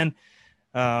it ran.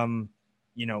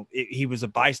 He was a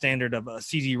bystander of a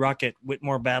CZ Rocket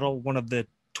Whitmore battle, one of the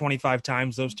 25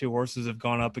 times those two horses have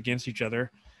gone up against each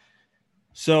other.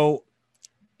 So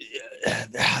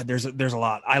there's a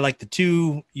lot. I like the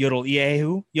 2 Yodel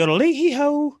Eahu. Yodel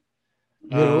Eahu.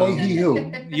 Yodel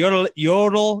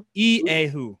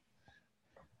Eahu.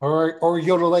 Or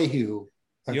Yodel-Ehu.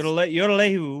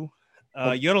 Yodel-Ehu.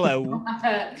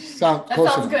 Yodel-Ehu.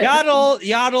 Sounds good.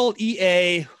 Yodel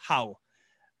Eahu.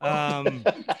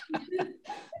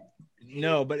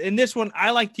 No, but in this one,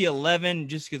 I like the 11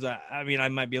 just because I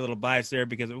might be a little biased there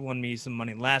because it won me some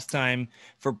money last time.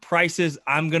 For prices,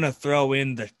 I'm going to throw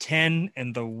in the 10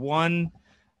 and the 1,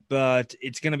 but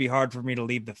it's going to be hard for me to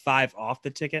leave the 5 off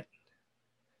the ticket.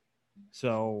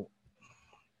 So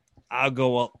I'll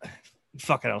go,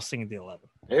 fuck it, I'll sing the 11.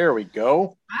 There we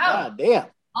go. Wow. God damn.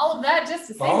 All of that just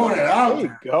to say there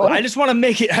you go. I just want to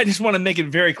make it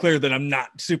very clear that I'm not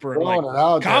super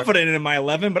confident in my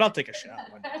 11, but I'll take a shot.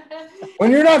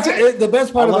 When you're not the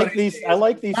best part I like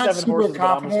these 7 horses, but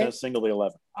I'm just going to single the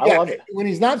 11. I love it. When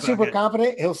he's not super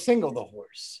confident, he'll single the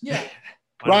horse. Yeah.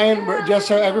 Ryan, just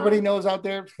so everybody knows out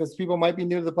there, because people might be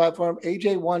new to the platform,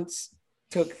 AJ once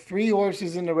took 3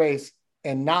 horses in the race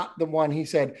and not the one he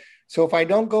said. So if I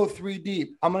don't go 3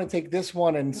 deep, I'm going to take this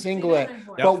one and single it,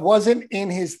 but wasn't in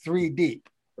his 3 deep.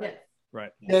 Yeah.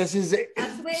 Right. This is it.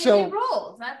 That's the way he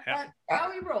rolls. That's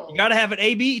how he rolls. You got to have an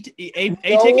A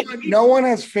ticket. No one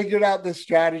has figured out this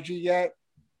strategy yet.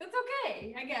 That's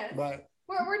okay, I guess. But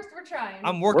we're trying.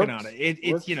 I'm working on it.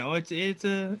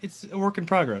 It's a work in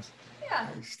progress. Yeah.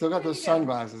 You still got those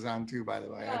sunglasses on too, by the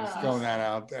way. I'm just throwing that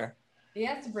out there. He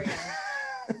has to bring them.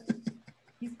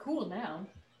 He's cool now.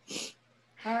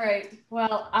 All right.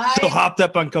 Well, I so hopped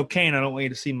up on cocaine. I don't want you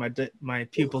to see my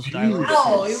pupils dilate.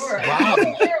 Oh, you were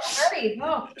already.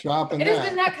 Oh, dropping. It has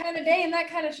been that kind of day and that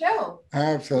kind of show.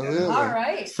 Absolutely. All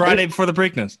right. Friday before the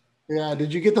Preakness. Yeah.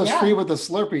 Did you get those free with the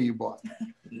Slurpee you bought?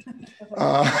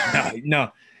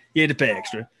 No. You had to pay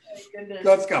extra.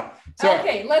 Let's go. Sorry.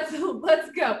 Okay. Let's go.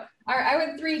 All right. I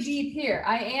went 3 deep here.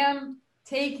 I am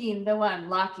taking the 1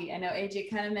 Lockheed. I know AJ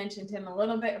kind of mentioned him a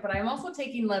little bit, but I'm also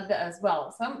taking Lebda as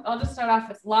well. So I'll just start off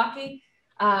with Lockheed.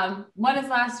 Won his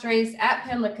last race at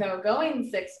Pimlico, going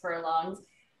 6 furlongs.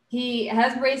 He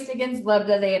has raced against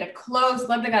Lebda.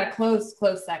 Lebda got a close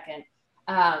second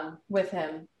with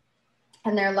him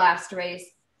in their last race.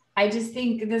 I just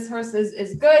think this horse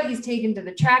is good. He's taken to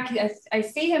the track. I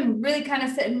see him really kind of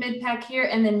sitting mid-pack here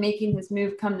and then making his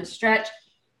move come the stretch.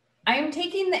 I am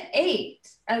taking the 8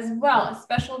 as well, a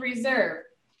special reserve.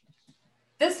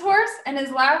 This horse in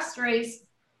his last race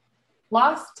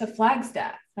lost to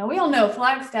Flagstaff. Now, we all know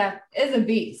Flagstaff is a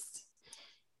beast.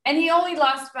 And he only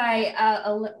lost by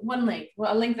a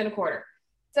length and a quarter.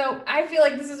 So I feel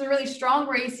like this is a really strong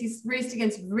race. He's raced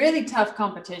against really tough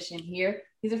competition here.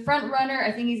 He's a front runner.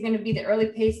 I think he's going to be the early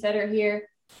pace setter here.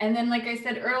 And then, like I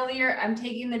said earlier, I'm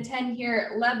taking the 10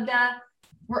 here, Lebda.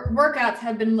 Workouts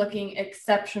have been looking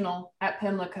exceptional at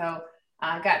Pimlico.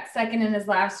 Got second in his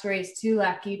last race to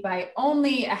Lackey by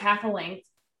only a half a length.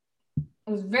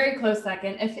 It was very close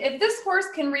second. If this horse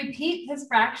can repeat his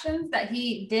fractions that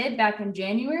he did back in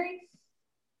January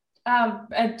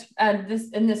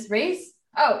in this race,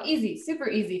 easy, super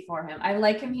easy for him. I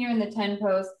like him here in the 10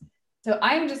 post. So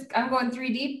I'm going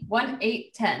 3 deep, 1,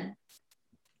 8, 10.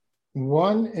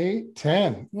 1, 8,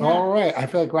 10. Yeah. All right. I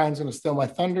feel like Ryan's going to steal my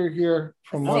thunder here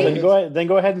from then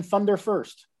go ahead and thunder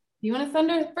first. You want to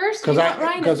thunder first? Because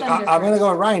I'm going to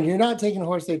go with Ryan. You're not taking a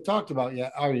horse they've talked about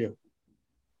yet, are you?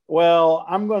 Well,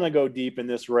 I'm going to go deep in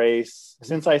this race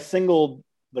since I singled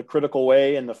the Critical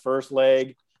Way in the first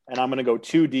leg, and I'm going to go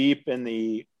 2 deep in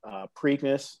the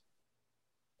Preakness,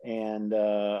 and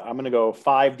I'm going to go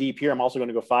 5 deep here. I'm also going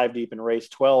to go 5 deep in race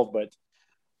 12, but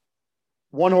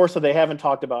one horse that they haven't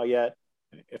talked about yet,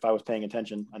 if I was paying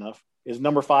attention enough, is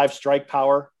number 5, Strike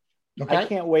Power. Okay. I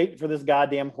can't wait for this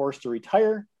goddamn horse to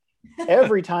retire.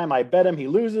 Every time I bet him, he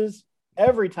loses.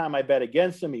 Every time I bet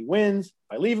against him, he wins. If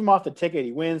I leave him off the ticket,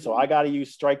 he wins. So I got to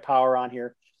use Strike Power on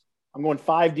here. I'm going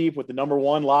 5 deep with the number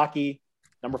 1, Locky.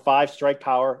 Number 5, Strike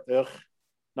Power. Ugh.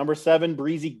 Number 7,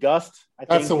 Breezy Gust. I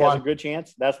think he has a good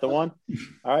chance. That's the one.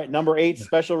 All right. Number 8,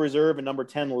 Special Reserve, and number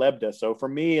 10, Lebda. So for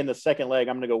me in the second leg,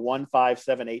 I'm going to go 1, 5,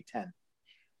 7, 8, 10.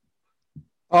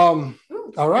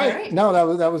 All right. No,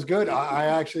 that was good. I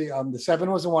actually the 7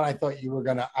 was the one I thought you were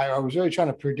gonna. I was really trying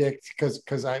to predict because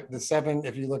the 7.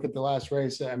 If you look at the last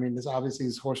race, I mean, this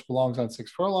horse belongs on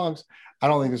 6 furlongs. I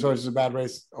don't think this horse is a bad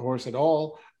horse at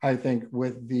all. I think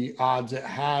with the odds it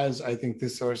has, I think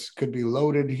this horse could be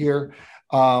loaded here.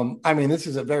 I mean, this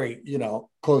is a very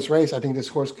close race. I think this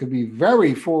horse could be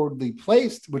very forwardly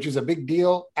placed, which is a big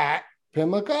deal at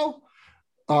Pimlico.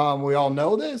 We all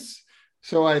know this.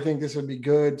 So I think this would be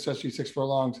good, especially 6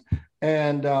 furlongs.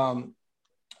 And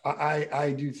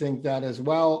I do think that as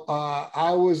well.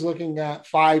 I was looking at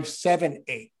 5, 7,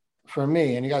 8 for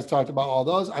me. And you guys talked about all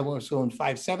those. I was going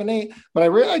 5, 7, 8. But I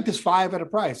really like this 5 at a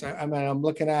price. I mean, I'm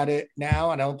looking at it now,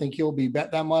 and I don't think he'll be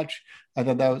bet that much. I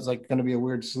thought that was going to be a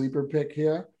weird sleeper pick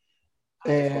here.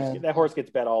 And that horse gets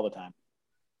bet all the time.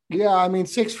 Yeah, I mean,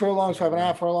 6 furlongs,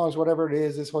 5.5 furlongs, whatever it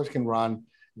is, this horse can run.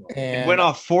 And it went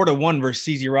off 4-1 versus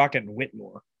CZ Rocket and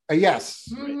Whitmore. Yes.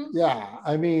 Mm-hmm. Yeah.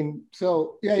 I mean,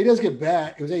 so yeah, he does get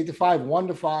bet. It was 8-5,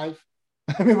 1-5.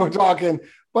 I mean, we're talking,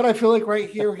 but I feel like right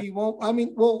here he won't. I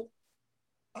mean, well,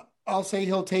 I'll say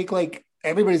he'll take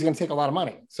everybody's going to take a lot of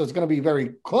money, so it's going to be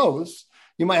very close.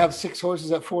 You might have 6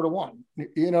 horses at 4-1.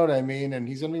 You know what I mean? And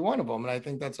he's going to be one of them. And I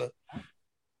think that's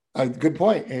a good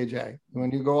point, AJ.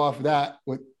 When you go off that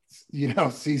with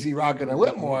CZ Rocket and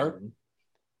Whitmore.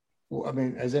 I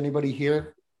mean, has anybody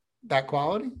here that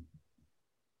quality?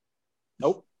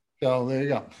 Nope. So there you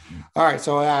go. All right.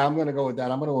 So I'm going to go with that.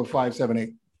 I'm going to go with 5, 7,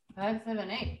 8. 5, 7,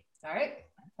 8. All right.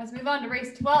 Let's move on to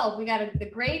race 12. We got the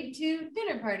grade 2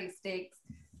 dinner party stakes.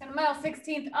 Got a mile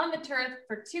 16th on the turf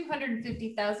for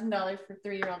 $250,000 for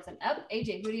 3-year-olds and up.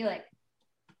 AJ, who do you like?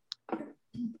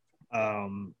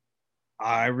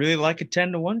 I really like a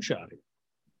 10-1 shot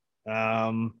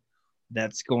here.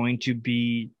 That's going to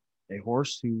be a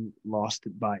horse who lost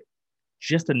it by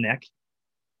just a neck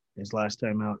his last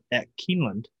time out at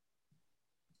Keeneland.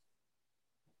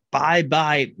 Bye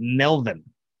Bye Melvin.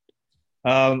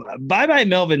 Bye Bye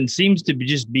Melvin seems to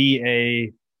be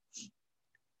a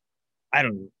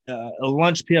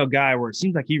lunch pail guy where it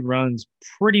seems like he runs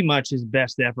pretty much his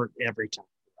best effort every time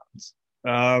he runs.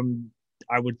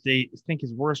 I would think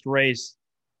his worst race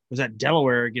was at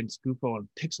Delaware against Gufo and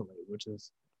Pixelate, which is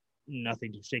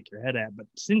nothing to shake your head at. But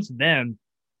since then,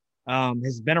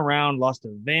 has been around, lost to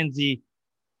Vanzi,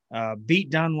 beat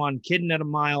Don Juan Kidden at a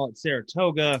mile at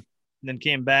Saratoga, and then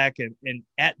came back and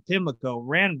at Pimlico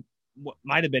ran what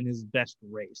might have been his best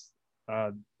race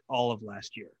all of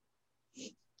last year.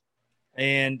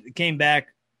 And came back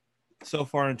so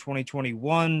far in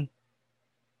 2021,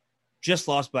 just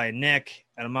lost by a neck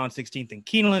at a mile 16th in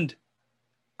Keeneland.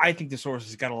 I think this horse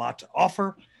has got a lot to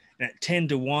offer. And at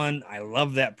 10-1, I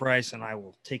love that price, and I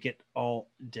will take it all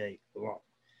day long.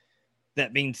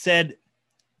 That being said,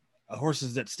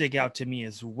 horses that stick out to me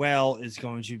as well is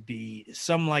going to be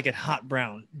Some Like It Hot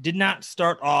Brown. Did not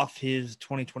start off his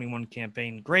 2021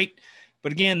 campaign great,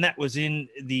 but again, that was in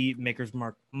the Maker's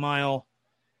Mark Mile,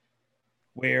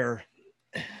 where,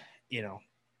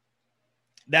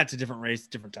 that's a different race,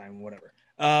 different time, whatever.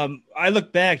 I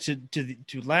look back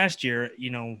to last year,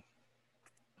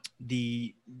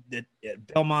 the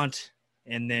Belmont,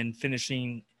 and then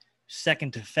finishing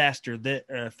second to Factor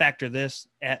This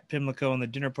at Pimlico in the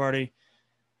dinner party.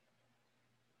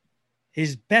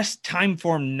 His best time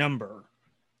form number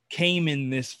came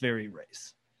in this very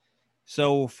race.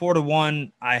 So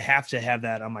 4-1, I have to have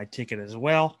that on my ticket as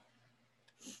well.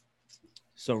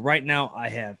 So right now I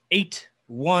have 8,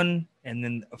 1, and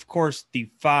then of course the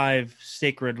 5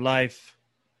 Sacred Life,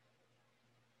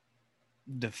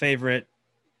 the favorite.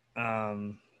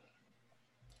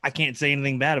 I can't say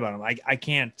anything bad about him. I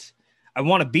can't. I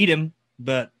want to beat him,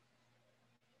 but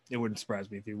it wouldn't surprise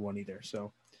me if he won either.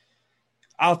 So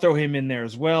I'll throw him in there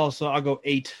as well. So I'll go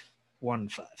 8, 1,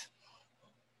 5.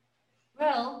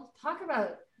 Well, talk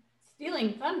about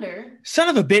stealing thunder. Son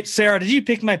of a bitch, Sarah! Did you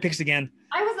pick my picks again?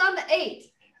 I was on the 8.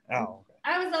 Oh.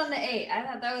 I was on the 8. I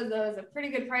thought that was a pretty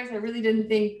good price. I really didn't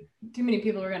think too many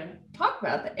people were going to talk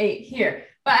about the 8 here.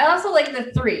 But I also like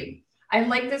the 3. I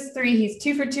like this 3. He's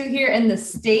 2 for 2 here in the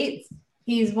States.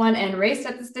 He's won and raced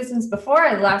at this distance before.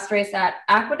 The last race at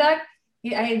Aqueduct.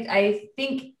 I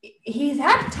think he's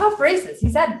had tough races.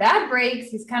 He's had bad breaks.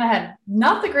 He's kind of had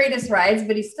not the greatest rides,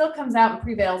 but he still comes out and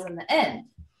prevails in the end.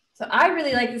 So I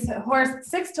really like this horse,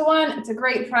 6-1. It's a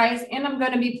great price, and I'm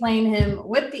going to be playing him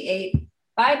with the 8.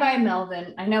 Bye Bye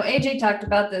Melvin. I know AJ talked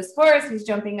about this horse. He's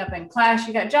jumping up in class.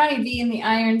 You got Johnny V in the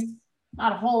irons.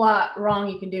 Not a whole lot wrong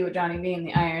you can do with Johnny V in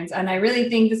the irons. And I really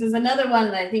think this is another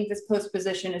one that I think this post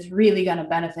position is really going to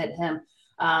benefit him.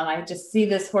 I just see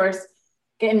this horse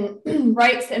getting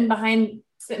right, sitting behind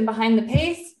the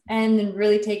pace and then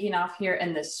really taking off here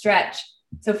in this stretch.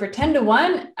 So for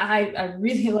 10-1, I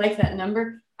really like that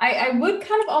number. I would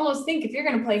kind of almost think if you're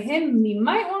going to play him, you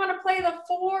might want to play the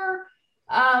 4,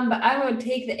 but I would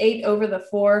take the 8 over the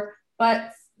 4.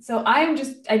 But so I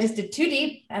just did 2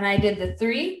 deep, and I did the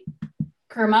 3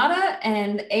 Kermata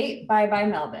and 8 Bye Bye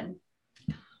Melvin.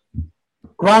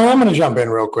 Ryan, I'm going to jump in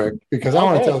real quick because I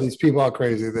want to tell these people how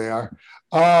crazy they are.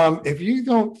 If you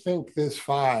don't think this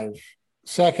 5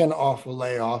 second off a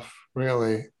layoff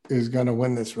really is going to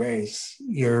win this race,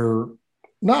 you're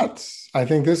nuts. I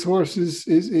think this horse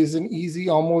is an easy,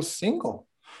 almost single.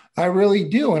 I really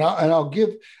do. And I'll give,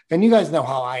 and you guys know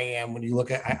how I am when you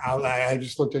look at, I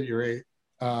just looked at your 8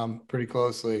 pretty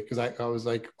closely because I was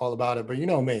like all about it, but you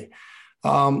know me.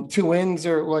 2 wins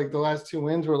are like the last 2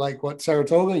 wins were like what,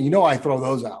 Saratoga? I throw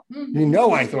those out.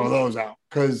 I throw those out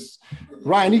because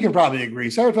Ryan, you can probably agree.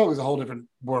 Saratoga is a whole different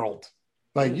world.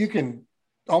 Like you can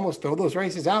almost throw those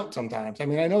races out sometimes. I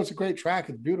mean, I know it's a great track.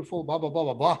 It's beautiful, blah, blah, blah,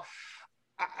 blah, blah.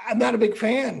 I'm not a big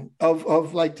fan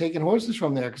of like taking horses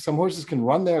from there because some horses can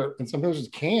run there and some horses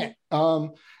can't.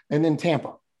 And then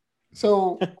Tampa.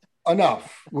 So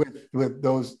enough with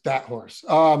that horse.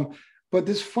 But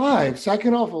this 5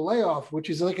 second off a layoff, which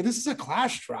is like, this is a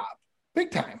clash drop, big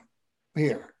time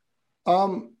here.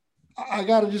 I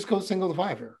got to just go single the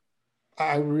 5 here.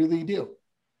 I really do.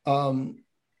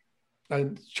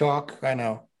 Chalk, I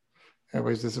know.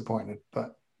 Everybody's disappointed,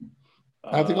 but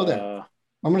I have to go there.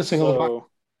 I'm going to single the 5.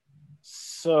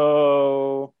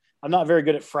 So I'm not very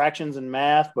good at fractions and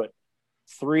math, but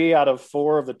 3 out of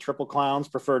 4 of the Triple Clowns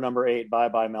prefer number 8, Bye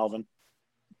Bye Melvin.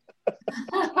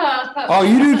 Oh,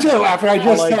 you do too. After I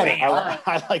just said it,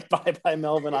 I like Bye Bye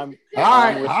Melvin.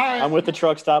 I'm with the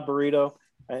Truck Stop Burrito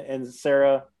and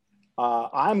Sarah.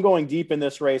 I'm going deep in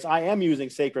this race. I am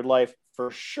using Sacred Life for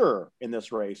sure in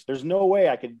this race. There's no way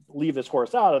I could leave this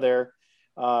horse out of there,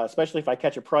 especially if I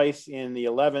catch a price in the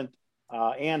 11th.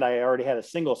 And I already had a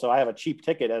single, so I have a cheap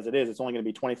ticket as it is. It's only going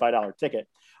to be $25 ticket.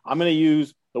 I'm going to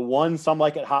use the 1 Some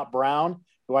Like It Hot Brown,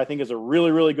 who I think is a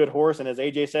really, really good horse. And as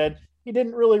AJ said, he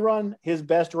didn't really run his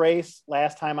best race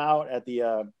last time out at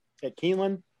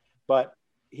Keeneland, but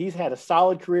he's had a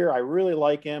solid career. I really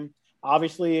like him.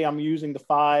 Obviously, I'm using the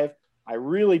 5. I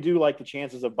really do like the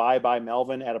chances of Bye Bye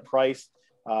Melvin at a price.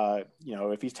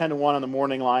 If he's 10-1 on the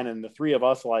morning line and the 3 of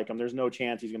us like him, there's no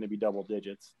chance he's going to be double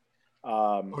digits.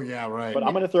 Yeah, right. But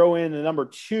I'm going to throw in the number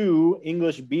 2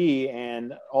 English B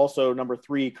and also number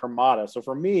 3 Kermata. So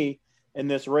for me in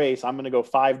this race, I'm going to go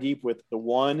 5 deep with the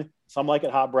 1 Some Like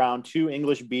It Hot Brown, 2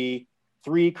 English B,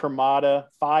 3 Kermata,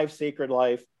 5 Sacred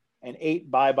Life, and 8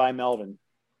 Bye Bye Melvin.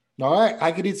 All right,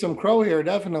 I could eat some crow here,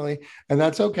 definitely, and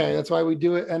that's okay. That's why we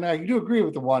do it. And I do agree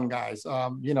with the 1, guys. I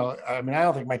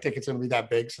don't think my ticket's going to be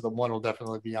that big, so the 1 will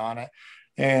definitely be on it.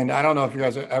 And I don't know if you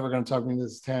guys are ever going to talk me into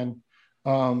this 10.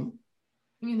 You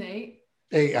mean 8?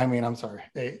 8. I mean, I'm sorry,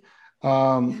 8.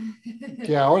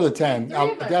 Yeah, or the 10.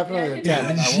 Definitely the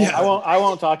 10. I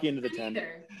won't talk you into the 10.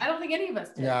 Either. I don't think any of us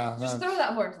do. Yeah, just throw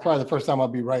that horse. Probably the first time I'll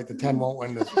be right. The 10 won't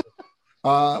win this.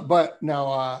 But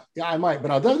no, I might, but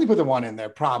I'll definitely put the 1 in there.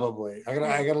 Probably. I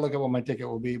gotta look at what my ticket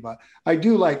will be, but I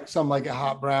do like Some Like It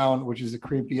Hot Brown, which is the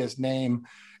creepiest name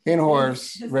in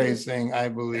horse racing, I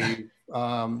believe.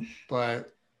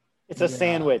 But it's a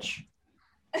sandwich.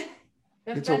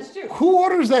 That's true. Who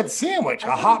orders that sandwich?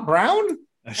 A hot brown?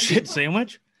 A shit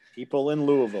sandwich? People in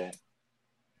Louisville.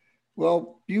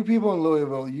 Well, you people in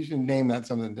Louisville, you should name that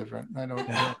something different. I don't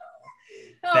know.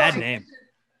 Bad name.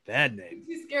 I'm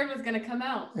too scared what's going to come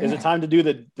out. Is it time to do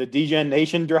the DGen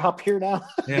Nation drop here now?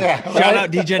 Yeah. Shout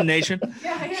out DGen Nation.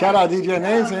 Shout out DGen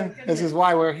Nation. This is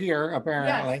why we're here,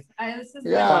 apparently.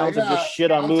 Clowns have just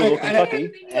shit on Louisville,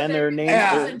 Kentucky, and their name.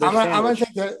 I'm going to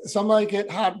take the Some Like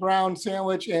It Hot Brown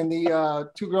sandwich and the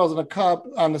 2 girls in a cup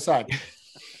on the side.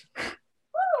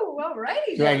 Woo, all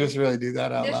righty. Did I just really do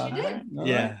that out loud? Yes, you did.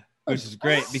 Yeah. Which is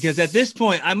great because at this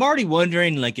point I'm already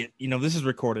wondering, this is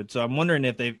recorded, so I'm wondering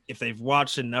if they've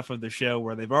watched enough of the show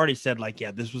where they've already said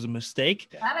this was a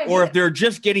mistake, or if they're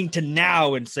just getting to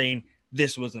now and saying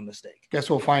this was a mistake. Guess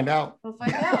we'll find out.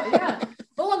 Yeah.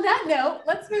 Well, on that note,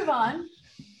 let's move on.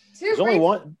 There's only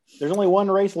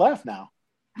one race left now.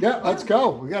 Yeah, let's go.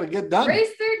 We got to get done.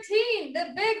 Race 13,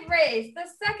 the big race, the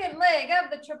second leg of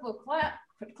the Triple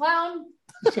Clown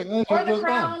or the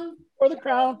Crown Or the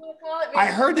Crown. I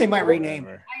heard they might rename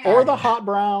it. Or the Hot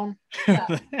Brown. Yeah.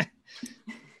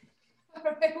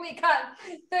 We got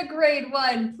the Grade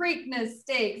 1 Preakness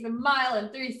Stakes, 1 mile and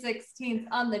 3/16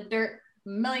 on the dirt,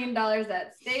 $1 million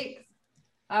at stakes.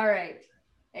 All right,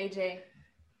 AJ,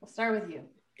 we'll start with you.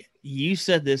 You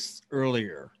said this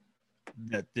earlier,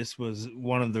 that this was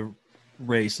one of the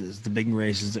races, the big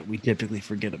races that we typically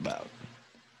forget about.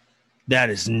 That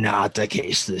is not the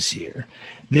case this year.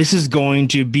 This is going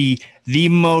to be the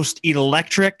most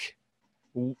electric,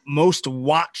 most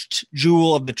watched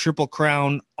jewel of the Triple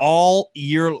Crown all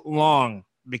year long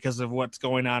because of what's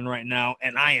going on right now,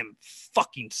 and I am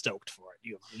fucking stoked for it.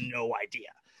 You have no idea.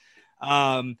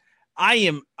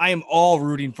 I am all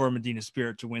rooting for Medina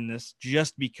Spirit to win this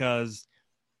just because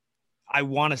I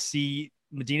want to see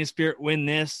Medina Spirit win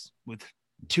this with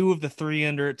 2 of the 3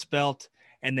 under its belt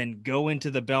and then go into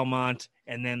the Belmont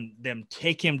and then them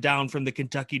take him down from the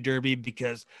Kentucky Derby,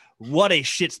 because what a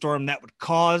shitstorm that would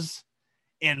cause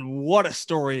and what a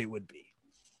story it would be.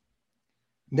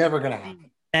 Never going to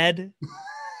happen. Ed,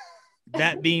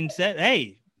 that being said,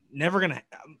 hey, never going to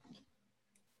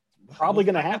Probably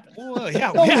going to happen. Well,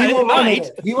 yeah, No, yeah, he, it won't run might.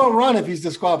 he won't run if he's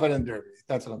disqualified in Derby.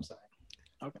 That's what I'm saying.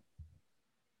 Okay.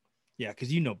 Yeah,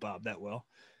 because you know Bob that well.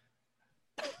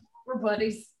 We're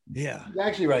buddies. Yeah. He's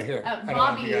actually right here. I don't know if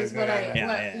Bobby you guys is know what that.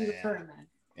 we refer to him as.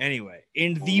 Anyway,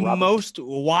 in the Robert. most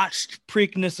watched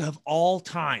Preakness of all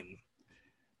time,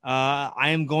 I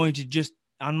am going to just,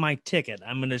 on my ticket,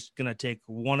 I'm just going to take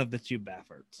one of the 2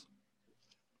 Baffords.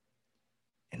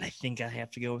 And I think I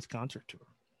have to go with Concert Tour.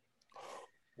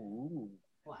 Ooh.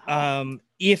 Wow.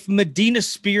 If Medina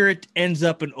Spirit ends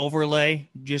up an overlay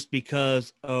just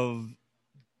because of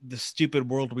the stupid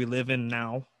world we live in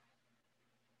now,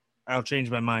 I'll change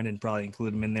my mind and probably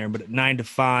include them in there. But at 9 to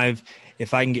 5,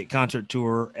 if I can get Concert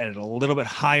Tour at a little bit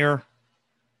higher,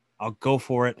 I'll go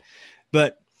for it.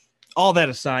 But all that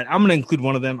aside, I'm going to include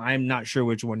one of them. I'm not sure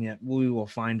which one yet. We will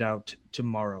find out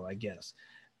tomorrow, I guess.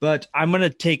 But I'm going to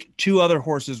take 2 other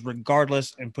horses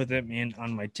regardless and put them in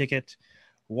on my ticket.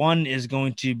 One is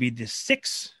going to be the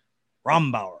 6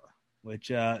 Rombauer,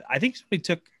 which I think somebody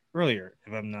took earlier,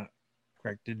 if I'm not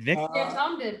correct. Did Vic? Yeah,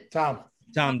 Tom did.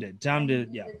 Tom did.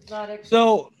 Yeah. Exotic.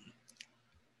 So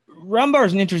Rombauer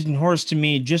is an interesting horse to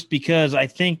me just because I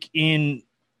think in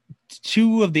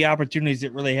 2 of the opportunities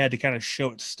it really had to kind of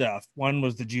show its stuff. One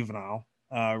was the juvenile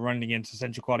running against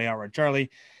Essential Quality Outright Charlie.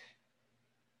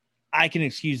 I can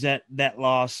excuse that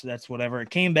loss. That's whatever. It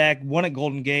came back, won at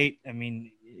Golden Gate. I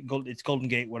mean, it's Golden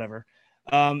Gate, whatever.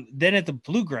 Then at the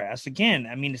Bluegrass, again,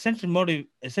 I mean,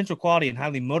 Essential Quality and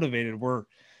Highly Motivated were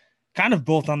kind of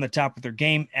both on the top of their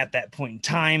game at that point in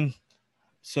time.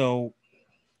 So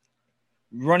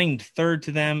running third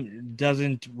to them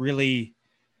doesn't really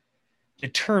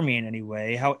deter me in any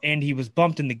way. And he was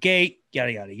bumped in the gate,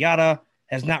 yada, yada, yada,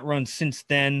 has not run since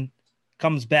then,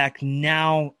 comes back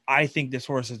now. I think this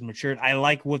horse has matured. I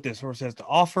like what this horse has to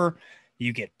offer.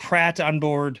 You get Pratt on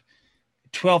board.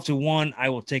 12 to 1, I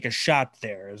will take a shot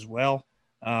there as well.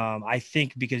 I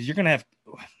think because you're going to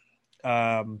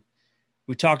have,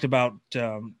 we talked about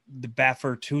the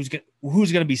Baffert, who's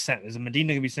going to be sent. Is it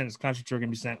Medina going to be sent? Is Concert Tour going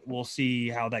to be sent? We'll see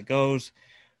how that goes.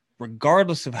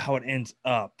 Regardless of how it ends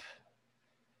up,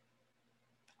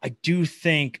 I do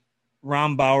think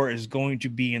Rombauer is going to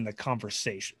be in the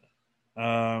conversation.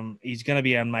 He's going to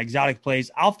be on my exotic plays.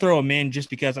 I'll throw him in just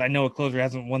because I know a closer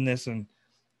hasn't won this in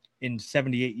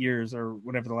 78 years or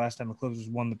whatever the last time a closer's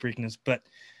won the Preakness. But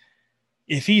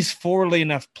if he's forwardly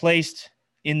enough placed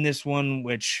in this one,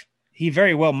 which he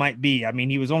very well might be, I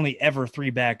mean, he was only ever 3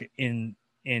 back in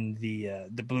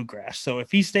the Bluegrass. So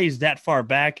if he stays that far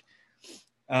back,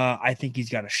 I think he's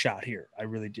got a shot here. I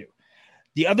really do.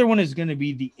 The other one is going to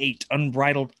be the 8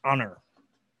 Unbridled Honor.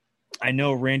 I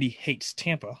know Randy hates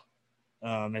Tampa.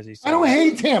 As he said. I don't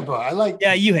hate Tampa. I like.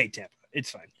 Yeah, you hate Tampa.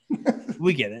 It's fine.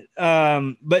 We get it.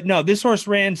 But no, this horse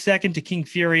ran second to King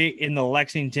Fury in the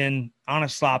Lexington on a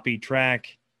sloppy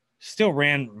track. Still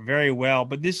ran very well.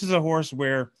 But this is a horse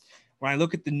where when I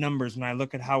look at the numbers, when I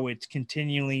look at how it's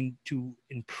continuing to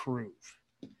improve,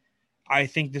 I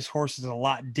think this horse is a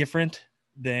lot different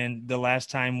than the last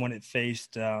time when it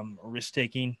faced risk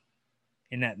taking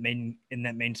in that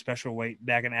main special weight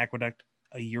back in Aqueduct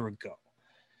a year ago.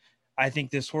 I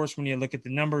think this horse, when you look at the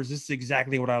numbers, this is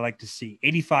exactly what I like to see.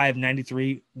 85,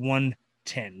 93,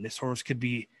 110. This horse could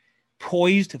be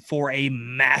poised for a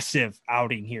massive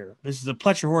outing here. This is a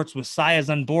Pletcher horse with Sayas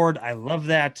on board. I love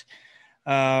that.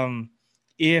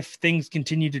 If things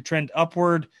continue to trend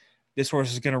upward, this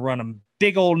horse is going to run a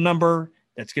big old number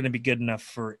that's going to be good enough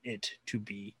for it to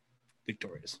be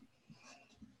victorious.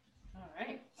 All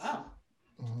right. Wow.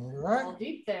 All right. All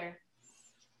deep there.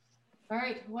 All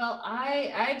right. Well,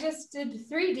 I just did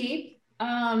 3 deep.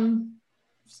 Kind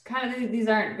of these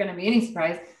aren't going to be any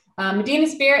surprise. Medina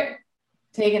Spirit,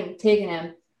 taking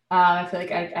him. I feel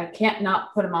like I can't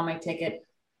not put him on my ticket.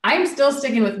 I'm still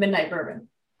sticking with Midnight Bourbon.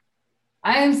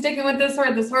 I am sticking with this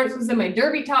horse. This horse was in my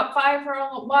Derby top 5 for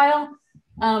a while,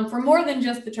 for more than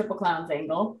just the Triple Crowns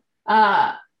angle.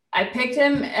 I picked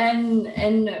him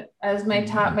and as my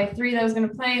 3 that I was going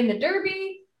to play in the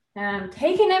Derby, and I'm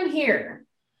taking him here.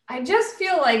 I just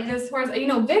feel like this horse,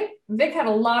 Vic had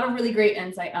a lot of really great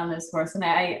insight on this horse, and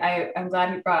I'm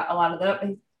glad he brought a lot of that up.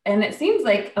 And it seems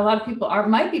like a lot of people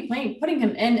might be putting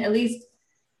him in at least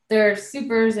their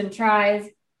supers and tries.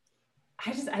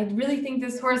 I really think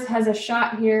this horse has a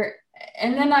shot here.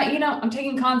 And then I'm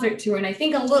taking Concert Tour, and I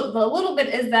think a little bit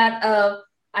is that of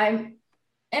I'm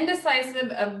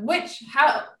indecisive of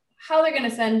how they're going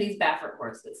to send these Baffert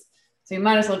horses. So you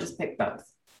might as well just pick both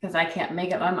because I can't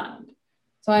make up my mind.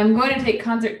 So I'm going to take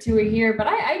Concert Tour here, but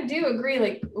I do agree,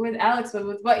 like with Alex,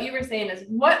 with what you were saying, is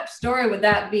what story would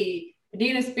that be?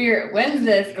 Medina Spirit wins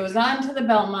this, goes on to the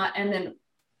Belmont, and then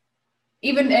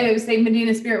even if it would say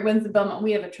Medina Spirit wins the Belmont,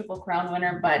 we have a Triple Crown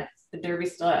winner, but the Derby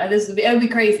still, it would be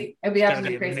crazy. It would be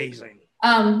absolutely crazy. Amazing.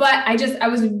 But I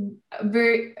was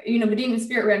very, Medina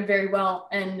Spirit ran very well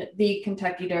in the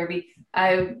Kentucky Derby.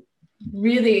 I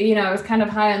really, I was kind of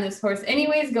high on this horse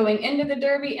anyways going into the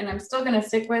Derby, and I'm still going to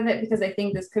stick with it because I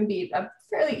think this could be a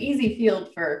fairly easy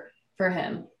field for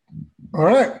him. All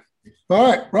right.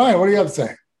 Ryan, what do you have to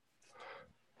say?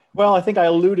 Well, I think I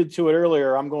alluded to it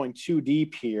earlier. I'm going 2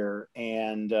 deep here.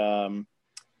 And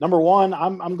number one,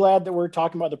 I'm glad that we're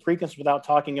talking about the Preakness without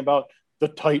talking about the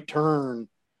tight turn.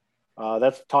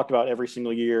 That's talked about every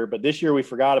single year. But this year we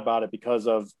forgot about it because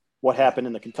of what happened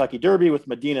in the Kentucky Derby with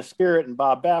Medina Spirit and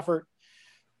Bob Baffert.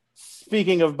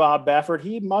 Speaking of Bob Baffert,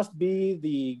 he must be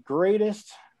the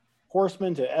greatest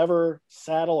horseman to ever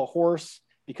saddle a horse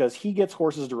because he gets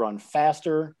horses to run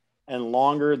faster and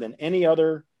longer than any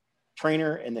other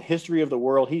trainer in the history of the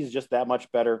world. He's just that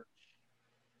much better.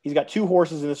 He's got 2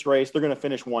 horses in this race. They're going to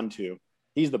finish 1-2.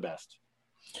 He's the best.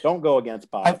 Don't go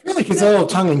against Bob. I feel like it's a little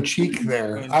tongue in cheek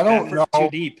there. I don't know. Too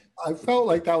deep. I felt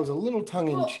like that was a little tongue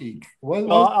in cheek.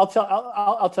 Well,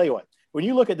 I'll tell you what. When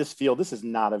you look at this field, this is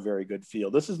not a very good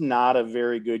field. This is not a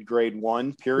very good grade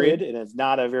 1 period, and it's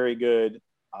not a very good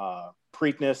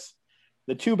Preakness.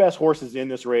 The 2 best horses in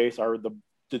this race are the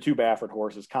 2 Baffert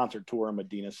horses, Concert Tour and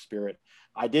Medina Spirit.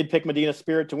 I did pick Medina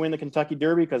Spirit to win the Kentucky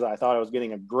Derby because I thought I was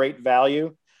getting a great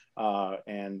value,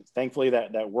 and thankfully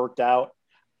that worked out.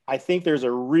 I think there's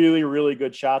a really, really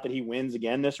good shot that he wins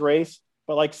again this race.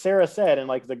 But like Sarah said, and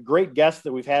like the great guests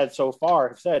that we've had so far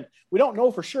have said, we don't know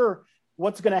for sure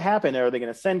what's going to happen. Are they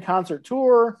going to send Concert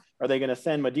Tour? Are they going to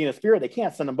send Medina Spirit? They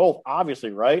can't send them both,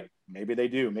 obviously, right? Maybe they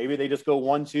do. Maybe they just go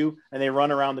 1-2 and they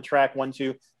run around the track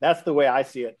 1-2. That's the way I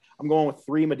see it. I'm going with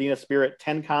 3 Medina Spirit,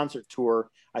 10 Concert Tour.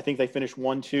 I think they finish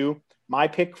 1-2. My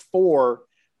pick 4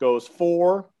 goes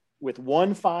 4 with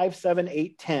 1, 5, 7,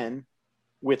 8, 10,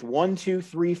 with 1, 2,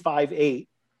 3, 5, 8,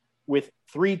 with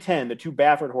 3, 10, the 2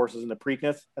 Baffert horses in the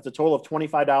Preakness. That's a total of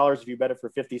 $25 if you bet it for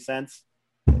 50 cents.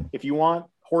 If you want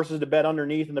horses to bet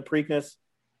underneath in the Preakness,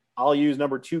 I'll use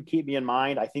number 2, Keep Me in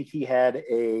Mind. I think he had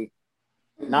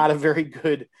not a very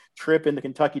good trip in the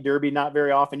Kentucky Derby. Not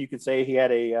very often you could say he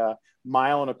had a 1.25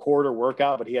 mile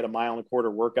workout, but he had a 1.25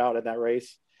 mile workout in that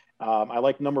race. I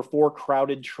like number 4,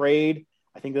 Crowded Trade.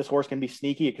 I think this horse can be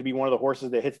sneaky. It could be one of the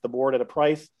horses that hits the board at a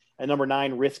price. And number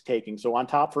 9, Risk Taking. So on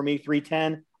top for me,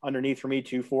 310, underneath for me,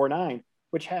 249,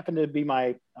 which happened to be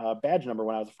my badge number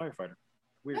when I was a firefighter.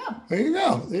 Weird.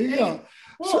 Yeah. There you go.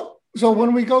 So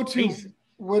when we go to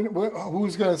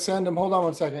who's going to send him? Hold on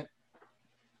 1 second.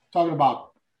 Talking to Bob.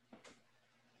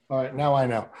 All right, now I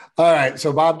know. All right,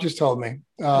 so Bob just told me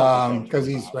because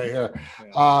he's right here.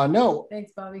 No.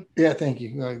 Thanks, Bobby. Yeah, thank you.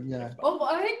 Yeah. Well,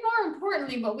 I think more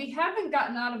importantly, but we haven't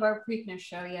gotten out of our Preakness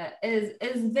show yet, is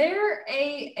there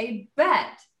a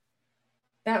bet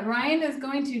that Ryan is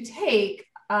going to take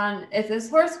on if this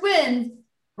horse wins,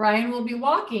 Ryan will be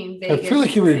walking Vegas? I feel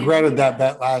like you regretted that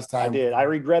bet last time. I did. I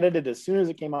regretted it as soon as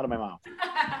it came out of my mouth.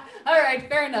 All right,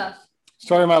 fair enough.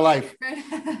 Story of my life.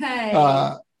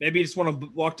 Maybe you just want to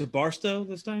walk to Barstow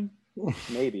this time?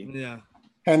 Maybe. Yeah.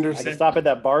 Henderson. I can stop at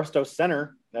that Barstow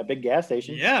Center, that big gas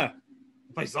station. Yeah.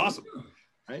 The place is awesome.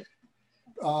 Right?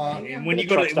 And when you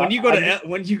go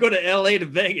to LA to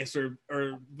Vegas or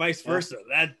vice versa,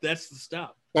 that's the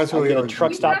stop. That's what we get a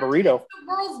truck stop burrito. The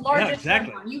world's largest.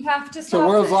 Exactly. Chevron. You have to It's stop. the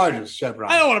world's largest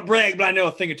Chevron. I don't want to brag, but I know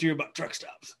a thing or two about truck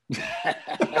stops.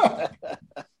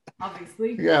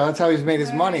 Obviously. Yeah, that's how he's made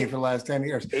his money for the last 10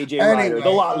 years. AJ Ryder, the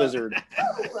lot lizard.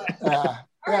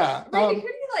 Yeah. Randy, who do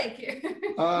you like here?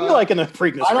 You like in the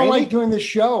Preakness? I don't Randy? like doing the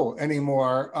show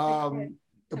anymore.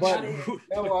 But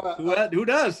Who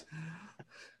does?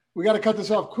 we got to cut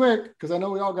this off quick because I know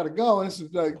we all got to go, and this is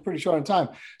pretty short on time.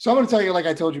 So I'm going to tell you, like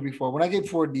I told you before, when I gave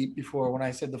 4 deep before, when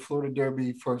I said the Florida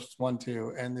Derby first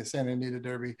 1-2 and the Santa Anita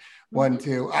Derby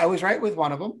 1-2, I was right with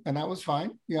one of them, and that was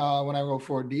fine. Yeah, when I go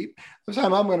 4 deep, this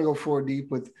time I'm going to go 4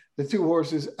 deep with the 2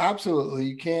 horses. Absolutely,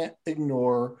 you can't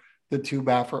ignore the 2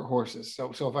 Baffert horses.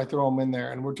 So if I throw them in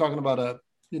there, and we're talking about a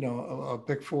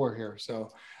pick 4 here,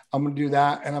 so I'm going to do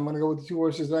that, and I'm going to go with the 2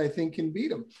 horses that I think can beat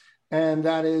them. And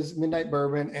that is Midnight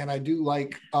Bourbon. And I do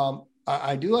like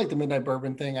the Midnight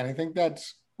Bourbon thing. And I think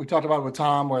we talked about it with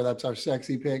Tom, where that's our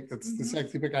sexy pick. That's the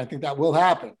sexy pick. I think that will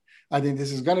happen. I think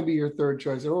this is going to be your 3rd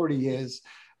choice. It already is.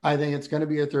 I think it's going to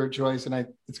be your 3rd choice, and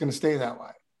it's going to stay that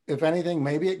way. If anything,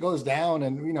 maybe it goes down.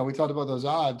 And, we talked about those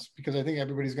odds because I think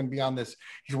everybody's going to be on this.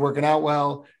 He's working out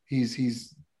well.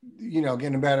 He's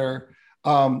getting better.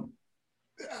 Am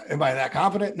I that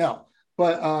confident? No.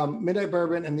 But Midnight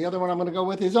Bourbon, and the other one I'm going to go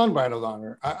with is Unbridled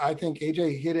Honor. I think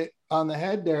AJ hit it on the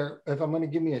head there. If I'm going to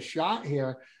give me a shot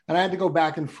here, and I had to go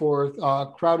back and forth.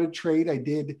 Crowded Trade, I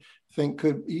did think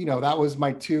could, that was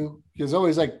my 2. There's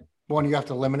always like one you have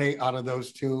to eliminate out of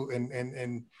those 2,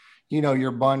 and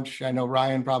your bunch. I know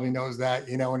Ryan probably knows that.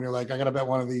 When you're like, I got to bet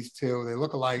one of these 2. They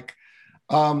look alike.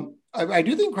 I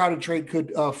do think Crowded Trade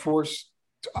could force.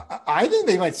 I think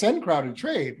they might send Crowded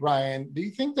Trade. Ryan, do you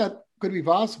think that could be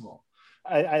possible?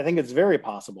 I think it's very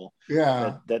possible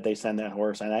that they send that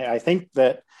horse. And I think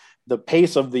that the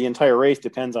pace of the entire race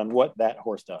depends on what that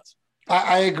horse does.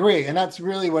 I agree. And that's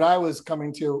really what I was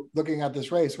coming to looking at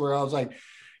this race, where I was like,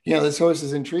 this horse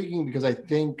is intriguing because I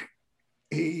think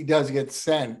he does get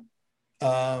sent.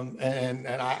 And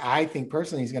I think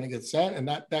personally he's going to get sent, and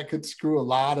that could screw a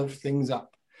lot of things up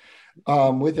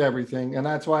with everything. And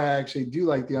that's why I actually do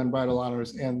like the Unbridled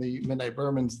Honors and the Midnight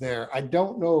Bourbons there. I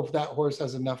don't know if that horse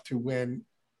has enough to win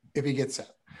if he gets set.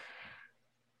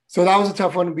 So that was a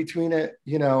tough one in between it.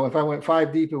 If I went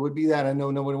 5 deep, it would be that. I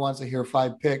know nobody wants to hear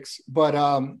 5 picks, but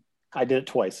I did it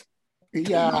twice.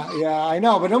 Yeah, I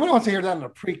know, but nobody wants to hear that in a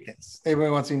Preakness.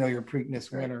 Everybody wants to know your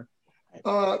Preakness winner.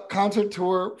 Concert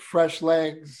Tour, Fresh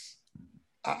Legs.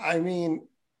 I mean,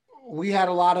 we had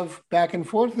a lot of back and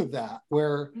forth with that,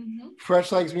 where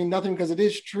Fresh Legs mean nothing, because it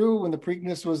is true when the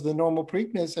Preakness was the normal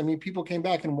Preakness. I mean, people came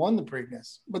back and won the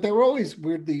Preakness, but they were always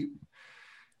weirdly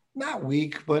not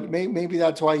weak, but maybe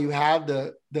that's why you had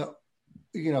the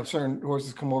certain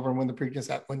horses come over and win the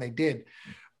Preakness when they did.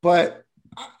 But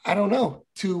I don't know,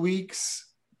 2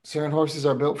 weeks, certain horses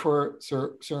are built for it,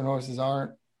 certain horses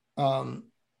aren't.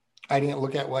 I didn't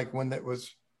look at like when that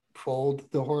was foaled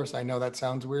the horse. I know that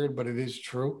sounds weird, but it is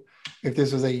true. If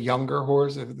this was a younger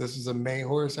horse, if this is a May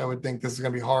horse, I would think this is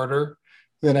going to be harder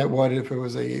than it would if it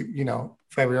was a,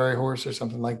 February horse or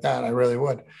something like that. I really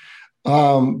would.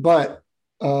 So I'm going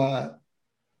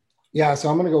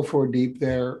to go 4 deep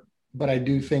there, but I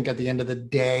do think at the end of the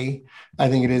day, I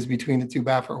think it is between the 2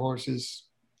 Baffert horses,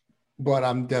 but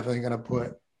I'm definitely going to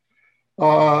put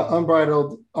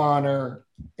Unbridled Honor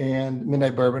and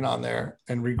Midnight Bourbon on there,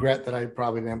 and regret that I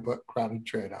probably didn't put Crowded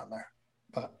Trade on there.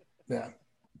 But yeah,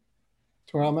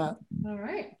 that's where I'm at. All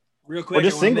right. Real quick,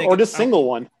 or just single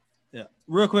one. Yeah.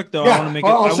 Real quick though, Yeah, I want to make it.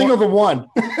 I'll single the one.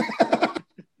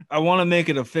 I want to make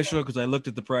it official because I looked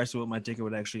at the price of what my ticket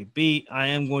would actually be. I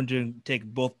am going to take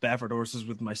both Baffert horses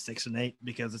with my 6 and 8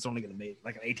 because it's only going to be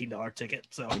like an $18 ticket.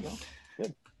 So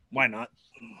why not?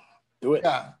 Do it.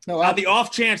 Yeah. No, On the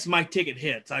off chance my ticket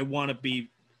hits, I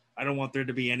don't want there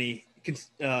to be any,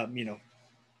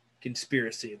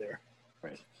 conspiracy there.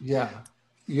 Right. Yeah.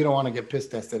 You don't want to get piss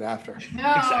tested after.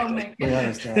 No, Exactly. We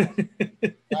understand.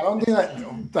 I don't do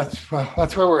that.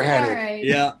 That's where we're headed. All right.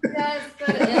 Yeah. Yes,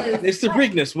 that is. It's the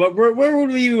Preakness. Where would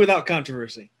we be without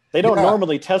controversy? They don't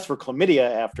normally test for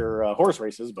chlamydia after horse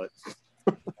races, but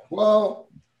Well,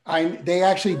 they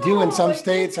actually do in some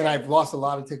states, and I've lost a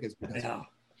lot of tickets. Yeah.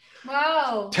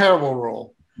 Wow. Terrible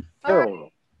rule.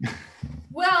 terrible.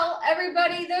 Well,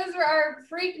 everybody, those were our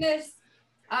Preakness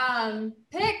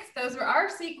picks. Those were our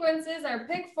sequences, our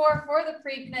pick 4 for the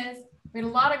Preakness. We had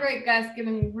a lot of great guests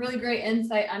giving really great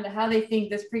insight onto how they think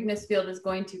this Preakness field is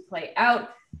going to play out,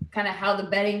 kind of how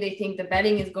they think the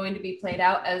betting is going to be played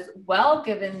out as well,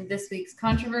 given this week's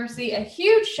controversy. A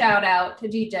huge shout out to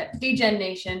DGen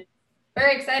Nation.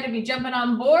 Very excited to be jumping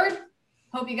on board.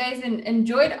 Hope you guys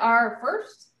enjoyed our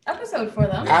first episode for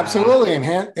them. Absolutely,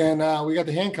 and we got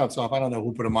the handcuffs off. I don't know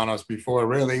who put them on us before,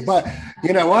 really, but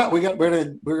you know what?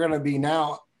 We're gonna be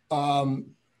now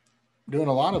doing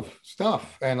a lot of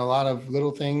stuff and a lot of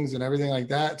little things and everything like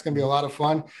that. It's gonna be a lot of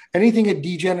fun. Anything a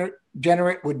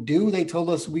degenerate would do, they told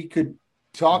us we could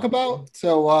talk about.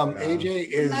 So AJ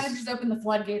is. Might have just opened the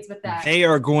floodgates with that. They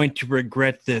are going to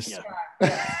regret this.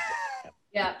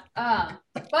 Yeah.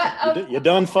 But you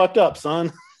done fucked up,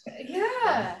 son.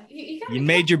 Yeah. You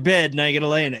made your bed. Now you got to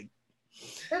lay in it.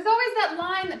 There's always that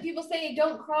line that people say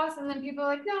don't cross, and then people are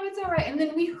like, no, it's all right. And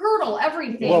then we hurdle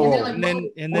everything. Whoa, and they're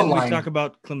like, and then we talk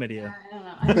about chlamydia. I don't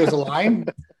know. There's a line.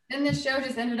 And this show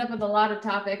just ended up with a lot of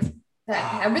topics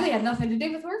that really had nothing to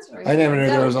do with word stories. I never knew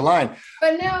there was a line.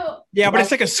 But no. Yeah, but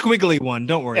it's like a squiggly one.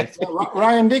 Don't worry.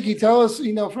 Ryan Dickey, tell us,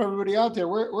 for everybody out there,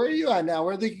 where are you at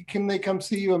now? Can they come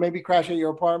see you and maybe crash at your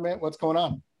apartment? What's going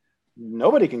on?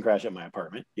 Nobody can crash at my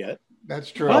apartment yet.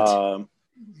 That's true. Well,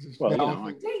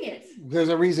 dang it. There's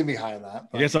a reason behind that.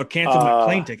 I guess I'll cancel my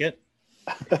plane ticket.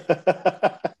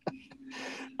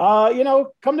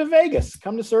 Come to Vegas,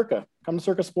 come to Circa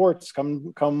Sports,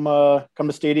 come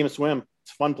to Stadium Swim.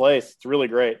 It's a fun place. It's really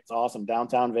great. It's awesome.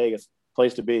 Downtown Vegas,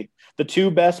 place to be. The two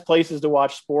best places to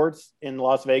watch sports in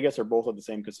Las Vegas are both at the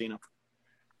same casino.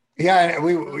 Yeah,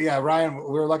 Ryan, we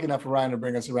were lucky enough for Ryan to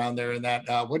bring us around there. And that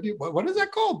what is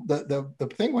that called? The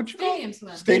thing? What you call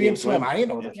it? Stadium Swim. I didn't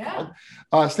know what it's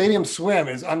called. Stadium Swim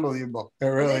is unbelievable. It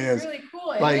really is. Really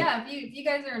cool. If you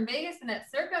guys are in Vegas and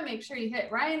at Circa, make sure you hit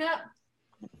Ryan up.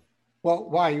 Well,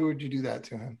 why would you do that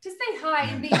to him? Just say hi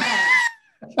and be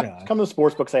nice. Come to the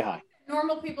sportsbook, say hi.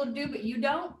 Normal people do, but you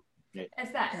don't. Yeah.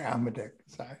 It's that. Yeah, I'm a dick.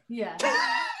 Sorry. Yeah.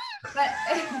 But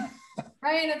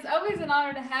Ryan, it's always an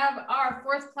honor to have our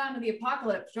fourth clown of the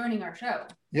apocalypse joining our show.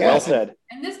 Yeah. Well said.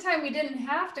 And this time we didn't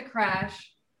have to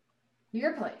crash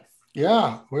your place.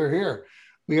 Yeah, we're here.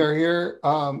 We are here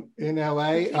in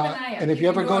LA. And if you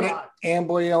ever go to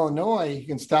Amboy, Illinois, you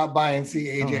can stop by and see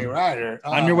AJ Ryder.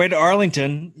 On your way to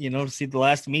Arlington, to see the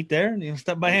last meet there,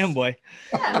 stop by Amboy.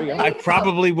 Yeah, I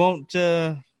probably won't.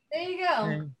 There you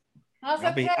go.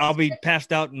 I'll be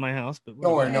passed out in my house, but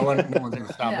don't worry, no one's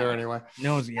gonna stop there anyway.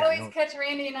 Always catch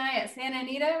Randy and I at Santa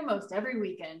Anita most every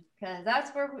weekend because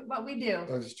that's what we do.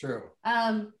 That's true.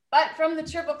 But from the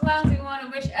Triple Clowns, we want to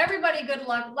wish everybody good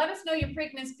luck. Let us know your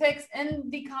Preakness picks in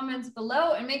the comments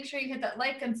below, and make sure you hit that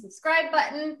like and subscribe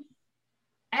button.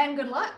 And good luck.